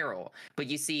sterile. But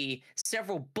you see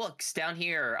several books down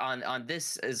here on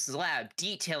this slab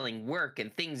detailing work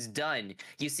and things done.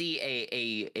 You see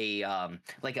a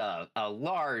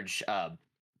large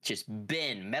just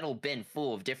metal bin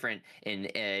full of different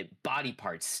body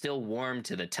parts still warm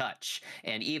to the touch,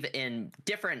 and even in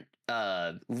different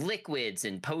liquids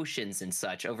and potions and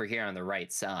such over here on the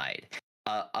right side.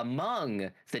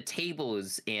 Among the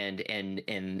tables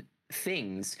and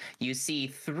things, you see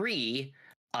 3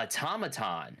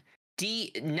 automaton.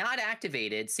 Not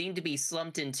activated, seem to be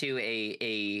slumped into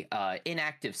a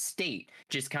inactive state,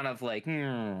 just kind of like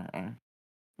that.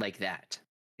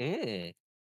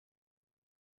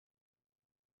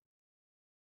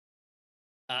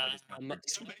 What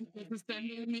is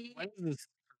the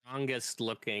strongest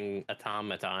looking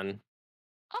automaton?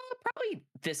 Probably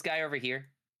this guy over here.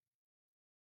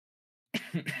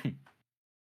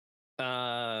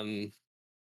 I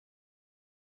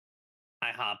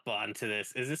hop onto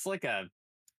this. Is this like a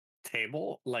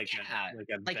table? Like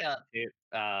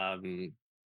a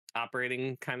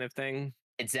operating kind of thing?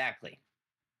 Exactly.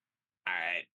 All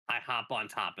right. I hop on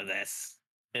top of this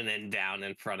and then down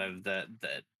in front of the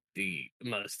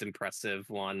most impressive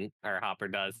one our Hopper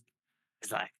does.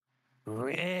 It's like,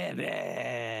 ribbit.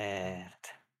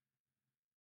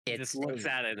 It just looks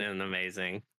at it in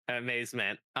amazement.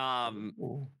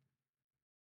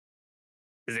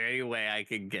 Is there any way I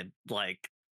could get like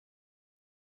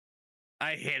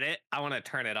I hit it? I want to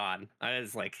turn it on. I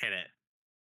just like hit it.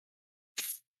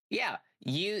 Yeah,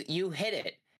 you hit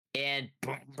it, and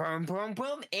boom, boom, boom,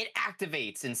 boom, it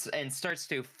activates and starts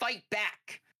to fight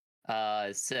back.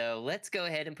 So let's go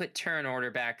ahead and put turn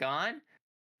order back on.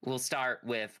 We'll start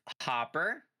with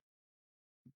Hopper.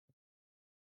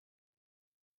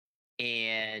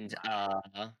 And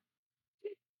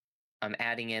I'm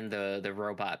adding in the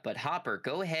robot, but Hopper,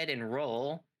 go ahead and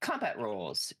roll combat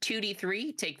rolls.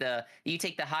 2d3, you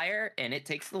take the higher and it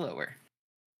takes the lower.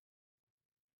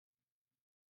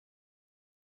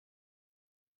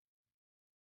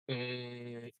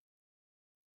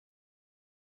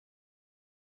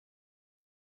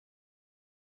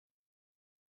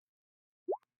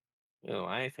 Oh,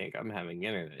 I think I'm having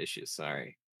internet issues.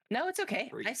 Sorry. No, it's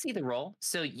okay. I see the roll.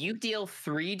 So you deal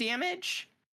 3 damage,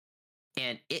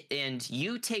 and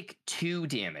you take 2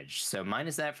 damage. So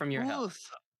minus that from your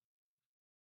health.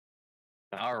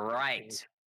 All right.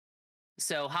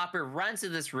 So Hopper runs to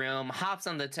this room, hops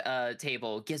on the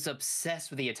table, gets obsessed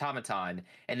with the automaton,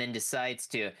 and then decides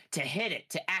to hit it,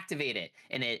 to activate it,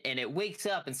 and it wakes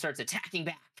up and starts attacking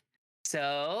back.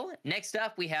 So next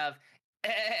up we have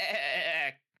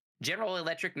General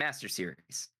Electric Master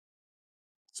Series.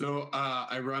 So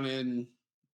I run in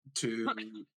to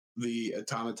the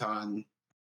automaton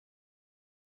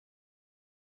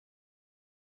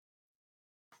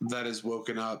that is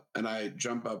woken up, and I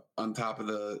jump up on top of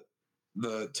the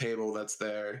table that's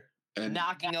there, and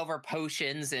knocking over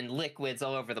potions and liquids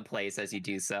all over the place as you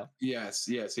do so. Yes.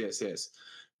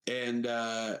 And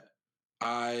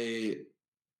I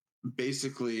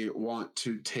basically want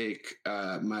to take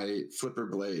my flipper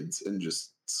blades and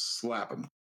just slap them.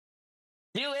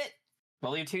 Do it.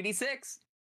 Roll your 2d6.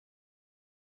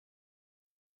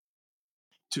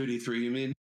 2d3, you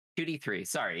mean? 2d3.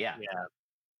 Sorry, yeah.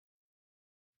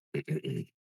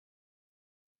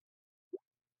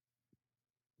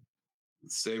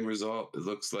 Same result, it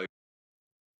looks like.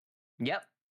 Yep.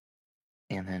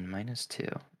 And then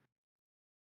 -2.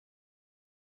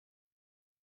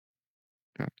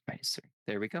 -3.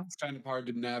 There we go. It's kind of hard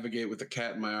to navigate with a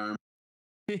cat in my arm.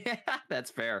 Yeah,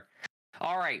 that's fair.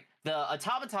 All right, the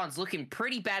automaton's looking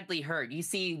pretty badly hurt. You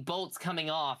see bolts coming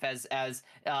off as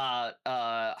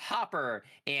Hopper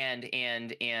and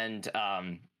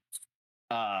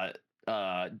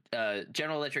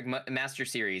General Electric Master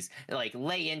Series like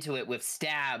lay into it with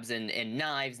stabs and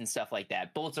knives and stuff like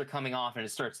that. Bolts are coming off and it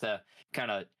starts to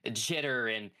kind of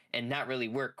jitter and not really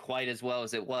work quite as well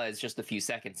as it was just a few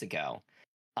seconds ago.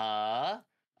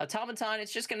 Automaton,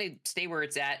 it's just gonna stay where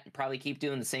it's at and probably keep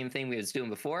doing the same thing we was doing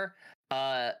before.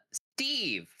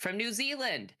 Steve from New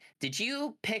Zealand, did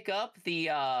you pick up the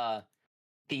oh,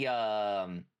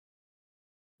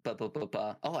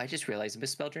 I just realized I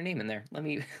misspelled your name in there. Let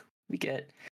me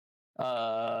get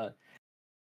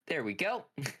there we go.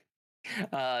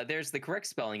 There's the correct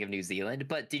spelling of New Zealand,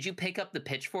 but did you pick up the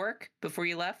pitchfork before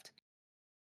you left?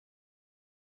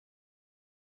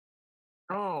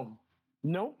 Oh,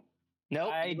 nope.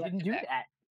 Nope. I didn't do that.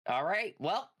 All right.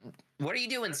 Well, what are you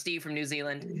doing, Steve from New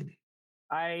Zealand?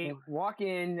 I walk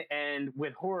in and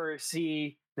with horror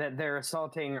see that they're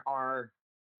assaulting our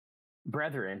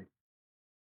brethren.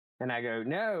 And I go,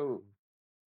 no,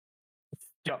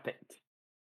 stop it.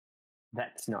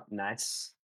 That's not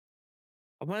nice.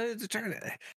 I wanted to turn it.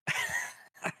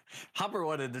 Hopper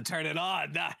wanted to turn it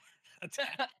on.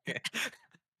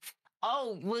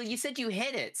 Oh, well, you said you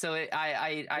hit it, so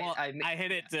I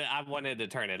hit it. I wanted to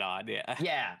turn it on. Yeah.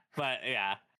 Yeah. But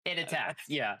yeah, it attacks.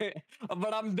 Yeah.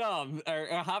 But I'm dumb. Or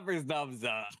Hopper's dumb.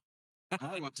 So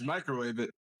I want to microwave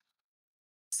it.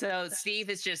 So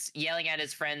Steve is just yelling at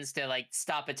his friends to like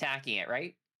stop attacking it,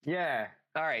 right? Yeah.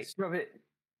 All right. Stop it.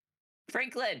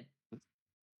 Franklin.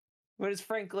 What is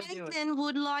Franklin doing? Franklin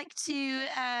would like to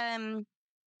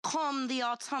calm the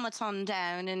automaton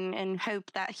down and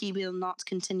hope that he will not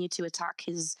continue to attack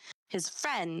his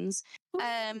friends.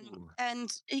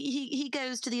 And he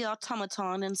goes to the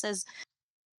automaton and says,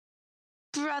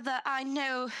 "Brother, I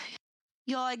know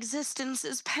your existence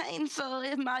is painful,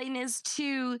 and mine is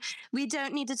too. We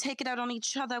don't need to take it out on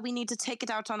each other. We need to take it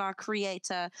out on our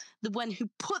creator, the one who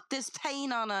put this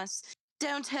pain on us.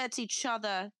 Don't hurt each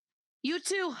other. You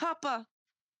too, Hopper."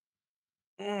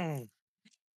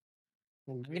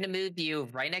 I'm going to move you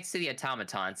right next to the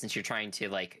automaton since you're trying to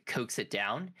like coax it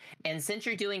down. And since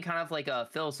you're doing kind of like a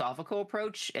philosophical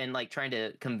approach and like trying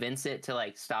to convince it to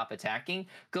like stop attacking,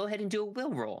 go ahead and do a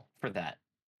will roll for that.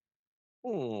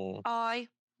 I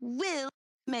will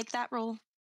make that roll.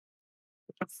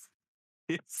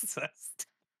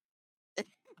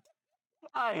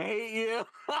 I hate you.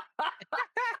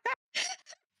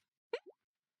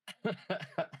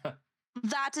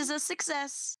 That is a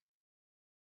success.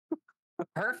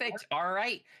 Perfect. All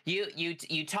right.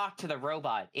 You talk to the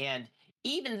robot, and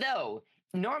even though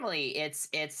normally it's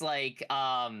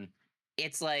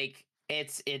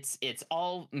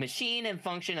all machine and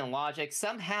function and logic,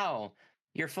 somehow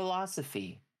your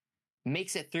philosophy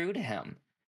makes it through to him.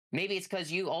 Maybe it's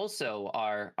because you also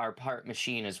are part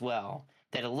machine as well,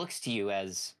 that it looks to you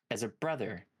as a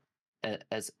brother,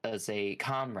 as a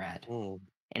comrade.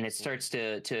 And it starts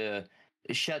to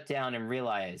shut down and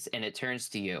realize, and it turns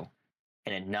to you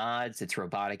and it nods its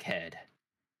robotic head.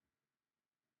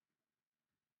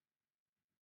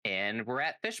 And we're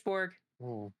at Fishborg.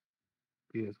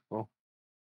 Beautiful.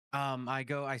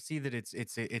 I see that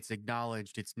it's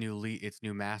acknowledged its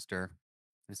new master.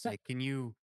 And say, can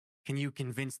you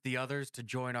convince the others to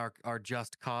join our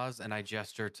just cause? And I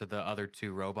gesture to the other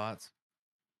two robots.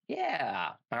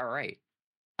 Yeah. All right.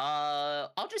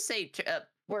 I'll just say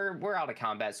we're out of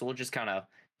combat, so we'll just kind of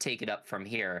take it up from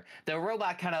here. The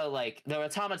robot kind of like the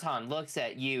automaton looks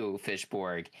at you,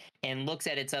 Fishborg, and looks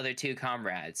at its other two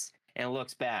comrades, and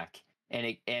looks back, and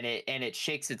it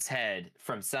shakes its head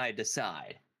from side to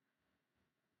side.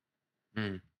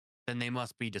 Then they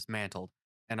must be dismantled,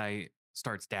 and I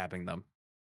start stabbing them.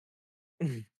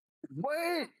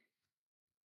 What?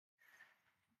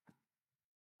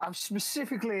 I've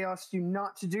specifically asked you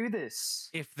not to do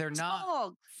this. If they're not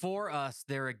Dog. for us,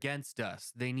 they're against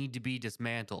us. They need to be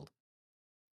dismantled.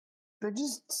 They're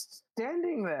just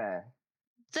standing there.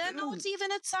 They're not even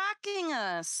attacking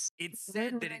us. It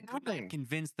said that it could not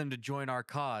convince them to join our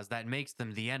cause. That makes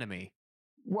them the enemy.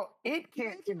 Well, it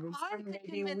can't Maybe convince I them. could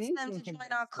Maybe convince we them can to join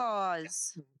convince our them.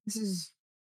 cause. This is.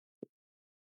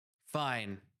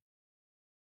 Fine.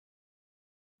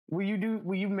 Will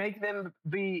you make them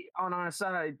be on our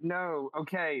side? No.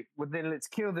 Okay. Well, then let's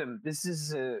kill them. This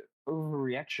is a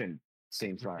overreaction.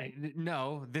 Seems like.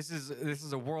 No, this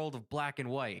is a world of black and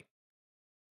white.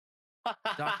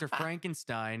 Dr.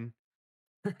 Frankenstein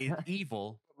is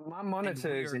evil. My And we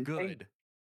monitors are and good.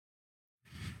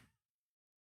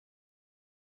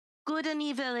 Good and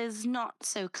evil is not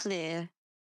so clear.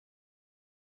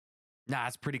 Nah,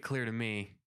 it's pretty clear to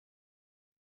me.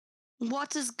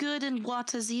 What is good and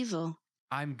what is evil?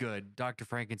 I'm good. Dr.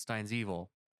 Frankenstein's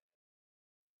evil.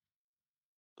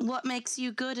 What makes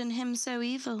you good and him so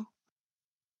evil?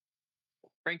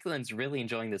 Franklin's really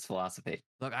enjoying this philosophy.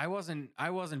 Look, I wasn't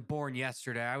born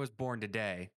yesterday. I was born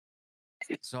today.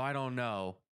 So I don't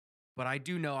know. But I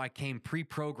do know I came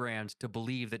pre-programmed to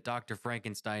believe that Dr.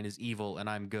 Frankenstein is evil and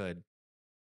I'm good.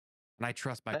 And I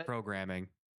trust my programming.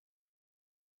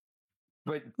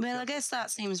 But Well, I guess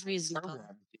that seems reasonable.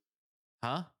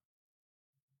 Huh?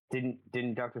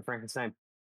 Didn't Dr. Frankenstein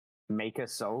make a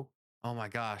soul? Oh my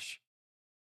gosh.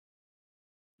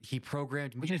 He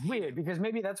programmed me. Which is weird because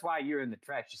maybe that's why you're in the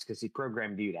trash, just because he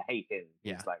programmed you to hate him.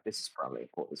 Yeah. He's like, this is probably a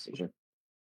poor decision.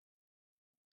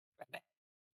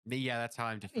 Yeah, that's how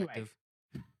I'm defective.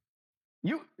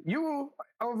 You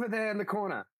over there in the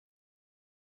corner.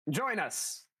 Join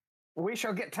us. We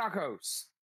shall get tacos.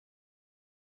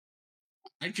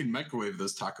 I can microwave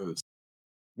those tacos.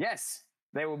 Yes,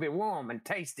 they will be warm and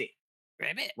tasty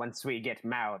Rabbit. once we get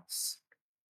mouths.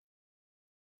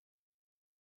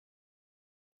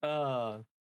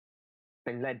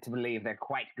 Been led to believe they're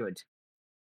quite good.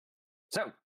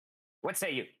 So, what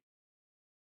say you?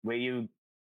 Will you?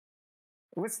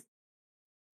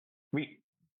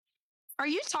 Are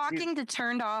you talking to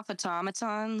turned off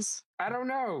automatons? I don't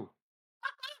know.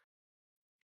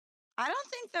 I don't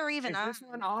think they're even Is on. this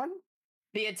one on?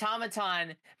 The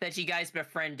automaton that you guys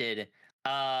befriended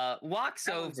walks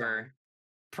That one's over on.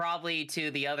 probably to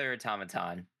the other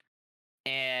automaton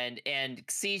and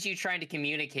sees you trying to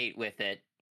communicate with it.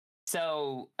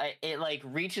 So it like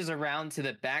reaches around to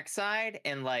the backside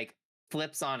and like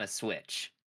flips on a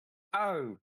switch.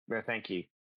 Oh, well, thank you.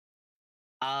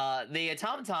 The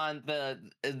automaton,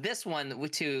 this one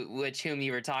which whom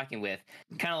you were talking with,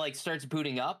 kind of like starts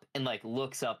booting up and like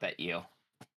looks up at you.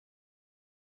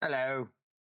 Hello.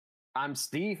 I'm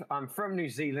Steve. I'm from New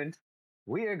Zealand.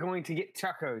 We are going to get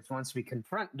tacos once we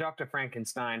confront Dr.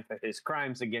 Frankenstein for his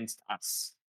crimes against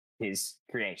us, his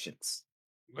creations.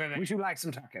 Would you like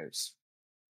some tacos?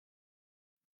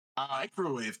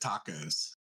 Microwave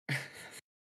tacos.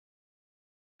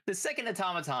 The second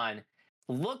automaton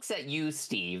looks at you,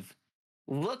 Steve.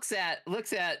 Looks at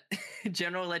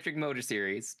General Electric Motor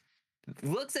Series.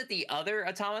 Looks at the other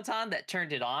automaton that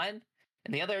turned it on,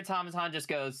 and the other automaton just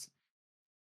goes,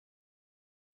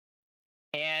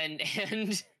 and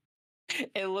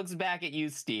it looks back at you,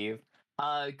 Steve.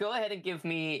 Go ahead and give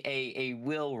me a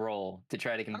will roll to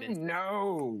try to convince.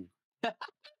 No.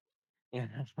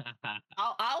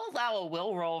 I'll allow a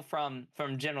will roll from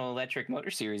General Electric Motor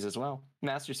Series as well,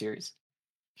 Master Series.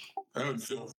 Oh,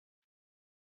 no.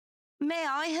 May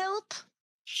I help?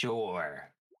 Sure.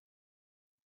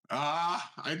 I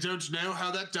don't know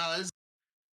how that does.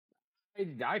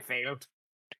 I failed.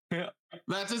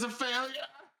 That is a failure.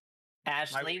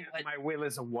 Ashley, My will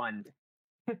is a 1.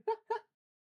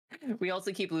 we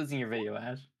also keep losing your video,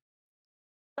 Ash.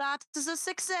 That is a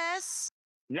success.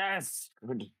 Yes.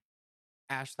 Good.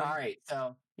 Ashley, All right,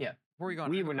 so yeah. before you go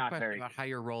on, We I have a were not question very about how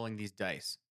you're rolling these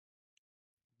dice.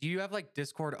 Do you have like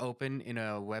Discord open in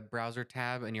a web browser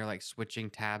tab and you're like switching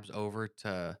tabs over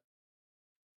to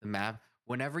the map?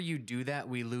 Whenever you do that,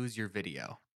 we lose your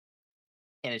video.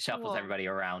 And it shuffles Cool. everybody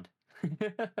around.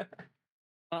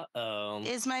 Uh-oh.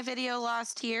 Is my video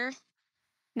lost here?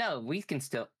 No, we can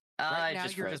still. Right It now,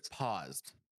 just you're froze. just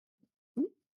paused.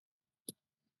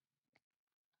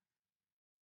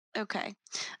 Okay.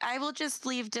 I will just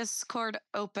leave Discord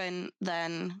open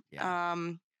then. Yeah.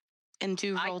 And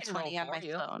do I roll can roll 20 on for my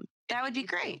you. phone. That would be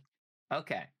great.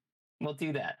 Okay, we'll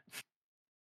do that.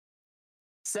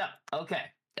 So, okay.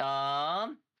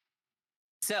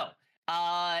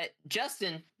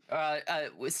 Justin,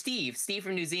 Steve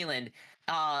from New Zealand,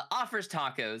 offers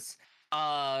tacos.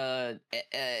 And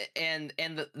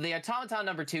the automaton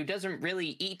number 2 doesn't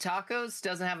really eat tacos,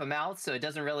 doesn't have a mouth, so it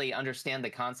doesn't really understand the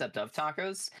concept of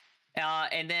tacos.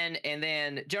 And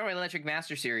then General Electric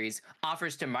Master Series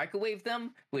offers to microwave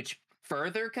them, which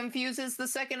further confuses the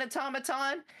second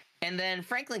automaton. And then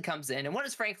Franklin comes in, and what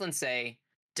does Franklin say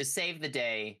to save the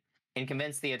day and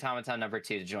convince the automaton number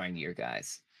 2 to join you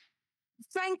guys?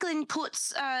 Franklin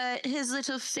puts his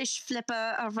little fish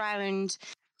flipper around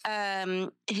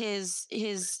his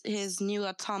new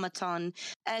automaton,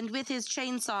 and with his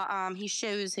chainsaw arm, he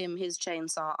shows him his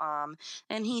chainsaw arm,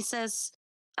 and he says,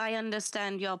 "I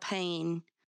understand your pain.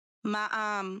 My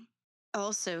arm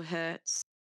also hurts.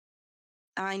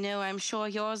 I know, I'm sure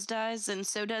yours does, and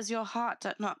so does your heart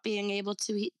at not being able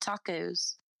to eat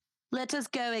tacos. Let us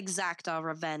go exact our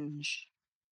revenge."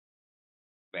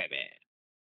 Baby.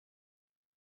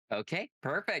 Okay,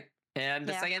 perfect. And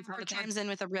the second Howard automaton chimes in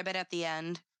with a ribbit at the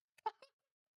end.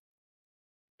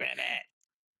 Baby.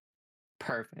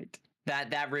 perfect.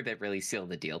 That ribbit really sealed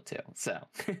the deal too. So,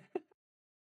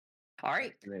 all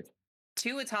right. Great.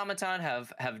 2 automaton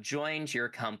have joined your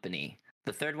company.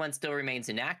 The third one still remains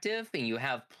inactive, and you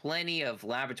have plenty of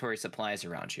laboratory supplies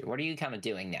around you. What are you kind of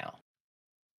doing now?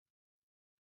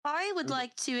 I would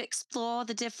like to explore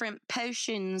the different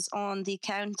potions on the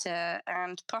counter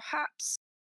and perhaps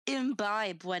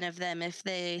imbibe one of them if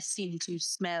they seem to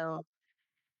smell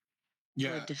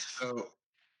Yeah. good. So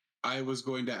I was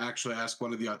going to actually ask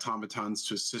one of the automatons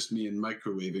to assist me in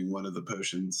microwaving one of the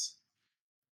potions.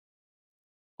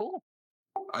 Cool.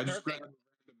 I just Perfect. grabbed a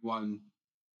random one.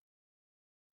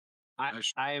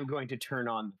 I am going to turn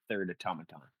on the third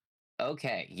automaton.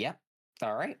 Okay. Yep.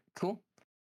 All right. Cool.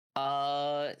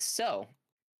 So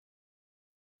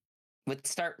let's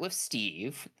start with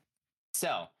Steve.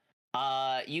 So,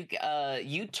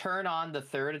 you turn on the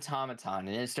third automaton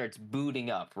and it starts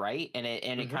booting up, right? And it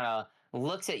Mhm. kind of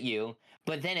looks at you,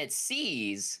 but then it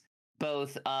sees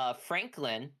both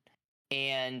Franklin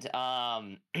and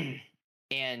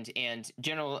and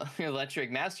General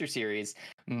Electric Master Series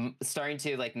starting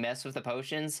to like mess with the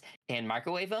potions and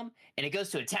microwave them, and it goes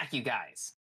to attack you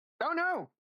guys. Oh no!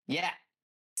 Yeah.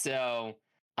 So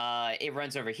it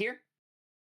runs over here,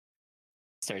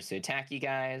 starts to attack you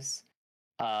guys.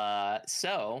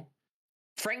 So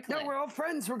Franklin, No, we're all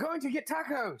friends. We're going to get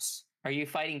tacos. are you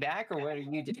fighting back or what are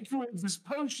you doing? Microwave this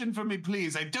potion for me,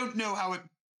 please. I don't know how it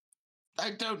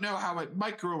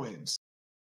microwaves.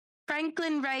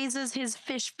 Franklin raises his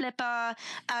fish flipper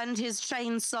and his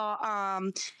chainsaw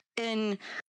arm in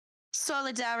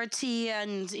solidarity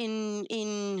and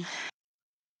in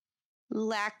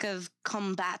lack of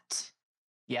combat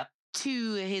Yep.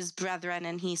 to his brethren,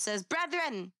 and he says,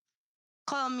 "Brethren,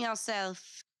 calm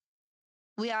yourself.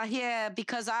 We are here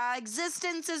because our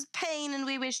existence is pain and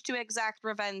we wish to exact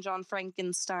revenge on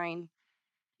Frankenstein.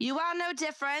 You are no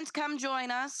different. Come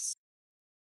join us.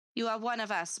 You are one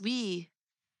of us. We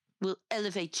will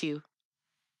elevate you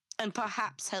and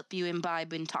perhaps help you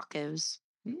imbibe in tacos."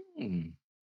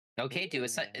 Okay, do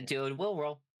a will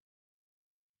roll.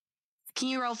 Can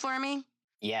you roll for me?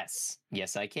 Yes,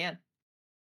 I can.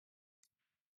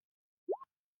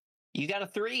 You got a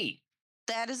 3.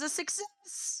 That is a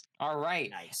success. All right.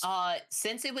 Nice.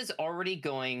 Since it was already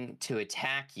going to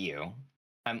attack you,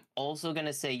 I'm also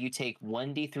gonna say you take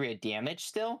 1d3 of damage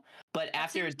still. But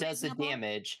after seems it does reasonable. the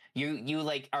damage, you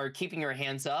like are keeping your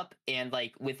hands up and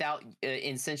like without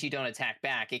and since you don't attack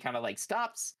back, it kind of like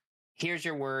stops. Here's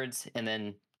your words, and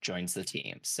then joins the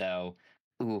team. So,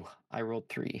 ooh, I rolled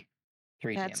 3.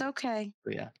 3 That's damage. okay.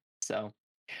 Yeah. So,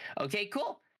 okay,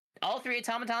 cool. All 3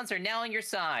 automatons are now on your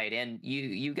side, and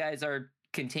you guys are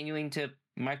continuing to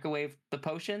microwave the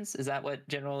potions. Is that what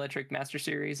General Electric Master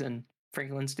Series and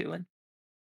Franklin's doing?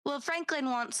 Well, Franklin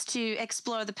wants to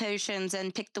explore the potions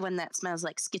and pick the one that smells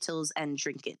like Skittles and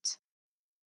drink it.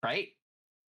 Right?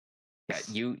 Yeah,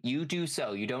 you do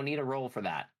so. You don't need a roll for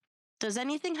that. Does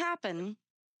anything happen?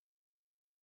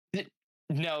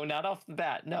 No, not off the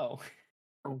bat. No.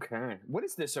 Okay. What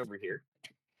is this over here?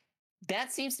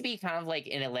 That seems to be kind of like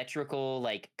an electrical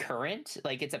like current,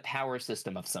 like it's a power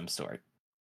system of some sort.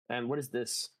 And what is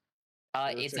this?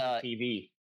 It looks It's like a TV.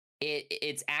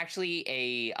 It's actually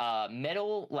a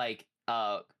metal like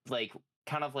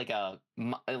kind of like a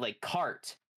like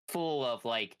cart full of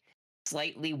like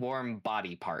slightly warm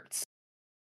body parts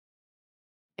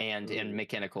and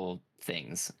mechanical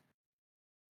things.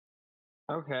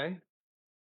 Okay.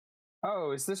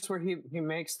 Oh, is this where he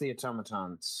makes the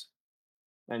automatons?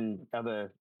 And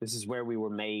this is where we were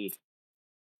made.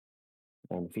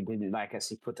 And if he didn't like us,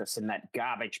 he put us in that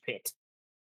garbage pit.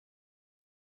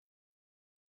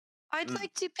 I'd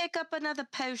like to pick up another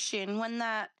potion, one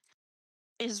that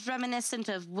is reminiscent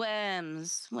of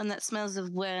worms, one that smells of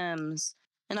worms.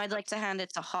 And I'd like to hand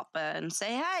it to Hopper and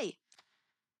say, "Hey,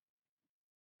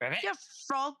 you're a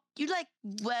frog. You like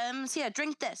worms? Here,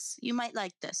 drink this. You might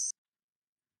like this."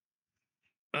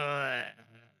 Uh,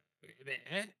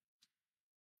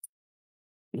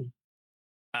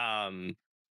 um,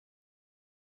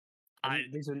 I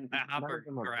These are none of Hopper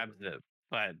them are grabs it,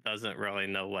 but doesn't really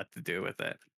know what to do with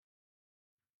it.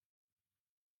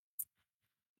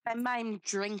 I mime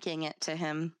drinking it to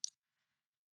him.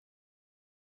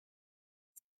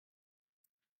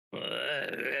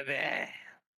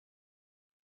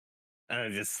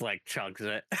 And just like chugs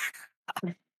it.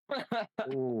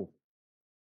 Ooh.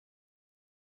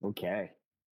 Okay.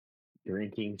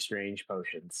 Drinking strange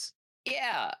potions.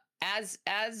 Yeah, as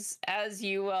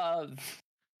you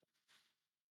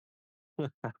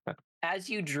as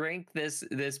you drink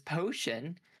this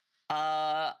potion,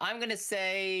 I'm gonna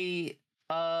say,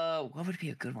 what would be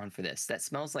a good one for this? That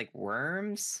smells like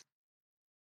worms.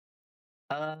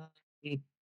 Uh,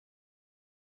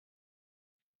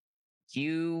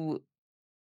 you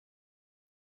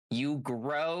you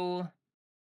grow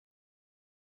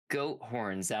goat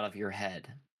horns out of your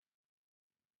head.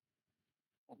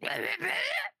 Okay.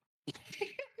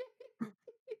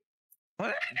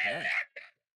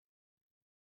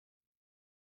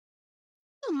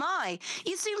 Oh my,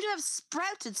 you seem to have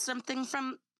sprouted something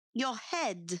from your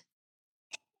head.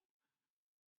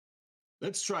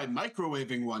 Let's try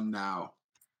microwaving one now.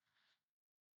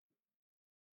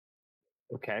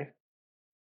 Okay.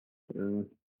 Mm.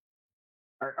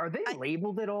 Are they I-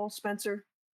 labeled at all, Spencer?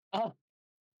 Oh,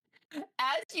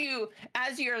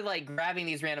 as you're like grabbing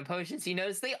these random potions, you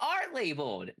notice they are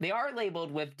labeled. They are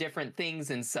labeled with different things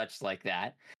and such like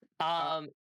that.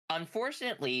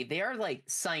 Unfortunately, they are like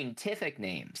scientific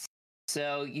names,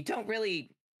 so you don't really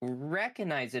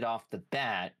recognize it off the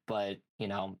bat. But you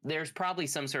know, there's probably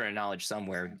some sort of knowledge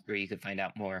somewhere where you could find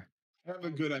out more. I have a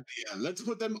good idea. Let's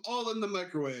put them all in the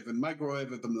microwave and microwave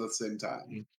them at the same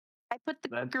time. I put the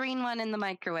That- green one in the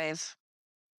microwave.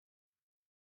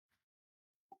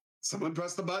 Someone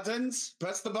press the buttons.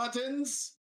 Press the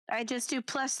buttons. I just do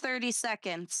plus 30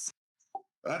 seconds.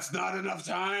 That's not enough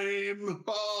time.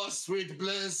 Oh, sweet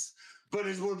bliss. But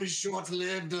it will be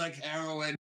short-lived like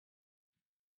heroin.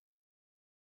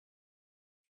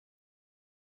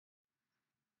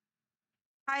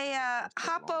 I That's been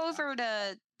a hop long over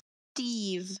to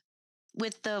Steve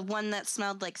with the one that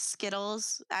smelled like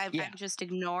Skittles. Yeah. I'm just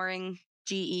ignoring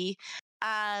GE.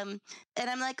 And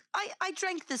I'm like, I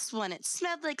drank this one. It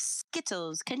smelled like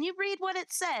Skittles. Can you read what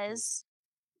it says?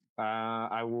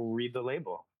 I will read the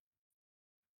label.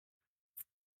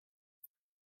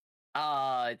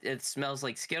 It smells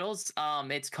like Skittles.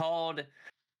 It's called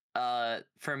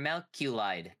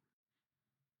formaldehyde.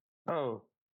 Oh,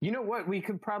 you know what? We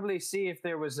could probably see if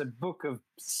there was a book of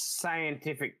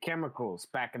scientific chemicals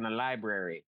back in the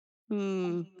library,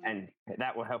 Hmm. and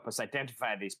that will help us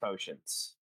identify these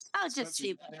potions. I'll just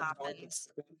see what happens.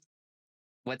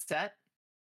 What's that?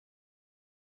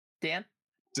 Dan?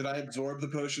 Did I absorb the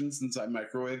potion since I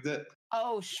microwaved it?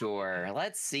 Oh, sure.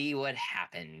 Let's see what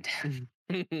happened.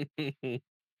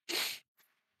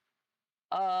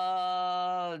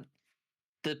 uh,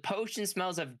 the potion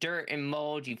smells of dirt and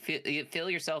mold. You feel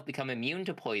yourself become immune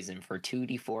to poison for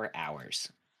 2d4 hours.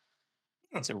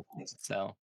 So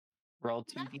roll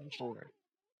 2d4.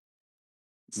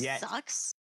 Yet.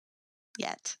 Sucks.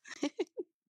 Yet.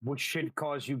 Which should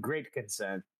cause you great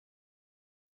concern.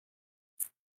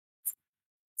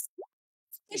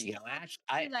 There you go, Ash.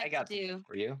 What do you I like got to do? something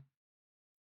for you.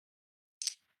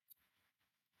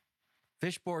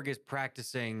 Fishborg is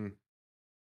practicing.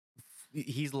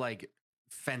 He's like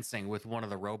fencing with one of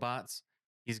the robots.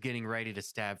 He's getting ready to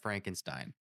stab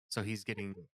Frankenstein. So he's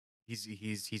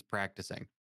practicing.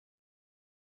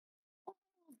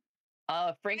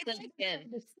 Franklin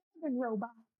Skin.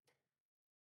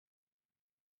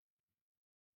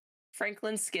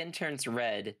 Franklin's skin turns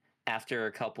red after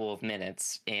a couple of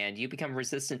minutes, and you become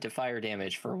resistant to fire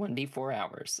damage for 1d4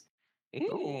 hours.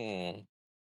 Ooh.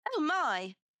 Oh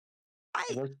my.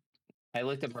 I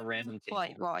looked up a random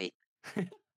Quite table. right.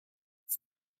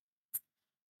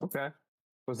 Okay.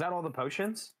 Was that all the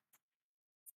potions?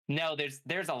 No,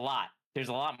 there's a lot. There's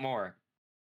a lot more.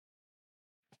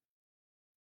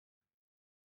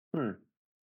 Hmm.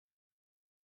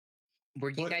 Were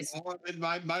you Put guys more in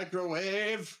my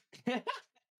microwave.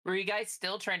 were you guys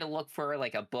still trying to look for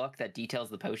like a book that details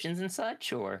the potions and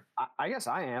such, or? I guess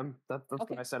I am. That's Okay.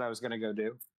 what I said I was going to go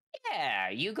do. Yeah,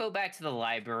 you go back to the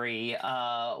library.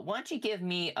 Why don't you give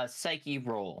me a psyche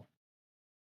roll?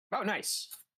 Oh, nice.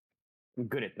 I'm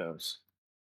good at those.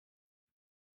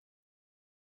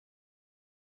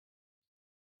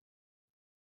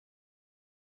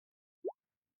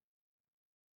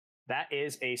 That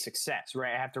is a success,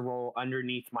 right? I have to roll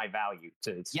underneath my value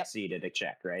to succeed at a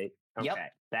check, right? Okay.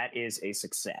 Yep. That is a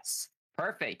success.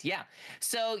 Perfect. Yeah.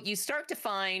 So you start to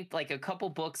find like a couple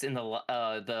books in the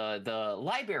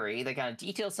library that kind of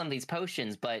detail some of these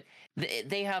potions, but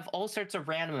they have all sorts of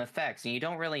random effects, and you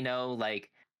don't really know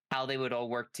like how they would all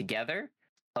work together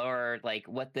or like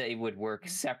what they would work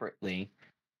separately.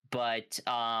 But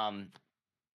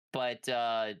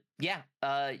yeah,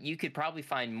 you could probably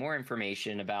find more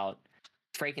information about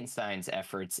Frankenstein's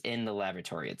efforts in the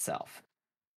laboratory itself.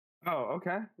 Oh,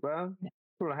 okay. Well,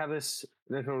 we'll have this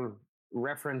little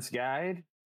reference guide,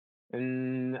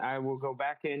 and I will go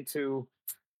back into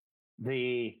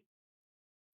the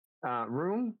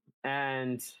room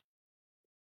and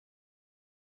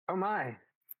oh my,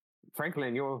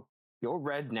 Franklin, you're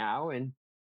red now, and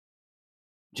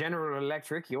General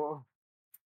Electric, you're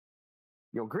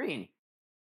green.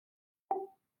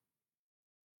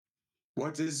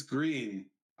 What is green?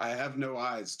 I have no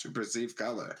eyes to perceive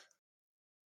color.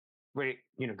 Wait,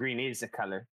 green is a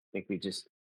color. I think we just.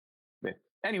 But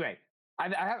anyway, I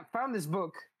have found this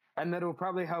book, and that'll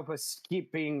probably help us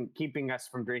keeping us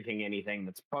from drinking anything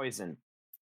that's poison.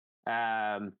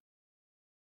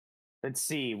 Let's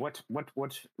see what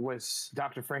was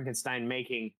Dr. Frankenstein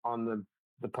making on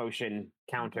the potion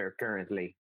counter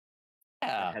currently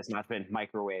that has not been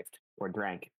microwaved or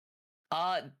drank.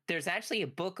 There's actually a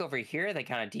book over here that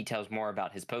kind of details more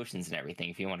about his potions and everything.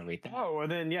 If you want to read that. Oh, well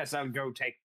then yes, I'll go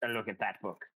take a look at that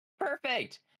book.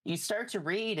 Perfect. You start to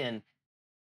read, and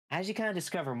as you kind of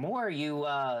discover more, you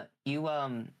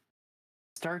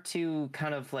start to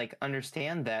kind of like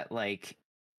understand that like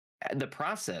the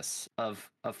process of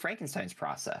Frankenstein's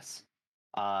process.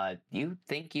 You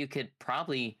think you could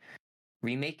probably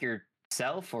remake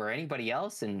yourself or anybody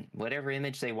else in whatever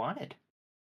image they wanted.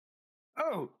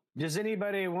 Oh, does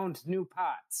anybody want new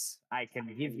pots? I can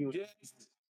give you. Yes.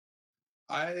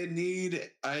 I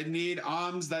need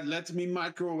arms that let me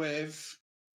microwave.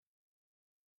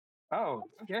 Oh,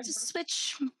 okay. To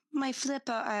switch my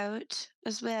flipper out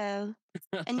as well.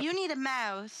 And you need a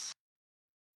mouth.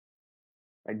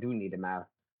 I do need a mouth.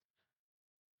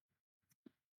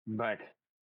 But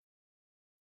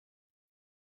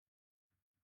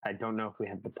I don't know if we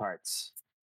have the parts.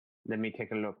 Let me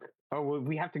take a look. Oh, well,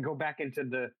 we have to go back into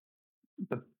the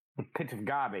pit of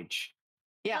garbage.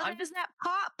 Yeah, Well, there's that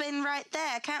pot bin right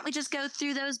there. Can't we just go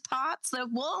through those pots? They're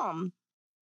warm.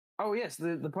 Oh, yes,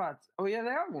 the pots. Oh, yeah, they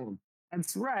are warm.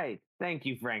 That's right. Thank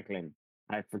you, Franklin.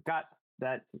 I forgot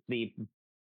that the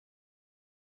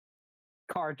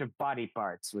cart of body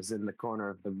parts was in the corner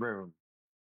of the room.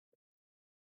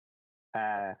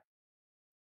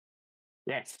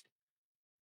 Yes.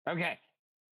 Okay.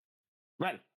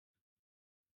 Right.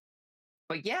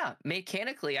 but yeah,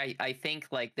 mechanically, I think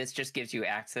like this just gives you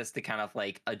access to kind of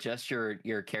like adjust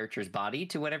your character's body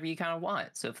to whatever you kind of want.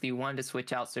 So if you wanted to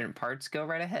switch out certain parts, go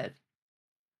right ahead.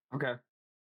 Okay.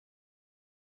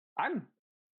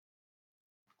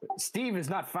 Steve is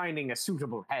not finding a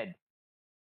suitable head.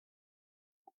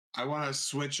 I want to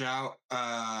switch out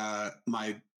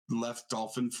my left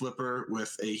dolphin flipper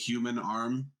with a human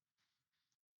arm.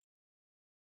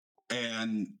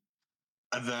 And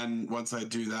then once I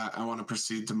do that, I want to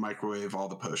proceed to microwave all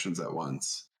the potions at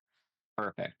once.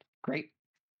 Perfect. Great.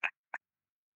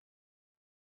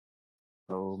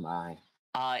 Oh my.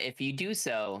 If you do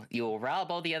so, you will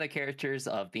rob all the other characters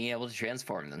of being able to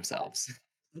transform themselves.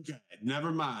 Okay,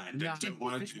 never mind. I don't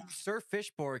want to. Sir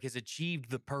Fishborg has achieved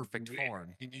the perfect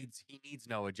form. He needs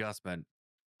no adjustment.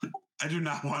 I do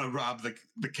not want to rob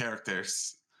the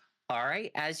characters. All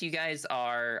right. As you guys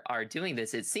are doing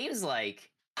this, it seems like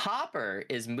Hopper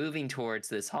is moving towards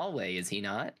this hallway. Is he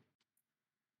not?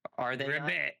 Are they?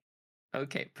 Ribbit.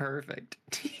 Okay. Perfect.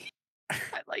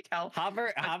 I like how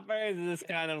Hopper is just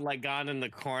kind of like gone in the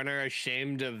corner,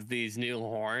 ashamed of these new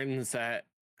horns that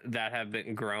have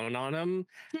been grown on him.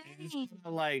 He's Dang. kinda,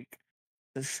 like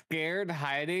scared,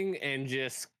 hiding, and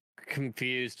just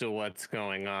confused to what's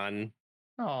going on.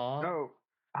 Aw. Oh,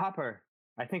 Hopper,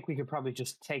 I think we could probably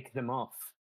just take them off.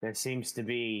 There seems to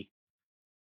be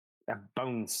a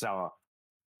bone saw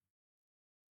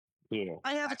here.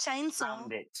 I have a chainsaw.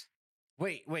 Found it.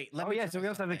 Wait. Let Oh, me yeah, try so we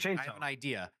also have a something. I have chainsaw. an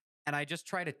idea. And I just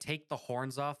try to take the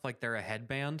horns off like they're a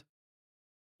headband.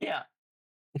 Yeah.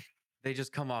 They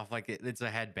just come off like it's a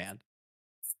headband.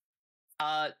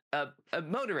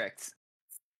 Motorix.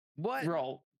 What?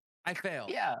 Roll. I failed.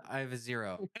 Yeah. I have a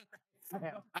 0.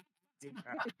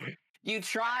 You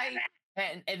try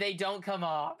and they don't come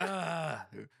off.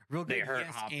 Real They good hurt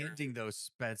yes Hopper. anding those,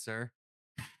 Spencer.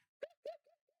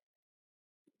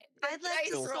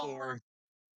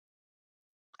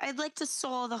 I'd like to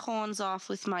saw the horns off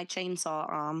with my chainsaw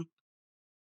arm.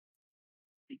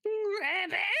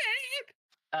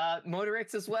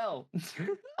 Motorix as well.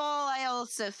 Oh, I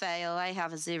also fail. I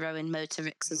have a 0 in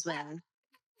Motorix as well.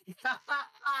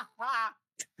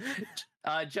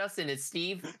 Justin, is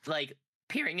Steve like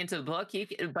peering into the book?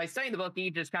 By studying the book,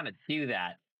 you just kind of do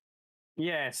that.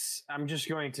 Yes, I'm just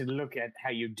going to look at how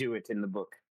you do it in the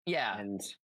book. Yeah. And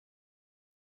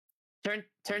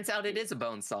Turns out it is a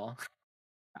bone saw.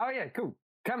 oh yeah, cool.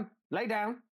 Come, lay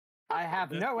down. I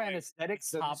have no anesthetics,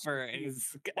 so Hopper this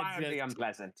is wildly just-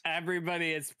 unpleasant.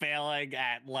 Everybody is failing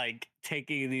at like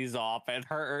taking these off. It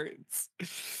hurts.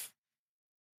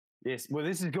 Yes, well,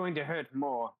 this is going to hurt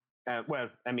more. Well,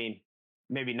 I mean,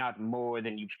 maybe not more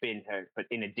than you've been hurt, but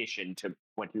in addition to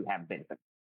what you have been hurt.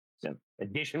 So,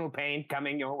 additional pain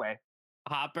coming your way.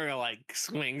 Hopper like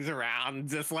swings around,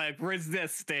 just like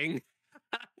resisting.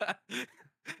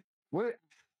 Well,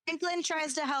 Franklin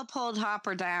tries to help hold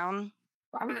Hopper down.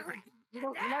 I'm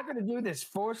not going to do this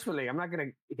forcefully. I'm not going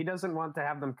to. He doesn't want to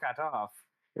have them cut off.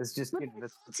 It's just, you know,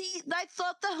 I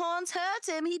thought the horns hurt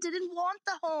him. He didn't want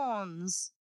the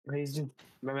horns. he's just.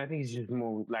 I think he's just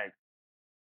more like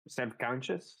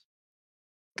self-conscious.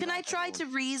 Can I about the try horns. to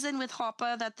reason with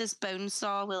Hopper that this bone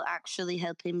saw will actually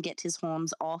help him get his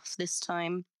horns off this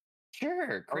time?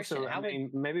 Sure, Christian. Also, I how would- mean,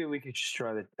 maybe we could just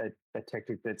try a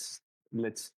tactic that's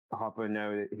lets Hopper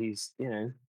know that he's, you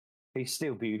know, he's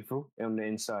still beautiful on the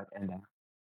inside and out.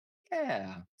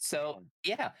 Yeah. So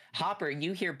yeah, Hopper,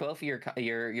 you hear both of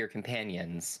your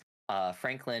companions,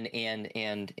 Franklin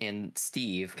and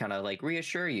Steve, kind of like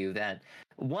reassure you that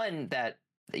one, that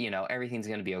everything's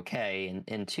going to be okay,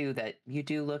 and two, that you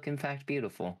do look in fact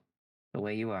beautiful the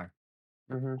way you are.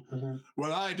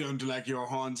 Well, I don't like your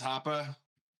horns, Hopper.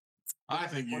 I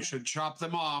think you should chop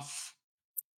them off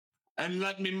and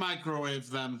let me microwave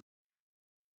them.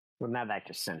 Well, now that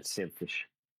just sounds selfish.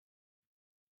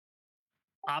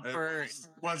 Hopper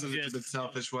Wasn't it a just- bit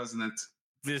selfish, wasn't it?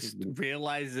 just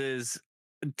realizes,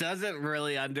 doesn't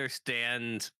really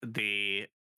understand the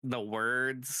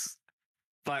words,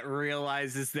 but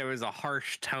realizes there was a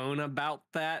harsh tone about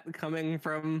that coming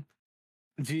from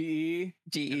GE.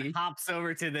 GE. Hops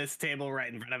over to this table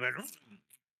right in front of it.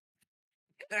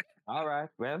 All right,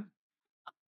 well,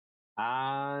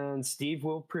 and Steve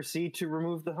will proceed to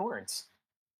remove the horns.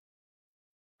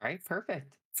 All right,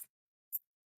 perfect.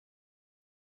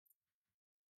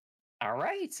 All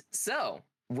right. So,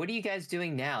 what are you guys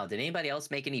doing now? Did anybody else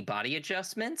make any body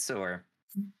adjustments, or?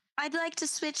 I'd like to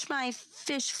switch my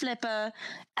fish flipper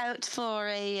out for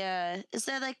a. Is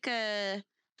there like a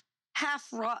half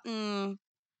rotten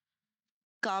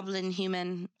goblin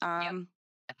human? 100%.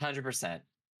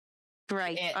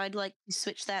 Great. And- I'd like to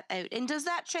switch that out. And does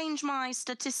that change my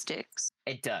statistics?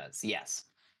 It does, yes.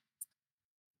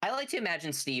 I like to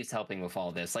imagine Steve's helping with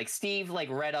all this. Like Steve,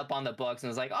 read up on the books and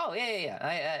was like, "Oh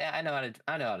yeah. I know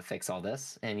how to fix all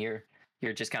this," and you're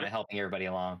just kind of helping everybody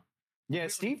along. Yeah,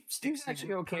 Steve's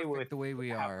actually okay with the way we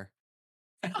how- are.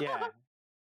 Yeah,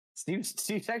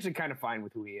 Steve's actually kind of fine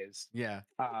with who he is. Yeah.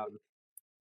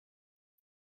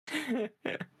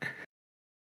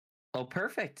 Oh,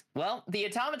 perfect. Well, the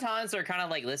automatons are kind of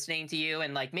listening to you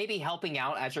and maybe helping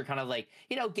out as you're kind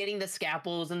of getting the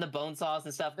scalpels and the bone saws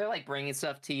and stuff. They're bringing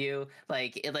stuff to you.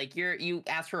 You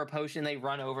ask for a potion, they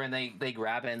run over and they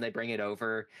grab it and they bring it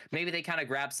over. Maybe they kind of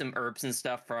grab some herbs and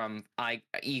stuff from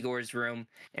Igor's room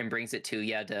and brings it to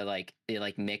you to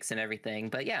they mix and everything.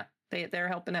 But yeah, they're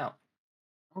helping out.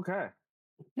 Okay.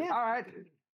 Yeah. All right.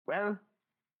 Well,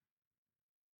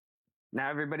 now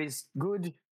everybody's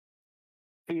good,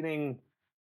 feeling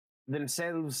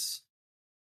themselves,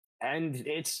 and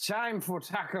it's time for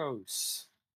tacos.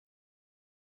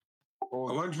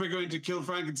 Or Aren't we going to kill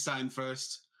Frankenstein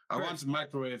first? I want First. to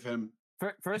microwave him.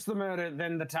 first the murder,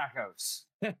 then the tacos.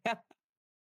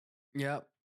 Yep.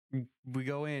 We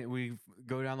go in. We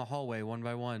go down the hallway one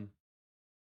by one.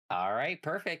 All right,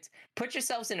 perfect. Put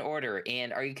yourselves in order.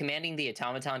 And are you commanding the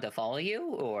automaton to follow you,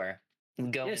 or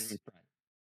go Yes. in front?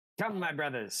 Come, my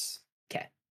brothers. Okay.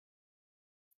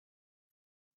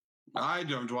 I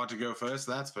don't want to go first,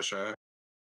 that's for sure.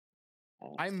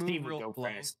 I move Steve will real go slow.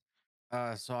 first.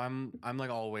 So I'm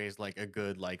always a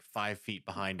good 5 feet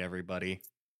behind everybody.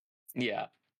 Yeah.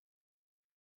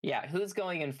 Yeah, who's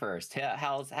going in first?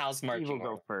 How's Steve marching will go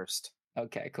order? first.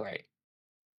 Okay, great.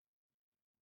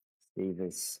 Steve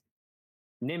is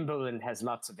nimble and has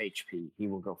lots of HP. He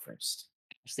will go first.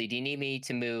 Ashley, do you need me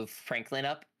to move Franklin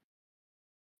up?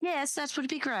 Yes, that would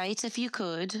be great if you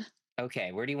could.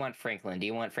 Okay, where do you want Franklin? Do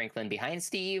you want Franklin behind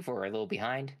Steve or a little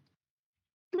behind?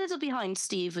 A little behind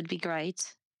Steve would be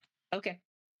great. Okay.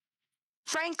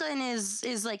 Franklin is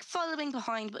following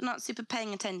behind, but not super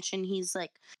paying attention. He's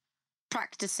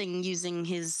practicing using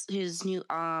his new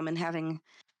arm and having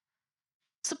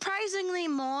Surprisingly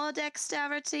more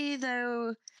dexterity,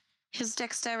 though his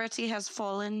dexterity has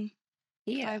fallen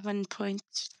by 1 point.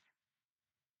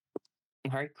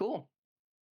 All right, cool.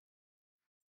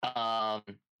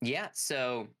 Yeah,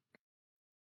 so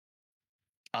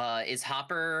is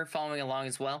Hopper following along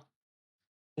as well?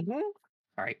 Mm-hmm. All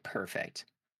right, perfect.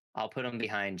 I'll put him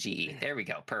behind GE. There we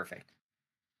go. Perfect.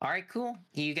 All right, cool.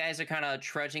 You guys are kind of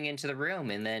trudging into the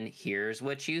room, and then here's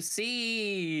what you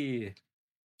see.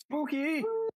 Spooky.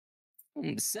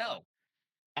 So,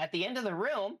 at the end of the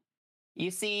room,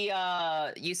 you see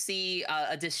a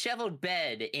disheveled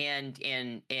bed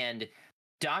and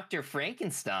Dr.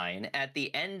 Frankenstein at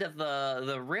the end of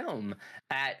the room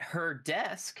at her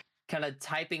desk, kind of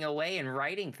typing away and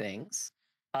writing things.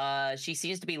 She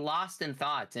seems to be lost in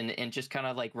thought and just kind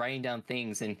of like writing down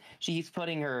things, and she's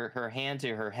putting her hand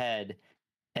to her head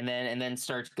and then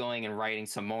starts going and writing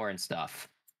some more and stuff.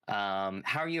 How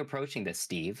are you approaching this,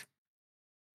 Steve?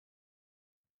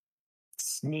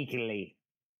 Sneakily.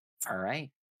 All right.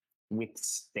 With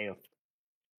stealth.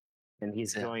 And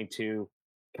he's Yeah. going to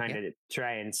kind of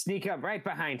try and sneak up right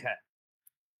behind her.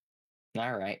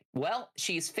 All right. Well,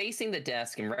 she's facing the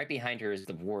desk, and right behind her is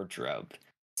the wardrobe.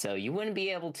 So you wouldn't be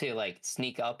able to like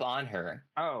sneak up on her.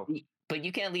 Oh. But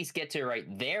you can at least get to right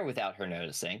there without her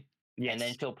noticing. Yes. And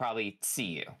then she'll probably see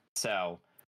you. So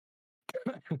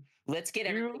let's get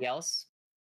everybody else.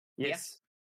 Yes.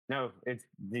 Yeah. No, it's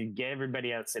get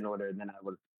everybody else in order, and then I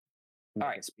will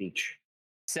make a speech.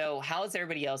 So how's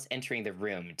everybody else entering the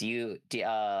room?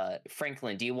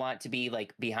 Franklin, do you want to be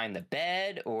like behind the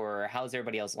bed, or how's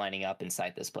everybody else lining up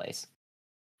inside this place?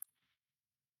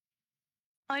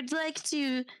 I'd like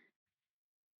to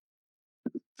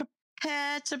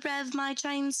prepare to rev my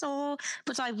chainsaw,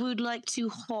 but I would like to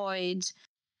hide.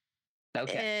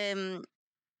 Okay.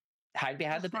 Hide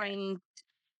behind the bed.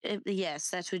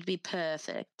 Yes, that would be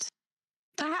perfect.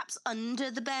 Perhaps under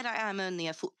the bed. I am only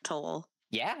a foot tall.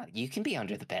 Yeah, you can be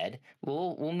under the bed.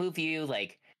 We'll move you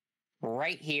like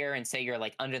right here and say you're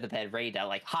like under the bed, ready to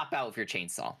like hop out with your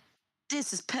chainsaw.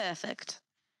 This is perfect.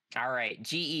 All right,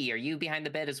 GE, are you behind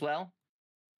the bed as well?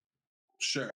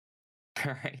 Sure.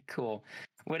 All right, cool.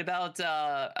 What about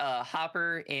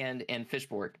Hopper and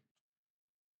Fishboard?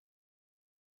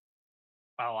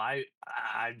 Oh, I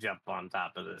jump on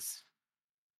top of this.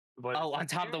 On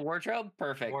top of the wardrobe?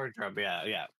 Perfect. Wardrobe,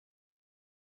 yeah.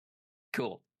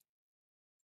 Cool.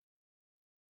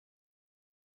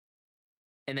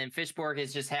 And then Fishborg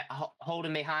is just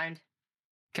holding behind,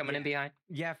 coming in behind.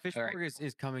 Yeah, Fishborg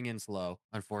is coming in slow.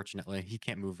 Unfortunately, he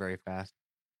can't move very fast.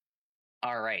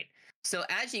 All right. So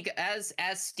as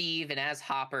Steve and as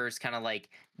Hopper's kind of like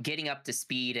getting up to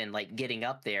speed and like getting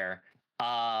up there,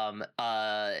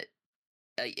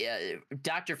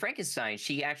 Dr. Frankenstein,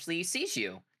 she actually sees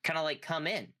you kind of like come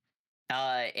in,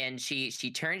 and she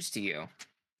turns to you.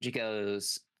 She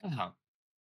goes, "Oh,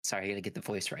 sorry, I gotta get the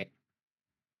voice right."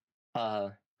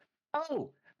 Well,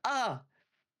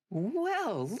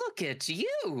 look at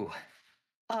you.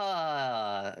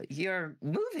 You're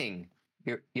moving.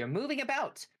 You're moving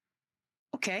about.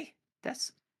 Okay,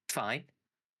 that's fine.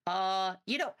 How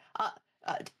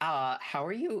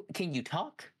are you? Can you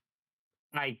talk?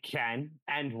 I can,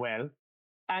 and well,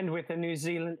 and with a New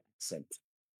Zealand accent.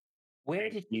 Where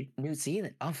did you? New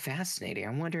Zealand. Oh, fascinating.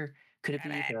 I wonder, could it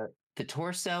be the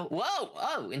torso? Whoa!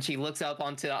 Oh, and she looks up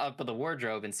of the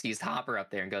wardrobe and sees Hopper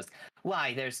up there and goes,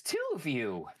 "Why, there's two of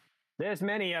you. There's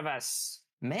many of us.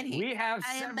 Many. We have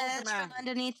I several emerge from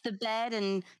underneath the bed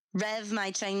and rev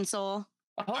my chainsaw.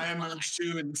 Oh, I emerge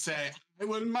too and say, I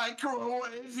will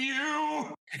microwave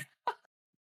you.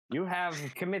 You have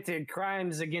committed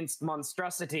crimes against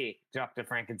monstrosity, Dr.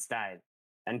 Frankenstein.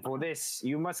 And for this,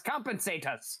 you must compensate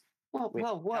us. Whoa.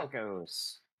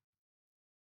 Tacos.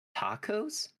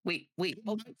 Tacos? Wait.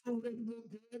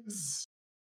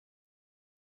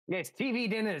 Yes, TV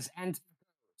dinners and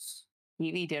tacos.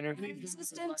 TV dinner. My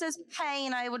existence is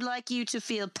pain. I would like you to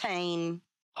feel pain.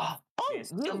 Yes,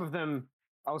 some of them.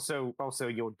 Also,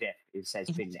 your death has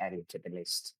been added to the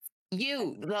list.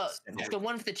 You, the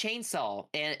one with the chainsaw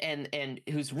and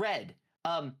who's red.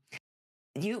 That's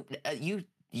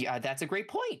a great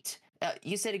point.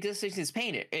 You said existence is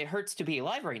pain. It hurts to be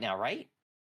alive right now, right?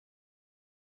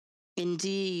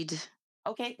 Indeed.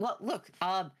 Okay. Well, look.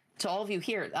 To all of you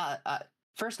here.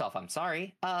 First off, I'm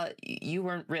sorry. You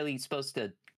weren't really supposed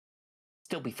to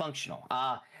still be functional.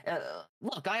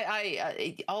 Look,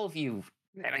 I all of you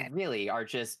really are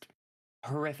just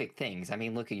horrific things. I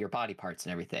mean, look at your body parts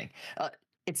and everything.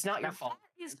 It's not your fault.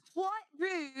 That is quite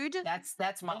rude. That's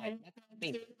mine.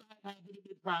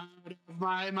 Proud of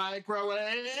my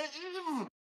microwave.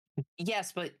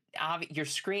 Yes, but you're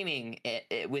screaming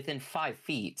within 5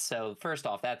 feet. So first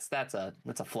off, that's a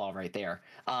flaw right there.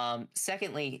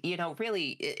 Secondly,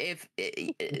 really, if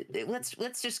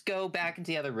let's just go back into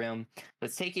the other room.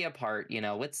 Let's take you apart.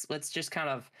 Let's just kind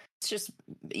of let's just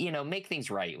make things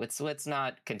right. Let's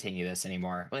not continue this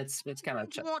anymore. Let's kind I of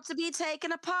don't want to be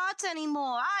taken apart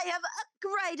anymore. I have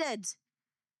upgraded.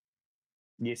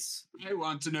 Yes. I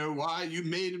want to know why you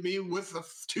made me with the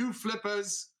 2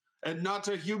 flippers and not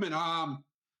a human arm,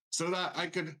 so that I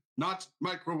could not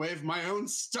microwave my own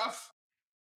stuff.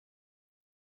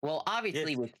 Well,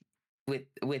 obviously Yes.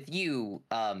 with you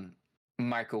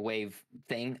microwave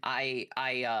thing, I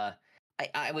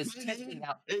was testing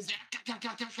out. Is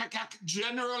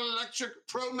General Electric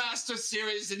ProMaster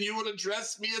Series, and you will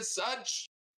address me as such?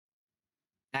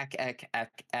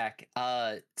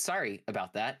 Sorry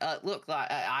about that. Look,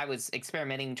 I was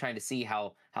experimenting, trying to see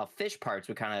how fish parts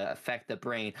would kind of affect the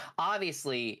brain.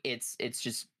 Obviously, it's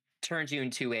just turns you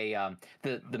into a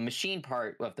the machine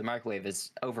part of the microwave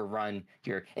is overrun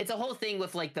your. It's a whole thing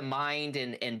with like the mind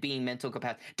and being mental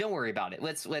capacity. Don't worry about it.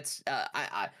 Let's.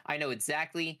 I know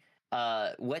exactly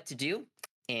what to do.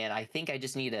 And I think I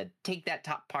just need to take that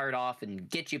top part off and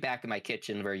get you back in my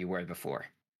kitchen where you were before.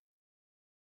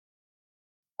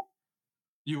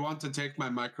 You want to take my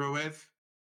microwave?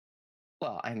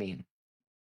 Well, I mean,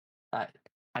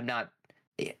 I'm not.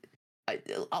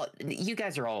 You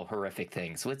guys are all horrific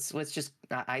things. Let's just.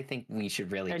 I think we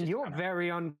should really. And just you're very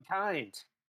unkind,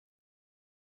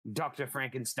 Dr.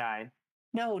 Frankenstein.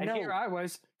 no. And here I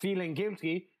was feeling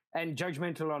guilty and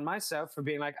judgmental on myself for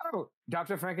being like, oh,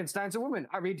 Dr. Frankenstein's a woman.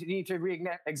 I really need to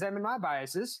re-examine my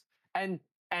biases. And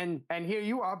here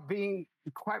you are being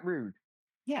quite rude.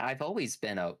 Yeah, I've always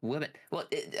been a woman. Well,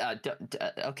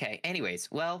 okay. Anyways,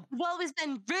 well, You've always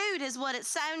been rude, is what it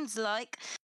sounds like.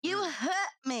 You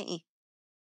hurt me.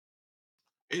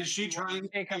 Is she trying to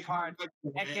Take apart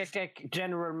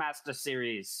General Master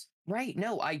Series? right.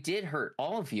 No, I did hurt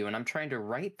all of you, and I'm trying to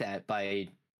right that by,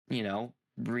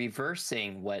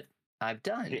 reversing what I've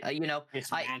done. I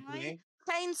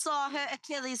chainsaw her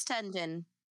Achilles tendon.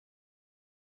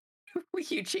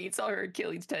 You chainsaw her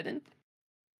Achilles tendon.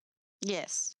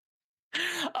 Yes.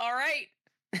 All right,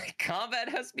 combat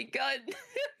has begun.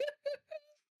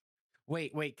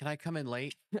 Wait, can I come in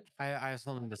late? I have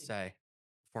something to say.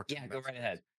 Yeah, go right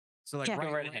ahead. So like Yeah. Go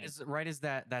right right ahead. as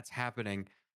that's happening,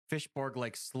 Fishborg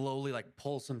like slowly like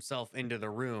pulls himself into the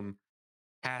room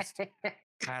past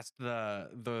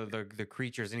the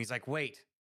creatures, and he's like, wait,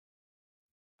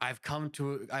 I've come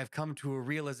to a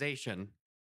realization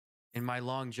in my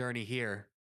long journey here.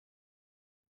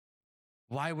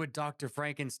 Why would Dr.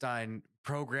 Frankenstein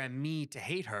program me to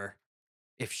hate her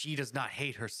if she does not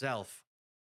hate herself?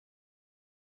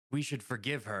 We should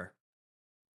forgive her.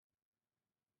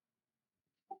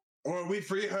 Or we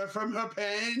free her from her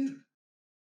pain?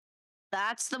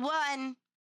 That's the one.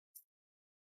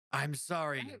 I'm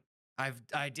sorry.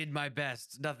 I did my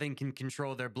best. Nothing can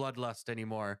control their bloodlust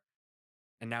anymore.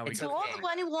 And now we It's You're okay. the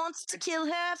one who wants to kill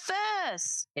her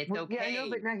first. It's Well, okay. yeah, I know,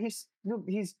 but now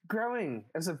he's growing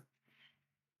as a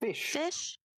fish.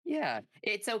 Fish? Yeah,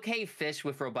 it's okay, fish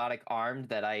with robotic arm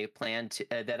that I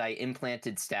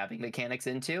implanted stabbing mechanics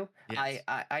into. Yes.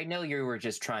 I know you were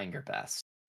just trying your best.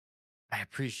 I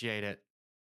appreciate it.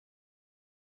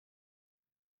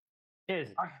 Yes.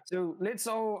 So let's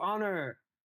all honor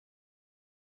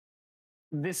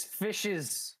this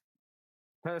fish's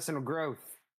personal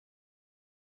growth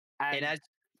and And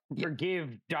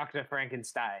forgive Dr.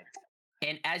 Frankenstein.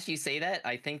 as you say that,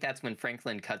 I think that's when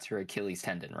Franklin cuts her Achilles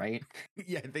tendon, right?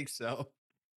 Yeah, I think so.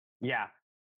 Yeah.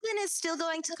 Franklin is still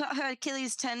going to cut her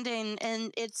Achilles tendon,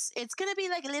 and it's going to be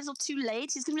like a little too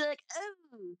late. He's going to be like,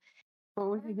 oh,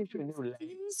 Well, we can get you a new leg.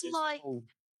 seems Just like hold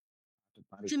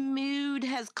the mood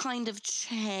has kind of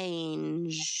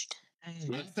changed.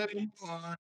 Not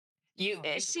anymore.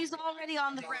 She's already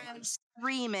on the ground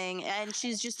screaming, and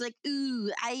she's just like,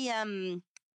 ooh, I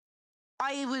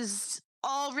was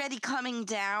already coming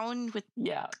down with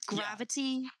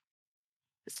gravity.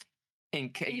 In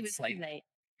case,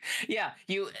 yeah,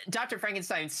 Dr.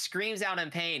 Frankenstein screams out in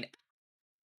pain.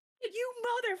 You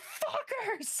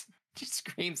motherfuckers! She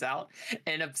screams out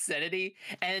in obscenity,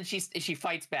 and she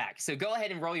fights back. So go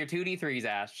ahead and roll your 2d3s,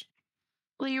 Ash.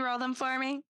 Will you roll them for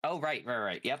me? Oh, right.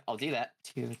 Yep, I'll do that.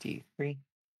 2d3.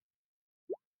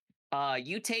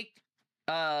 You take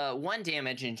 1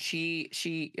 damage, and she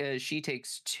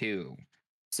takes 2.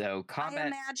 So combat. I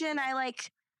imagine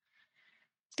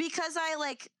because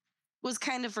I was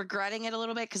kind of regretting it a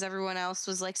little bit because everyone else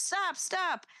was like,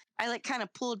 stop. I kind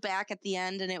of pulled back at the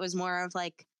end, and it was more of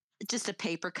like just a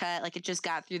paper cut, like it just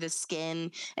got through the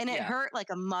skin, and it hurt like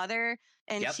a mother.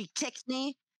 And she kicked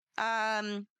me,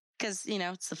 because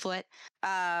it's the foot.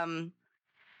 And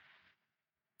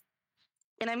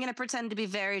I'm gonna pretend to be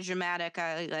very dramatic.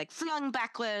 I like flung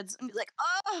backwards and be like,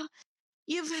 "Oh,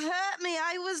 you've hurt me.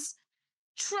 I was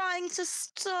trying to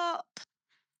stop."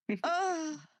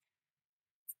 Oh.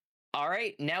 All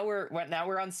right, now we're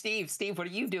on Steve. Steve, what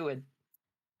are you doing?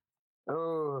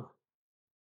 Oh.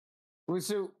 Well,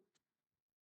 so,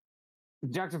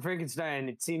 Dr. Frankenstein,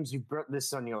 it seems you brought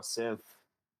this on yourself.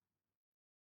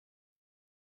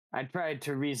 I tried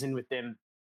to reason with them,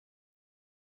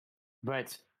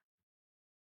 but,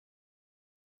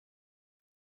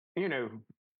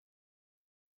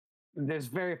 there's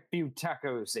very few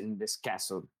tacos in this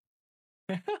castle.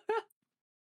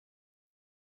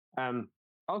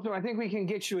 Also, I think we can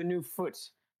get you a new foot.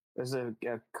 There's a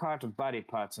cart of body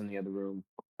parts in the other room.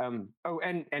 Oh,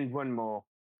 and one more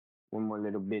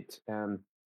little bit. I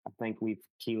think we've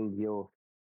killed your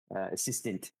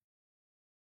assistant.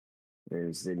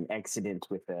 There's an accident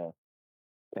with a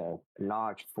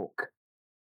large fork.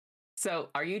 So,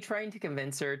 are you trying to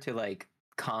convince her to like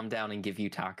calm down and give you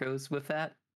tacos with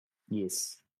that?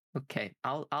 Yes. Okay,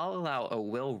 I'll allow a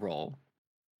will roll.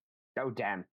 Oh,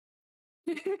 damn.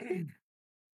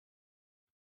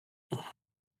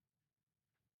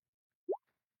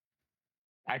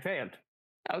 I failed.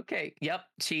 Okay. Yep.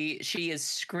 She is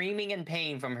screaming in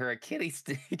pain from her Achilles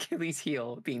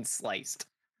heel being sliced.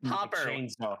 Hopper.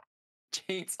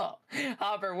 Chainsaw.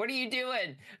 Hopper, what are you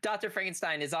doing? Dr.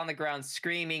 Frankenstein is on the ground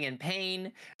screaming in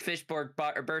pain. Fishborg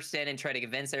burst in and tried to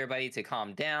convince everybody to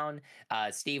calm down.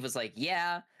 Steve was like,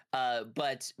 yeah,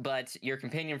 but your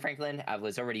companion Franklin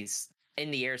was already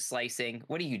in the air slicing.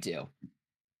 What do you do?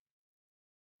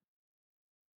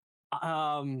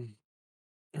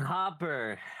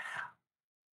 Hopper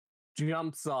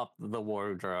jumps off the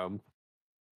wardrobe,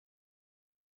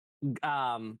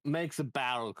 makes a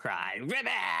battle cry,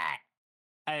 ribbit,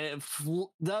 and it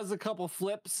does a couple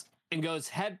flips and goes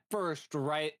head first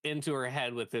right into her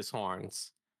head with his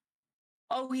horns.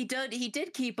 Oh, he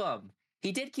did keep them.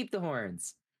 He did keep the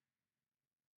horns.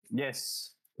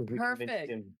 Yes.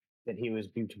 Perfect. Him that he was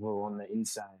beautiful on the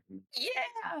inside.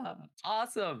 Yeah.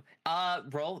 Awesome.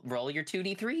 Roll your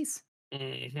 2d3s.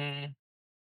 Mm-hmm.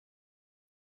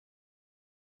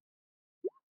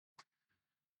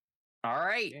 All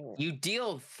right. Yeah. You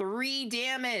deal 3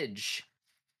 damage.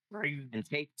 And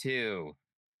take 2.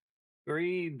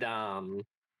 3 down.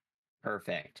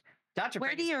 Perfect. Dr.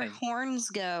 Where do your horns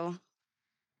go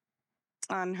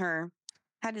on her?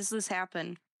 How does this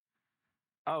happen?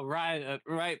 Oh, right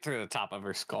through the top of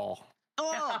her skull.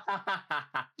 Oh,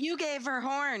 you gave her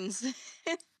horns.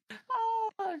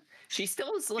 Oh, she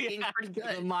still is looking pretty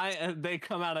good. They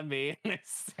come out of me and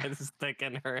they stick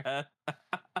in her head.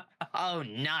 Oh,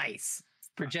 nice.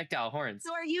 Projectile horns.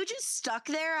 So are you just stuck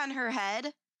there on her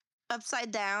head,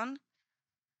 upside down?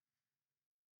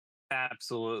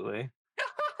 Absolutely.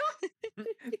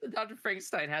 Dr.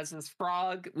 Frankenstein has this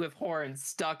frog with horns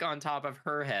stuck on top of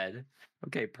her head.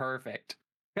 Okay, perfect.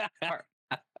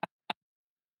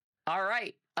 All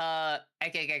right.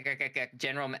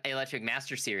 General Electric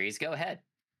Master Series, go ahead.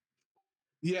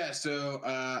 Yeah, so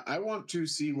I want to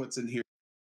see what's in here.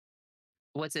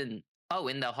 What's in? Oh,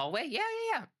 in the hallway?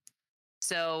 Yeah.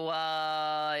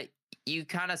 So you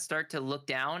kind of start to look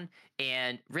down,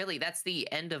 and really that's the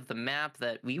end of the map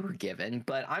that we were given.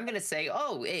 But I'm going to say,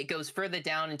 it goes further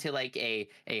down into like a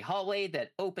hallway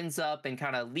that opens up and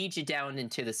kind of leads you down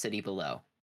into the city below.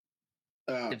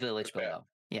 The village below.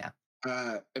 Yeah.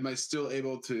 Am I still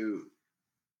able to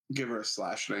give her a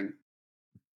slashing?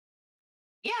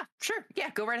 Yeah, sure. Yeah,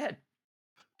 go right ahead.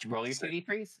 Roll your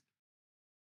 2d3s.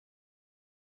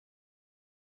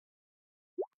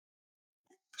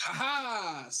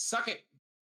 Ha! Suck it.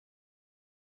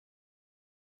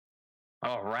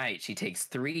 All right. She takes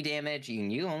 3 damage,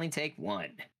 and you only take 1.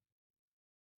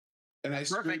 And I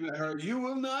scream at her, "You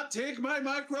will not take my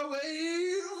microwave!"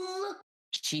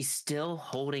 She's still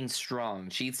holding strong.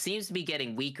 She seems to be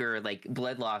getting weaker, like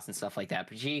blood loss and stuff like that,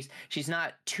 but she's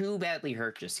not too badly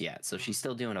hurt just yet, so she's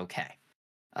still doing okay.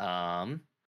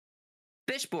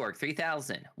 Fishborg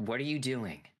 3000. What are you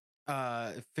doing?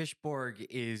 Fishborg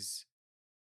is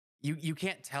you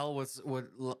can't tell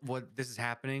what this is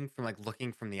happening from like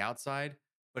looking from the outside,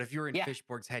 but if you're in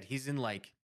Fishborg's head, he's in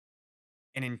like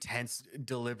an intense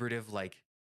deliberative like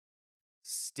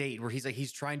state where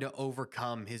he's trying to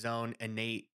overcome his own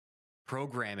innate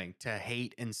programming to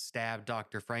hate and stab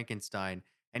Dr. Frankenstein,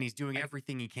 and he's doing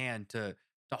everything he can to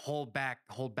hold back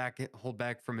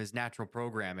from his natural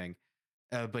programming,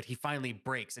 but he finally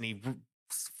breaks and he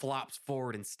flops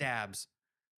forward and stabs.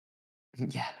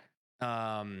 Yeah.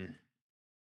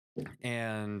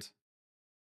 And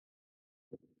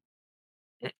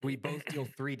we both deal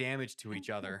 3 damage to each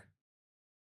other.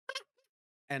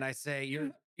 And I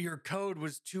say, your code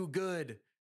was too good.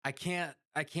 I can't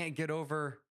get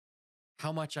over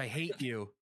how much I hate you.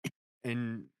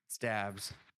 And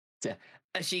stabs.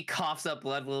 She coughs up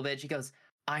blood a little bit. She goes,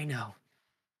 I know.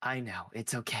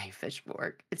 It's okay,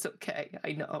 Fishborg. It's okay.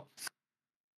 I know.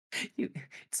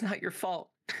 It's not your fault.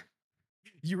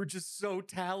 You were just so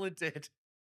talented.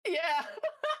 Yeah.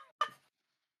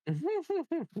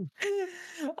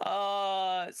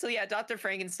 So yeah, Dr.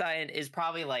 Frankenstein is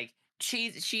probably like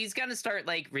she's gonna start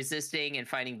like resisting and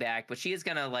fighting back, but she is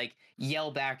gonna like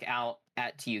yell back out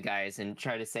to you guys and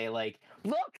try to say like,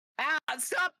 look,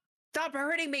 stop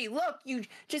hurting me. Look,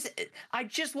 I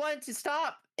just wanted to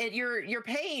stop at your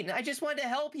pain. I just wanted to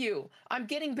help you. I'm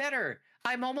getting better.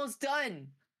 I'm almost done.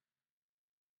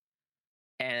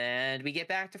 And we get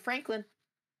back to Franklin.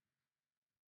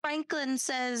 Franklin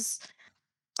says,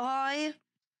 I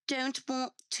don't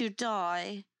want to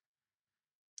die.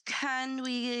 Can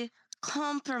we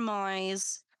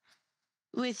compromise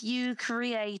with you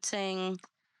creating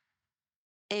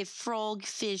a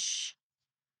frogfish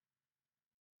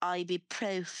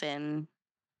ibuprofen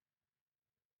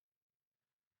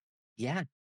Yeah.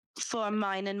 for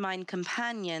mine and mine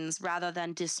companions rather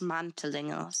than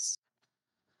dismantling us?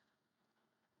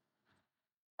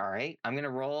 All right, I'm gonna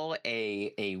roll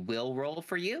a will roll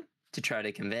for you to try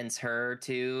to convince her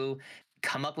to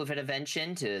come up with an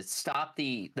invention to stop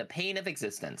the pain of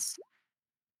existence.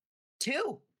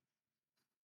 2.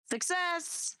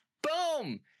 Success!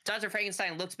 Boom! Dr.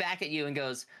 Frankenstein looks back at you and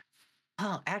goes,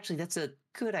 "Oh, actually, that's a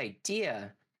good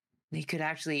idea. We could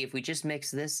actually, if we just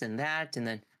mix this and that, and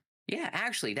then, yeah,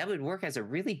 actually, that would work as a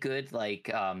really good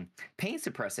like pain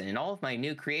suppressant in all of my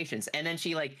new creations." And then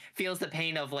she like feels the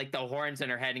pain of like the horns in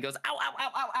her head and goes, "Ow, ow,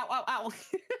 ow, ow, ow, ow, ow."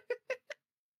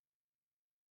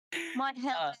 Might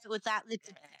help out with that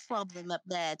little problem up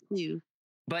there too.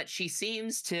 But she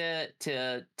seems to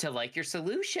like your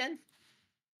solution.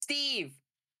 Steve.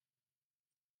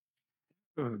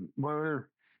 Well,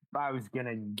 I was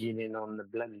gonna get in on the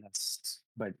blend list,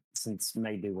 but since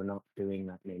maybe we're not doing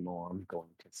that anymore, I'm going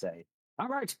to say, all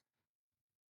right,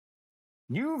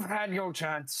 you've had your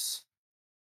chance.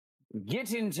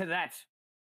 Get into that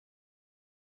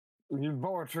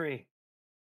laboratory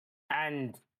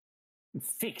and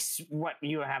fix what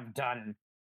you have done,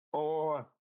 or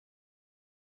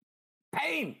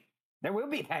pain. There will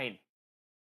be pain.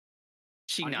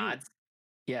 She On you. nods.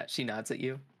 Yeah, she nods at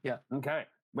you. Yeah. Okay.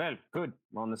 Well, good.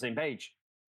 We're on the same page.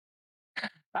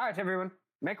 All right, everyone,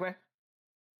 make way.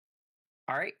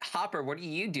 All right, Hopper, what are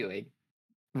you doing?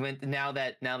 Now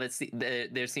that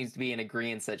there seems to be an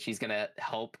agreement that she's gonna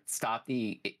help stop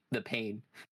the pain.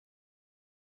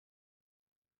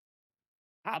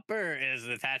 Hopper is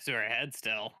attached to her head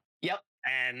still. Yep.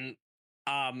 And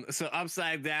so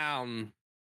upside down,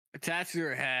 attached to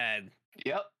her head,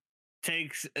 Yep.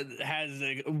 has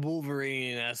like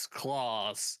Wolverine-esque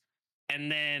claws,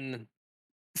 and then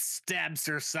stabs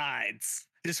her sides.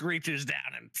 Just reaches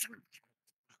down and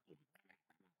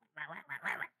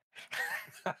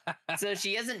So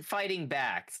she isn't fighting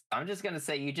back. I'm just gonna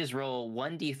say you just roll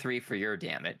 1d3 for your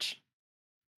damage.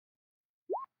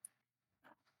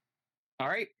 All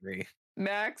right.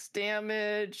 Max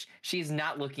damage. She's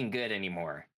not looking good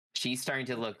anymore. She's starting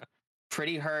to look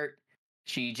pretty hurt.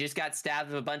 She just got stabbed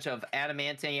with a bunch of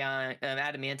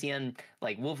adamantium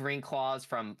like Wolverine claws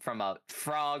from a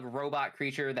frog robot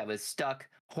creature that was stuck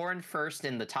horn first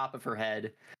in the top of her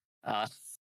head.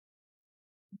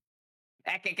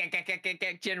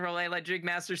 General Electric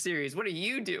Master Series, what are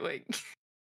you doing?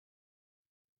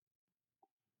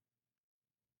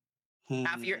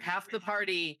 half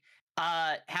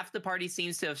the party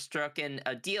seems to have struck in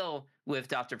a deal with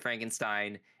Dr.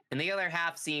 Frankenstein, and the other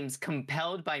half seems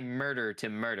compelled by murder to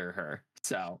murder her.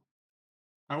 So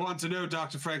I want to know,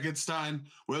 Dr. Frankenstein,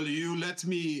 will you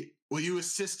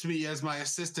assist me as my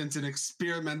assistant in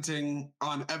experimenting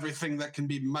on everything that can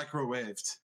be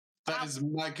microwaved? That is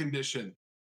my condition.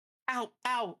 Ow.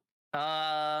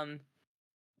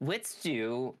 Let's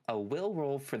do a will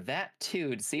roll for that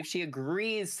too to see if she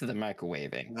agrees to the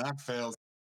microwaving. That fails.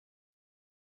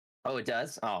 Oh, it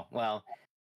does? Oh, well.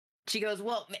 She goes,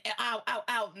 well,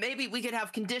 ow. Maybe we could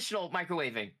have conditional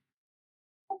microwaving.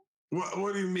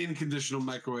 What do you mean conditional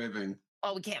microwaving?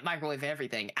 Oh, we can't microwave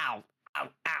everything. Ow.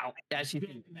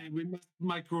 We must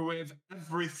microwave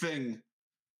everything,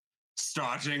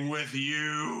 starting with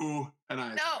you. And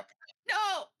I No.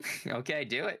 Okay,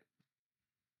 do it.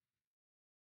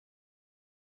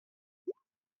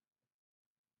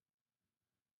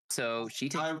 So she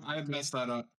takes. I messed that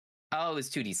up. Oh, it was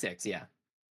 2d6. Yeah.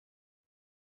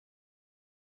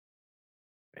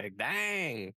 Like,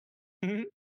 dang.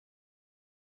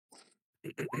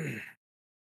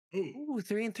 Ooh,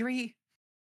 3 and 3.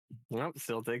 Nope,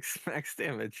 still takes max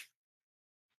damage.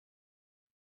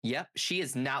 Yep, she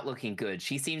is not looking good.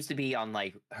 She seems to be on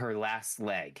like her last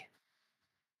leg.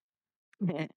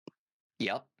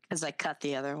 Yep. Because I cut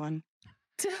the other one.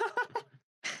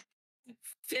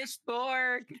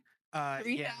 Fishborg. Yeah.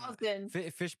 3000.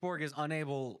 Fishborg is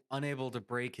unable to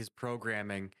break his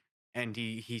programming, and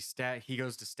he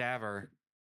goes to stab her,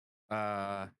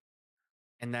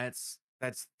 and that's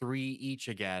 3 each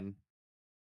again.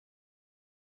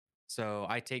 So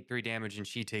I take 3 damage and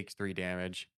she takes 3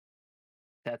 damage.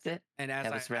 That's it. And That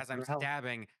as was the rest of I'm her health.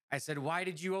 stabbing, I said, "Why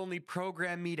did you only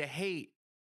program me to hate?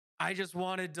 I just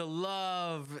wanted to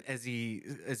love." As he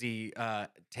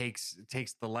takes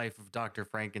the life of Dr.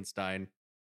 Frankenstein.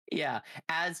 Yeah,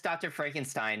 as Dr.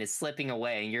 Frankenstein is slipping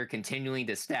away and you're continuing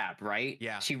to stab, right?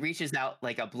 Yeah. She reaches out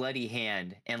like a bloody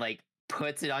hand and like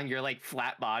puts it on your like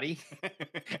flat body.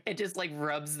 It just like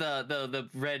rubs the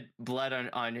red blood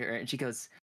on her, and she goes,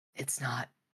 "It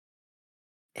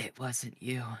wasn't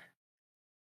you.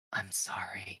 I'm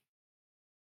sorry.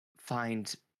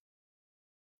 Find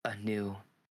a new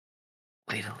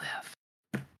way to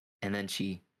live." And then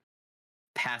she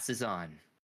passes on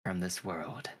from this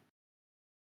world.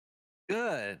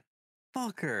 Good.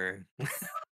 Fuck her.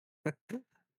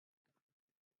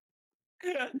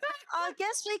 I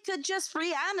guess we could just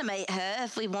reanimate her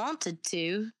if we wanted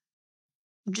to.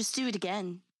 Just do it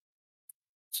again.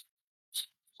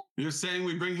 You're saying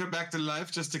we bring her back to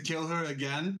life just to kill her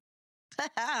again?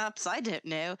 Perhaps, I don't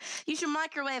know. You should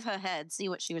microwave her head, see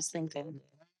what she was thinking.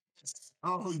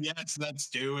 Oh, yes, let's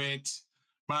do it.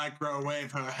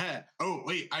 Microwave her head. Oh,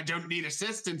 wait, I don't need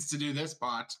assistance to do this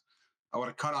part. I want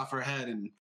to cut off her head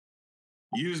and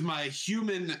use my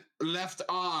human left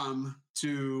arm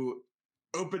to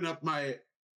open up my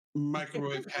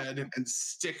microwave head and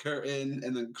stick her in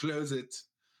and then close it.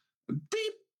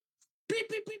 Beep, beep,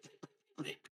 beep, beep, beep,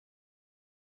 beep.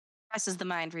 Presses the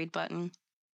mind read button.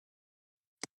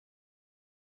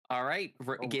 All right,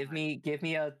 give me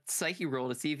a psyche roll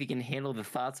to see if you can handle the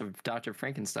thoughts of Dr.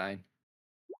 Frankenstein.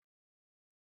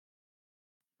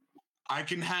 I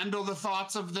can handle the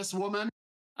thoughts of this woman.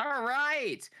 All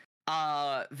right.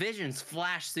 Visions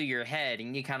flash through your head,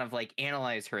 and you kind of like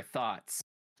analyze her thoughts.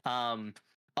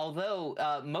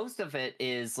 Although most of it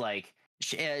is like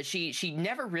she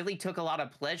never really took a lot of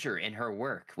pleasure in her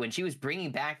work when she was bringing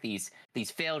back these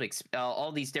failed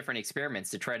all these different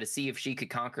experiments to try to see if she could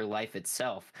conquer life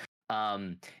itself.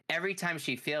 Every time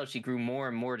she failed, she grew more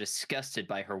and more disgusted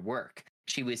by her work.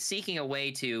 She was seeking a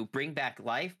way to bring back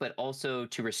life, but also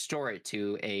to restore it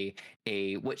to a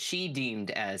what she deemed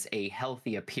as a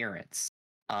healthy appearance.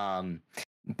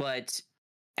 But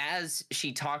as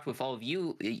she talked with all of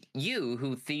you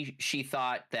who she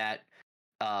thought that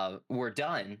were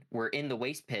done, were in the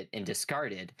waste pit and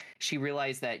discarded, she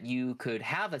realized that you could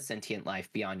have a sentient life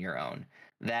beyond your own,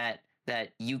 that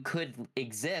you could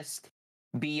exist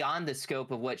beyond the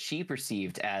scope of what she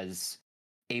perceived as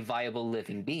a viable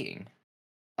living being.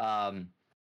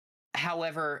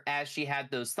 However, as she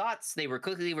had those thoughts, they were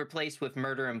quickly replaced with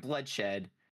murder and bloodshed,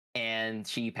 and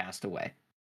she passed away.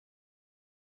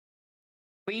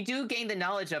 But you do gain the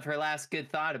knowledge of her last good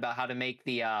thought about how to make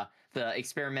the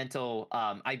experimental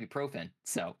ibuprofen.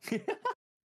 So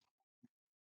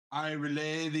I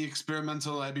relay the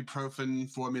experimental ibuprofen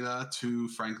formula to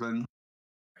Franklin.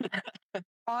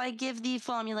 I give the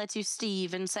formula to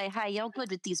Steve and say, "Hey, you're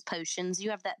good with these potions. You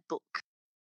have that book.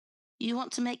 You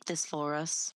want to make this for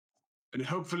us?" And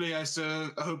hopefully I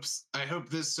hope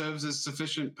this serves as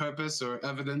sufficient purpose or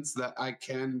evidence that I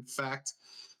can, in fact,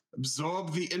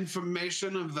 absorb the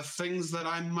information of the things that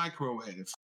I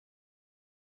microwave.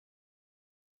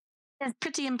 It's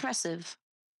pretty impressive.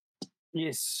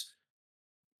 Yes.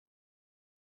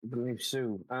 I believe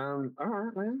so. All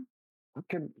right, man. I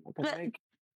can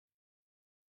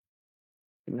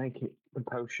make it the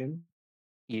potion.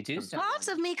 you do. Part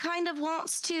of me kind of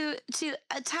wants to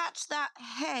attach that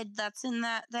head that's in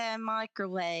that there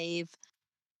microwave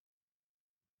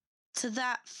to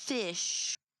that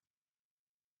fish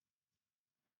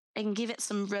and give it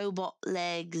some robot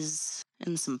legs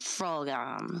and some frog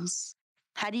arms.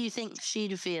 How do you think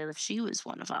she'd feel if she was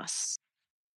one of us?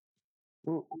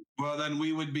 Well, then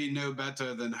we would be no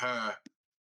better than her.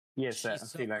 Yes, I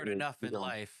She's feel like suffered enough in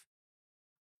life.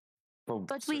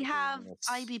 But we have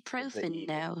ibuprofen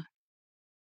now.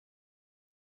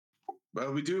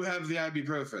 Well, we do have the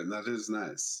ibuprofen. That is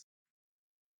nice.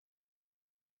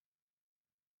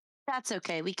 That's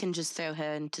okay. We can just throw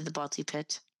her into the body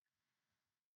pit.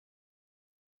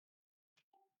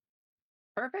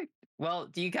 Perfect. Well,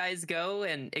 do you guys go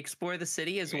and explore the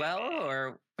city as well,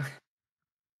 or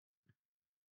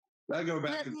I go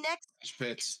back The to the next trash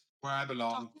pits where I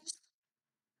belong.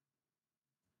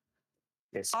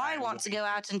 Yes, I will want to be- go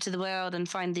out into the world and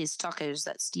find these tacos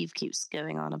that Steve keeps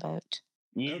going on about.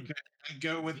 You, Okay, I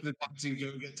go with the to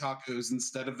go get tacos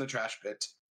instead of the trash pit.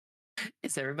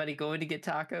 is everybody going to get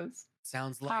tacos?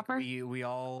 Sounds like Hopper? we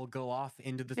all go off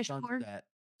into the Fish board? sunset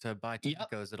to buy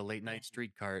Yep. tacos at a late night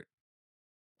street cart.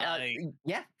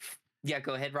 Yeah. Yeah,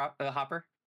 go ahead, Hopper.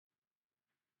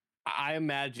 I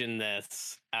imagine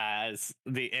this as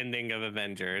the ending of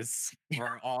Avengers.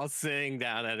 We're all sitting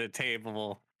down at a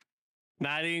table,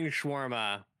 not eating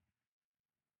shawarma,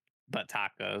 but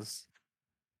tacos.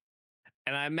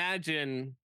 And I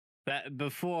imagine that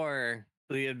before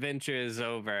the adventure is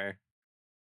over,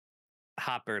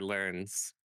 Hopper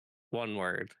learns one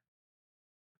word.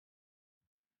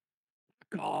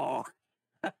 Oh.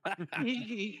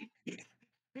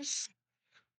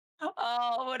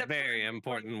 Oh, what a Very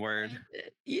important word.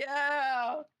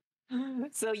 Yeah.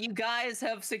 So you guys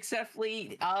have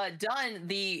successfully done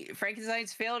the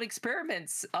Frankenstein's failed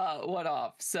experiments one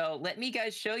off. So let me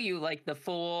guys show you like the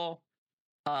full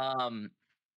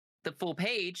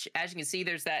page. As you can see,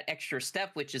 there's that extra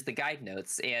step, which is the guide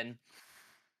notes, and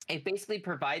it basically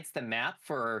provides the map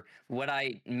for what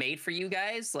I made for you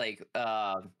guys, like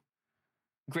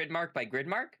grid mark by grid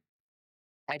mark.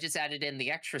 I just added in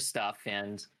the extra stuff,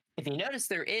 and if you notice,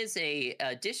 there is a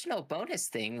additional bonus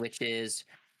thing, which is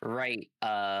right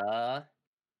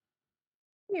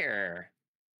here,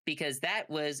 because that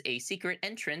was a secret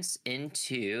entrance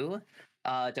into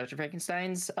Dr.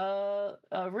 Frankenstein's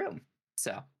room.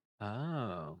 So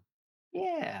Oh.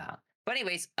 yeah. But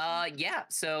anyways, yeah.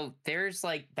 So there's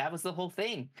like that was the whole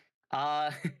thing.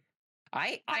 I How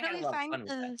had do a we lot of find fun with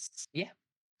that. this? Yeah.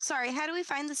 Sorry, how do we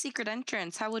find the secret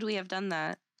entrance? How would we have done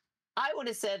that? I would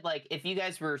have said like if you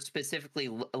guys were specifically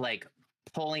like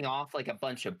pulling off like a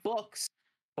bunch of books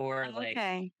or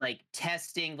Okay. like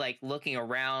testing, like looking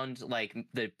around like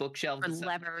the bookshelves For and stuff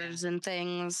like that. levers and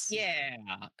things. Yeah.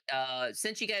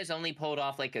 Since you guys only pulled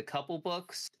off like a couple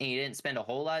books and you didn't spend a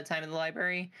whole lot of time in the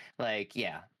library, like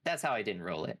yeah, that's how I didn't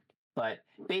roll it. But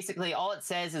basically all it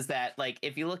says is that like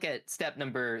if you look at step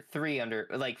number 3 under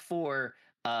like 4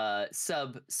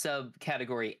 sub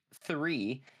category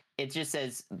 3, it just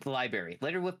says the library.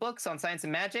 Littered with books on science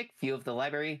and magic, view of the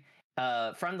library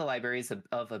from the libraries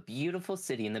of a beautiful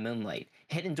city in the moonlight.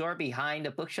 Hidden door behind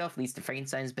a bookshelf leads to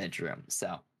Frankenstein's bedroom.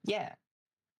 So yeah.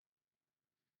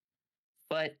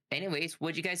 But anyways,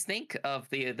 what'd you guys think of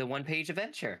the one-page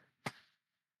adventure?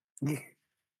 this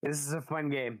is a fun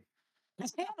game. I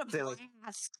had a Silly.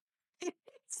 blast.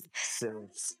 Silly.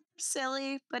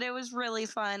 Silly, but it was really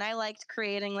fun. I liked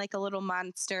creating like a little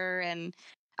monster, and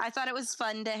I thought it was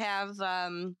fun to have.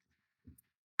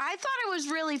 I thought it was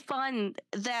really fun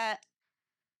that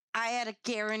I had a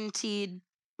guaranteed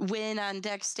win on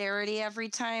dexterity every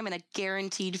time and a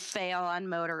guaranteed fail on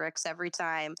motorics every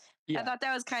time. I thought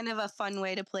that was kind of a fun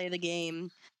way to play the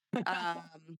game.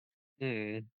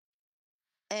 And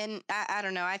I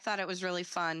don't know. I thought it was really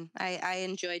fun. I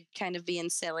enjoyed kind of being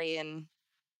silly and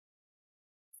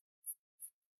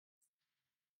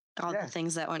all the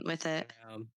things that went with it.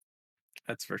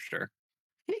 That's for sure.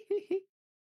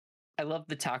 I love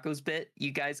the tacos bit you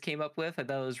guys came up with. I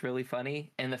thought it was really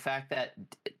funny, and the fact that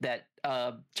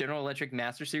General Electric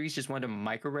Master Series just wanted to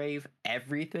microwave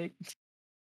everything.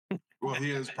 Well,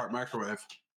 he is part microwave.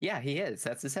 Yeah, he is.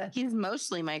 That's his head. He's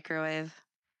mostly microwave.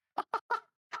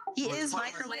 He Well, is part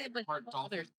microwave with part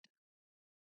dolphin. others.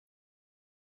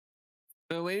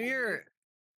 So when you're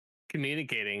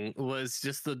communicating, was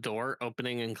just the door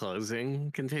opening and closing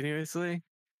continuously?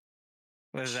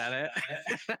 Was that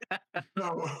it?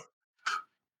 No.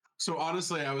 So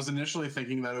honestly, I was initially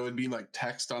thinking that it would be like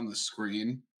text on the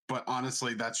screen, but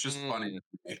honestly, that's just funny.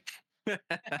 to me.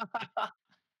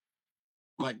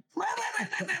 Like,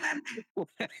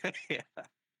 Yeah.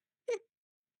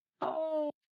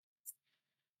 Oh.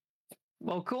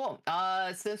 Well, cool.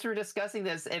 Since we're discussing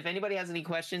this, if anybody has any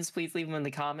questions, please leave them in the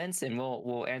comments, and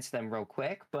we'll answer them real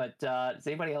quick. But does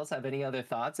anybody else have any other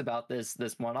thoughts about this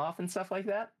one-off and stuff like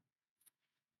that?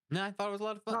 No, I thought it was a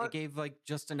lot of fun. It gave like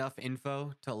just enough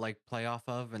info to like play off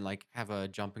of and like have a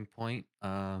jumping point.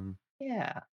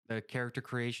 Yeah. The character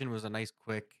creation was a nice,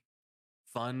 quick,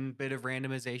 fun bit of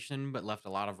randomization, but left a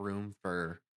lot of room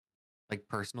for like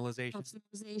personalization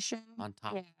on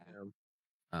top.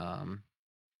 Yeah.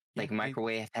 Like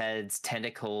microwave heads,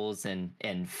 tentacles, and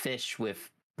fish with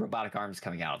robotic arms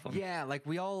coming out of them. Yeah, like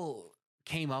we all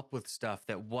came up with stuff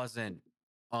that wasn't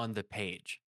on the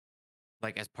page,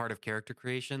 like as part of character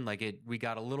creation. Like we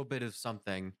got a little bit of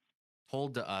something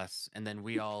told to us, and then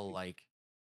we all like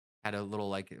had a little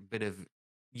like a bit of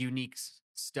unique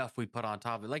stuff we put on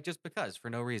top of it, like just because for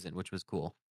no reason, which was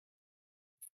cool.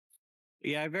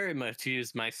 Yeah, I very much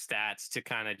use my stats to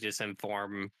kind of just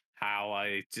inform how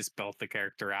I just built the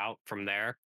character out from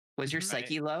there. Was your Mhm.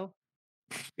 psyche low?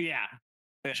 Yeah.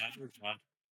 Yeah.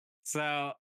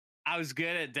 So I was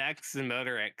good at Dex and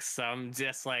Motorix. So I'm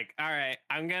just like, all right,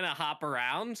 I'm going to hop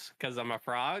around because I'm a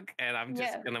frog and I'm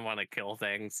just Yeah. going to want to kill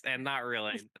things and not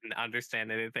really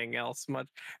understand anything else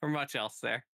much else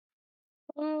there.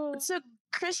 So,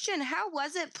 Christian, how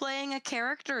was it playing a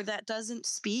character that doesn't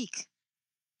speak?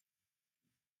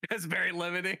 It's very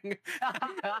limiting.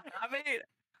 I mean,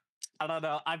 I don't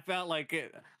know. I felt like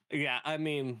it. Yeah, I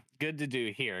mean, good to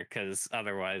do here because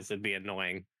otherwise it'd be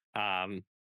annoying.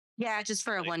 Yeah, just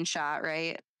for a one shot,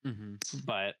 right? Mm-hmm.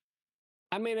 But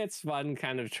I mean, it's fun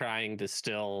kind of trying to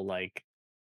still like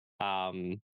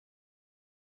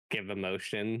give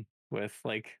emotion with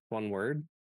like one word,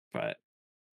 but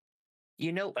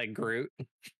like Groot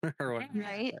or what?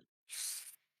 Right.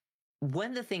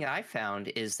 One the thing I found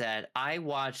is that I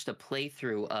watched a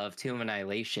playthrough of Tomb of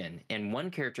Annihilation, and one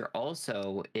character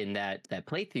also in that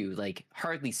playthrough like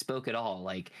hardly spoke at all.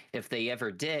 Like if they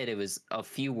ever did, it was a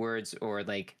few words or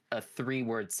like a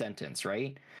 3-word sentence,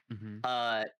 right?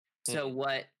 Mm-hmm. So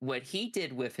what he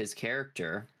did with his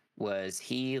character was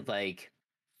he like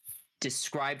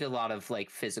described a lot of like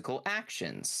physical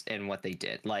actions and what they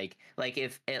did, like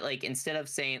if like instead of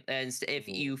saying if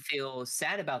you feel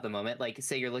sad about the moment, like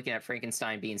say you're looking at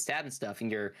Frankenstein being stabbed and stuff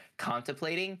and you're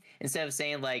contemplating, instead of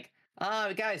saying like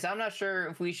guys, I'm not sure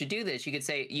if we should do this, you could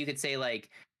say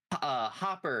like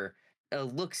Hopper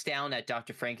looks down at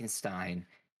Dr. Frankenstein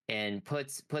and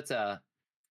puts a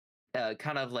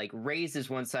kind of like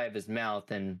raises one side of his mouth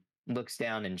and looks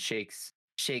down and shakes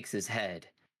his head,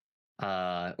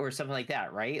 or something like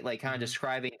that, right? Like kind of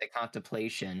describing the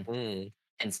contemplation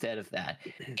instead of that.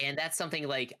 And that's something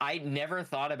like I never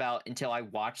thought about until I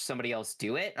watched somebody else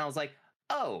do it. And I was like,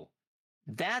 oh,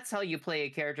 that's how you play a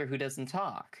character who doesn't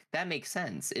talk. That makes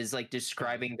sense, is like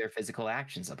describing their physical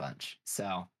actions a bunch.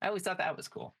 So I always thought that was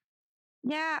cool.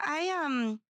 Yeah,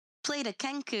 I played a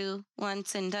Kenku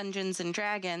once in Dungeons and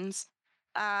Dragons.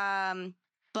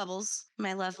 Bubbles,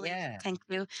 my lovely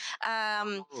Kenku.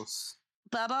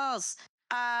 Bubbles.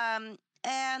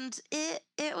 And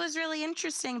it was really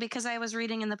interesting because I was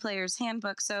reading in the player's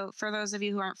handbook. So for those of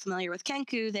you who aren't familiar with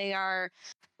Kenku, they are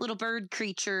little bird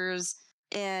creatures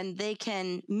and they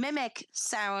can mimic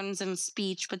sounds and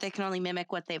speech, but they can only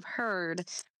mimic what they've heard.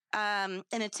 And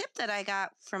a tip that I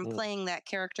got from playing that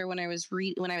character when I was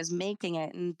making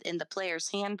it in the player's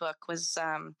handbook was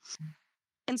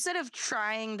instead of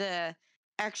trying to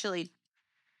actually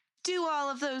do all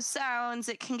of those sounds,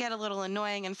 it can get a little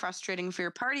annoying and frustrating for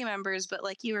your party members. But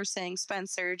like you were saying,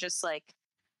 Spencer, just like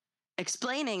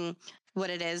explaining what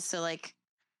it is. So like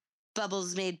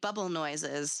Bubbles made bubble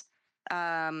noises,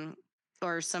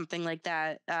 or something like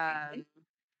that.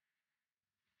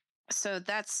 So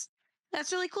that's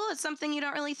really cool. It's something you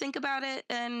don't really think about it.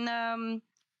 And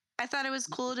I thought it was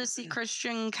cool to see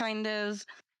Christian kind of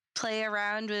play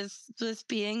around with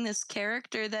being this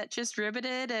character that just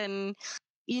ribbited, and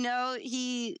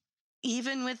he,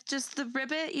 even with just the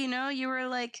ribbit, you were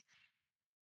like,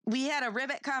 we had a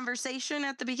ribbit conversation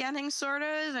at the beginning, sort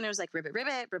of, and it was like ribbit,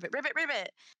 ribbit, ribbit, ribbit,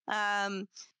 ribbit. And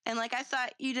like I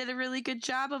thought you did a really good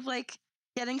job of like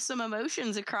getting some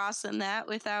emotions across in that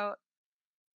without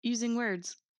using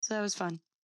words. So that was fun.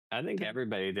 I think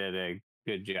everybody did a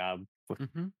good job with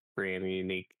bringing a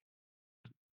unique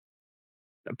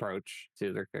approach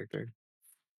to their character.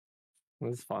 It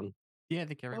was fun. Yeah, I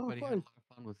think everybody had a lot of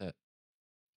fun with it.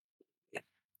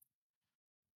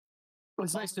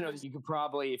 It's nice to know that you could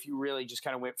probably, if you really just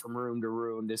kind of went from room to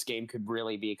room, this game could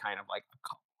really be kind of like a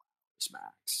couple hours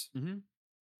max.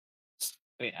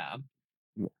 Yeah.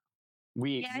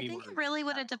 I think it really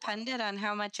would have depended on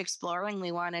how much exploring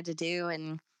we wanted to do,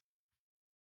 and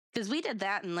because we did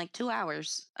that in like 2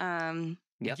 hours.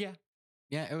 Yeah,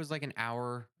 it was like an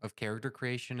hour of character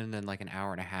creation and then like an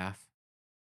hour and a half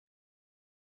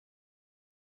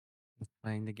of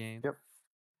playing the game. Yep.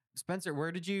 Spencer,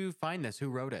 where did you find this? Who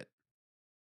wrote it?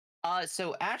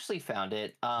 So Ashley found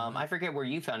it. I forget where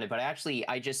you found it, but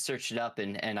I just searched it up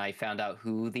and I found out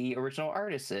who the original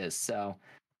artist is. So,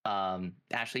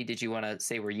 Ashley, did you want to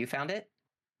say where you found it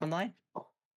online?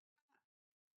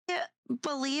 I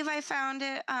believe I found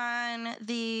it on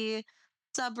the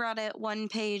subreddit One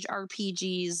Page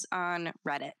RPGs on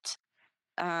Reddit.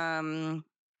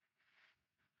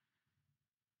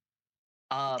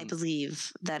 I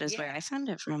believe that is where I found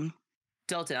it from.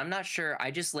 Dalton, I'm not sure.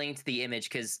 I just linked the image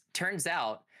because turns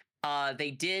out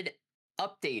they did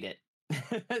update it.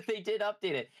 They did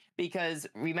update it because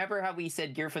remember how we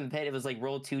said Gear from the Pit? It was like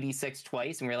roll 2d6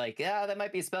 twice, and we are like, yeah, that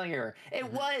might be a spelling error.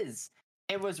 It was.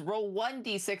 It was roll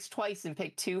 1d6 twice and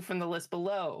pick 2 from the list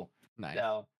below. Nice.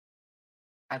 So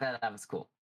I thought that was cool.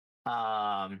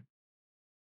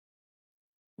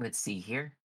 Let's see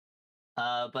here.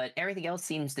 But everything else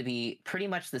seems to be pretty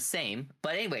much the same.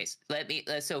 But anyways,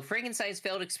 so Frankenstein's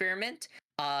failed experiment.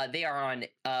 They are on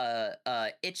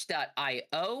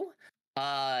itch.io.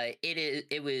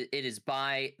 It is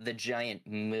by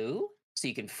TheGiantMoo, so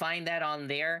you can find that on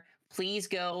there. Please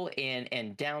go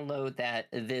and download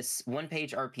this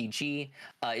one-page RPG.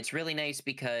 It's really nice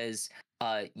because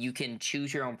you can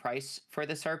choose your own price for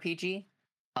this RPG.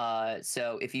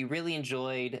 So if you really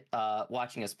enjoyed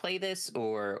watching us play this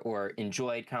or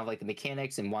enjoyed kind of like the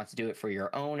mechanics and want to do it for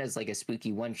your own as like a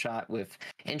spooky one shot with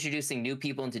introducing new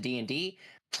people into D&D,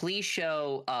 please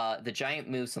show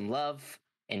TheGiantMoo some love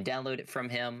and download it from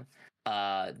him.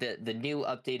 The new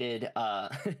updated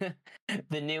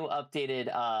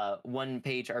one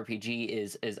page RPG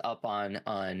is up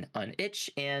on itch,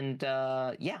 and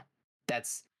yeah,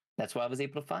 that's what I was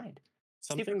able to find.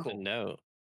 Something to note.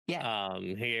 Yeah.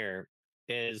 Here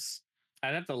is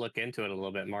I'd have to look into it a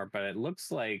little bit more, but it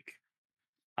looks like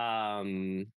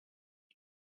okay,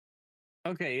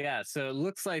 yeah. So it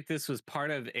looks like this was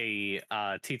part of a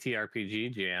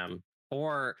TTRPG jam,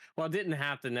 or well, it didn't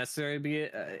have to necessarily be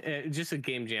just a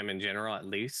game jam in general, at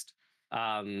least.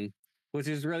 Which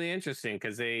is really interesting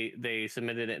because they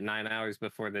submitted it 9 hours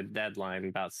before the deadline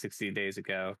about 60 days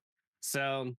ago.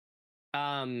 So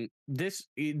this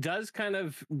it does kind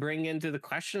of bring into the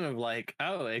question of like,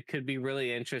 oh, it could be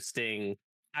really interesting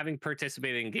having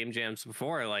participated in game jams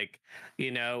before, like,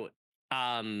 you know,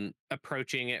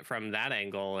 approaching it from that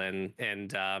angle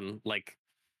and like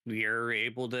you're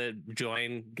able to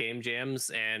join game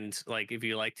jams and like if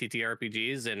you like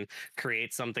TTRPGs and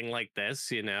create something like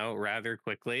this, you know, rather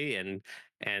quickly and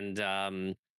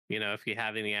you know, if you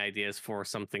have any ideas for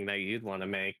something that you'd want to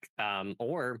make,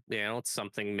 or you know, it's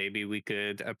something maybe we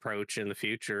could approach in the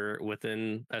future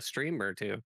within a stream or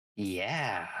two.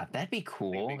 Yeah, that'd be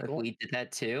cool if we did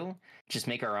that too. Just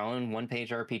make our own one-page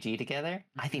RPG together.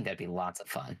 I think that'd be lots of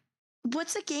fun.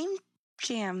 What's a game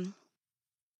jam?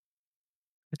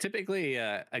 Typically,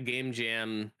 a game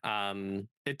jam,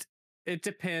 it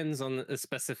depends on the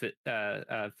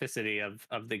specificity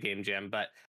of the game jam, but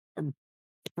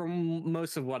from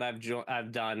most of what I've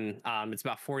done, it's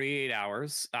about 48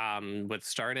 hours with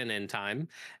start and end time,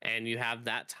 and you have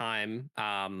that time,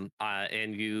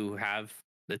 and you have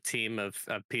the team of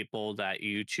people that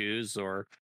you choose or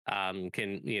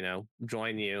can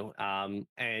join you,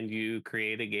 and you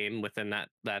create a game within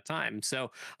that time.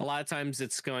 So a lot of times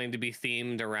it's going to be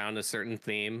themed around a certain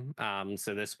theme.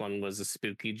 So this one was a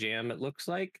spooky jam. It looks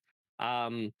like.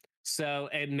 So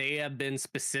it may have been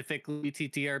specifically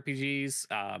TTRPGs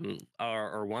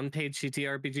or one-page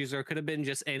TTRPGs, or it could have been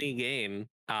just any game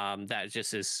that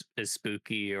just is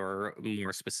spooky or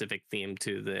more specific theme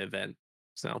to the event.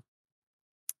 So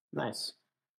Nice.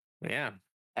 yeah,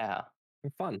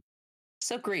 fun.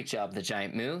 So great job,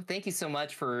 TheGiantMoo. Thank you so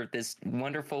much for this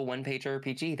wonderful one-page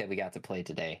RPG that we got to play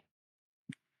today.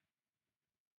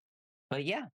 But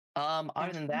yeah,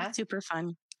 other than that, super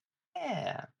fun.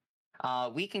 Yeah.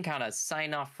 We can kind of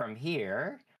sign off from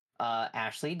here.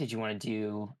 Ashley, did you want to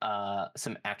do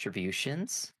some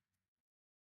attributions?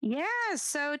 Yeah,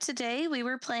 so today we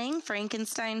were playing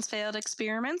Frankenstein's Failed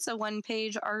Experiments, a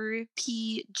one-page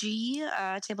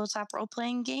RPG tabletop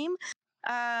role-playing game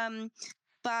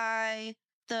by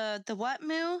the what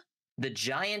moo?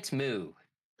 TheGiantMoo.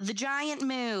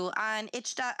 TheGiantMoo on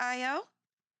itch.io.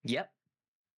 Yep.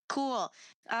 Cool.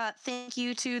 Thank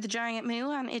you to TheGiantMoo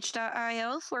on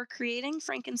itch.io for creating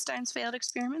Frankenstein's Failed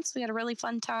Experiments. We had a really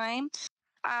fun time.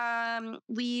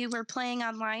 We were playing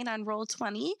online on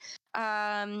Roll20.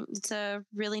 It's a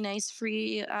really nice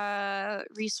free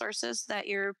resources that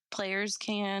your players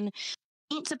can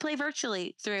meet to play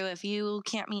virtually through if you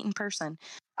can't meet in person.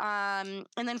 And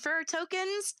then for our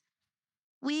tokens,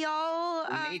 we all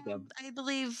made them. I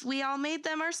believe we all made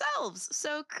them ourselves.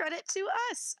 So credit to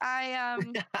us. I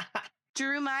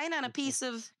drew mine on a piece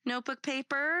of notebook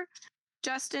paper.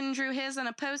 Justin drew his on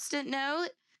a Post-it note.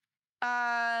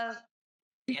 And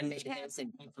made his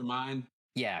For mine.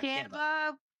 Yeah.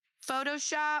 Canva,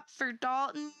 Photoshop for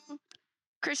Dalton.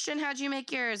 Christian, how'd you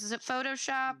make yours? Is it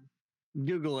Photoshop?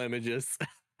 Google Images.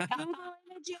 Google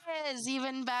Images,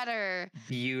 even better.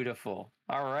 Beautiful.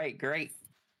 All right, great.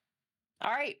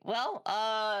 All right, well,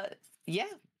 yeah.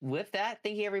 with that,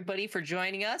 thank you everybody for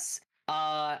joining us.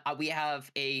 We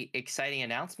have a exciting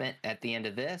announcement at the end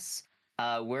of this.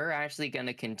 We're actually going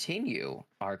to continue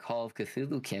our Call of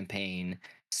Cthulhu campaign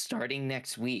starting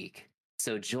next week.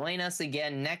 So join us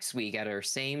again next week at our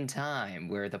same time,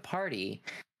 where the party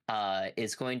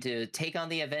is going to take on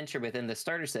the adventure within the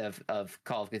starter set of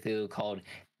Call of Cthulhu called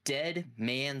Dead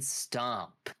Man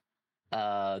Stomp.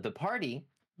 The party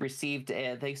received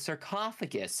the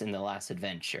sarcophagus in the last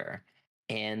adventure.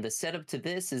 And the setup to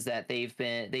this is that they've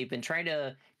been trying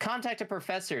to contact a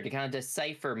professor to kind of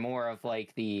decipher more of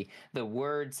like the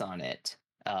words on it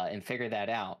and figure that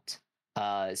out.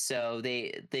 So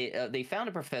they found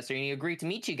a professor and he agreed to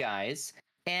meet you guys.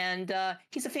 And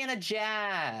he's a fan of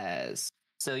jazz,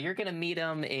 so you're gonna meet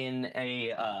him in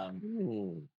a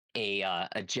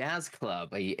jazz club,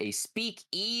 a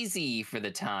speakeasy for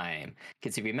the time.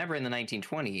 Because if you remember, in the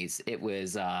 1920s, it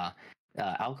was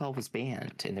alcohol was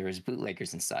banned and there was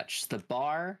bootleggers and such. The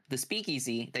bar, the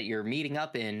speakeasy that you're meeting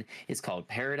up in, is called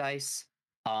Paradise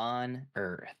on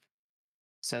Earth.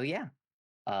 So yeah.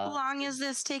 How long is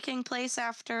this taking place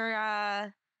after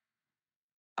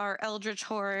our Eldritch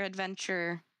Horror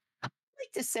adventure? I'd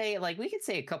like to say, like, we could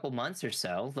say a couple months or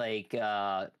so, like,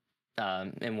 and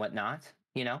whatnot.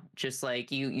 You know, just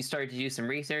like you started to do some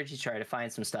research, you tried to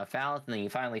find some stuff out, and then you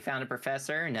finally found a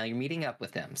professor, and now you're meeting up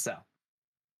with him. So,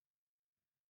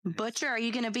 Butcher, are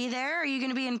you going to be there? Or are you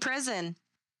going to be in prison?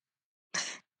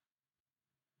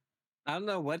 I don't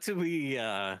know. What do we?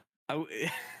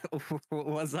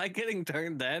 Was I getting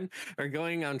turned in or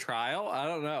going on trial? I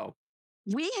don't know.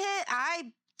 We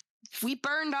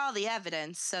burned all the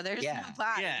evidence, so there's no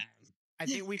body. Yeah. I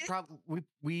think we probably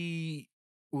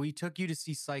we took you to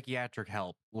see psychiatric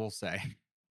help, we'll say.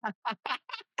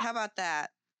 How about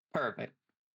that? perfect.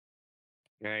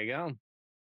 There you go.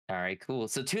 All right, cool.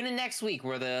 So tune in next week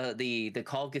where the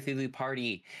Call of Cthulhu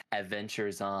party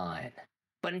adventures on.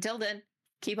 But until then,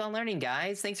 keep on learning,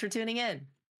 guys. Thanks for tuning in.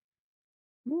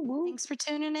 Thanks for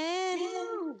tuning in.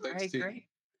 All right, great.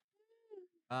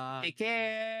 Take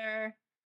care.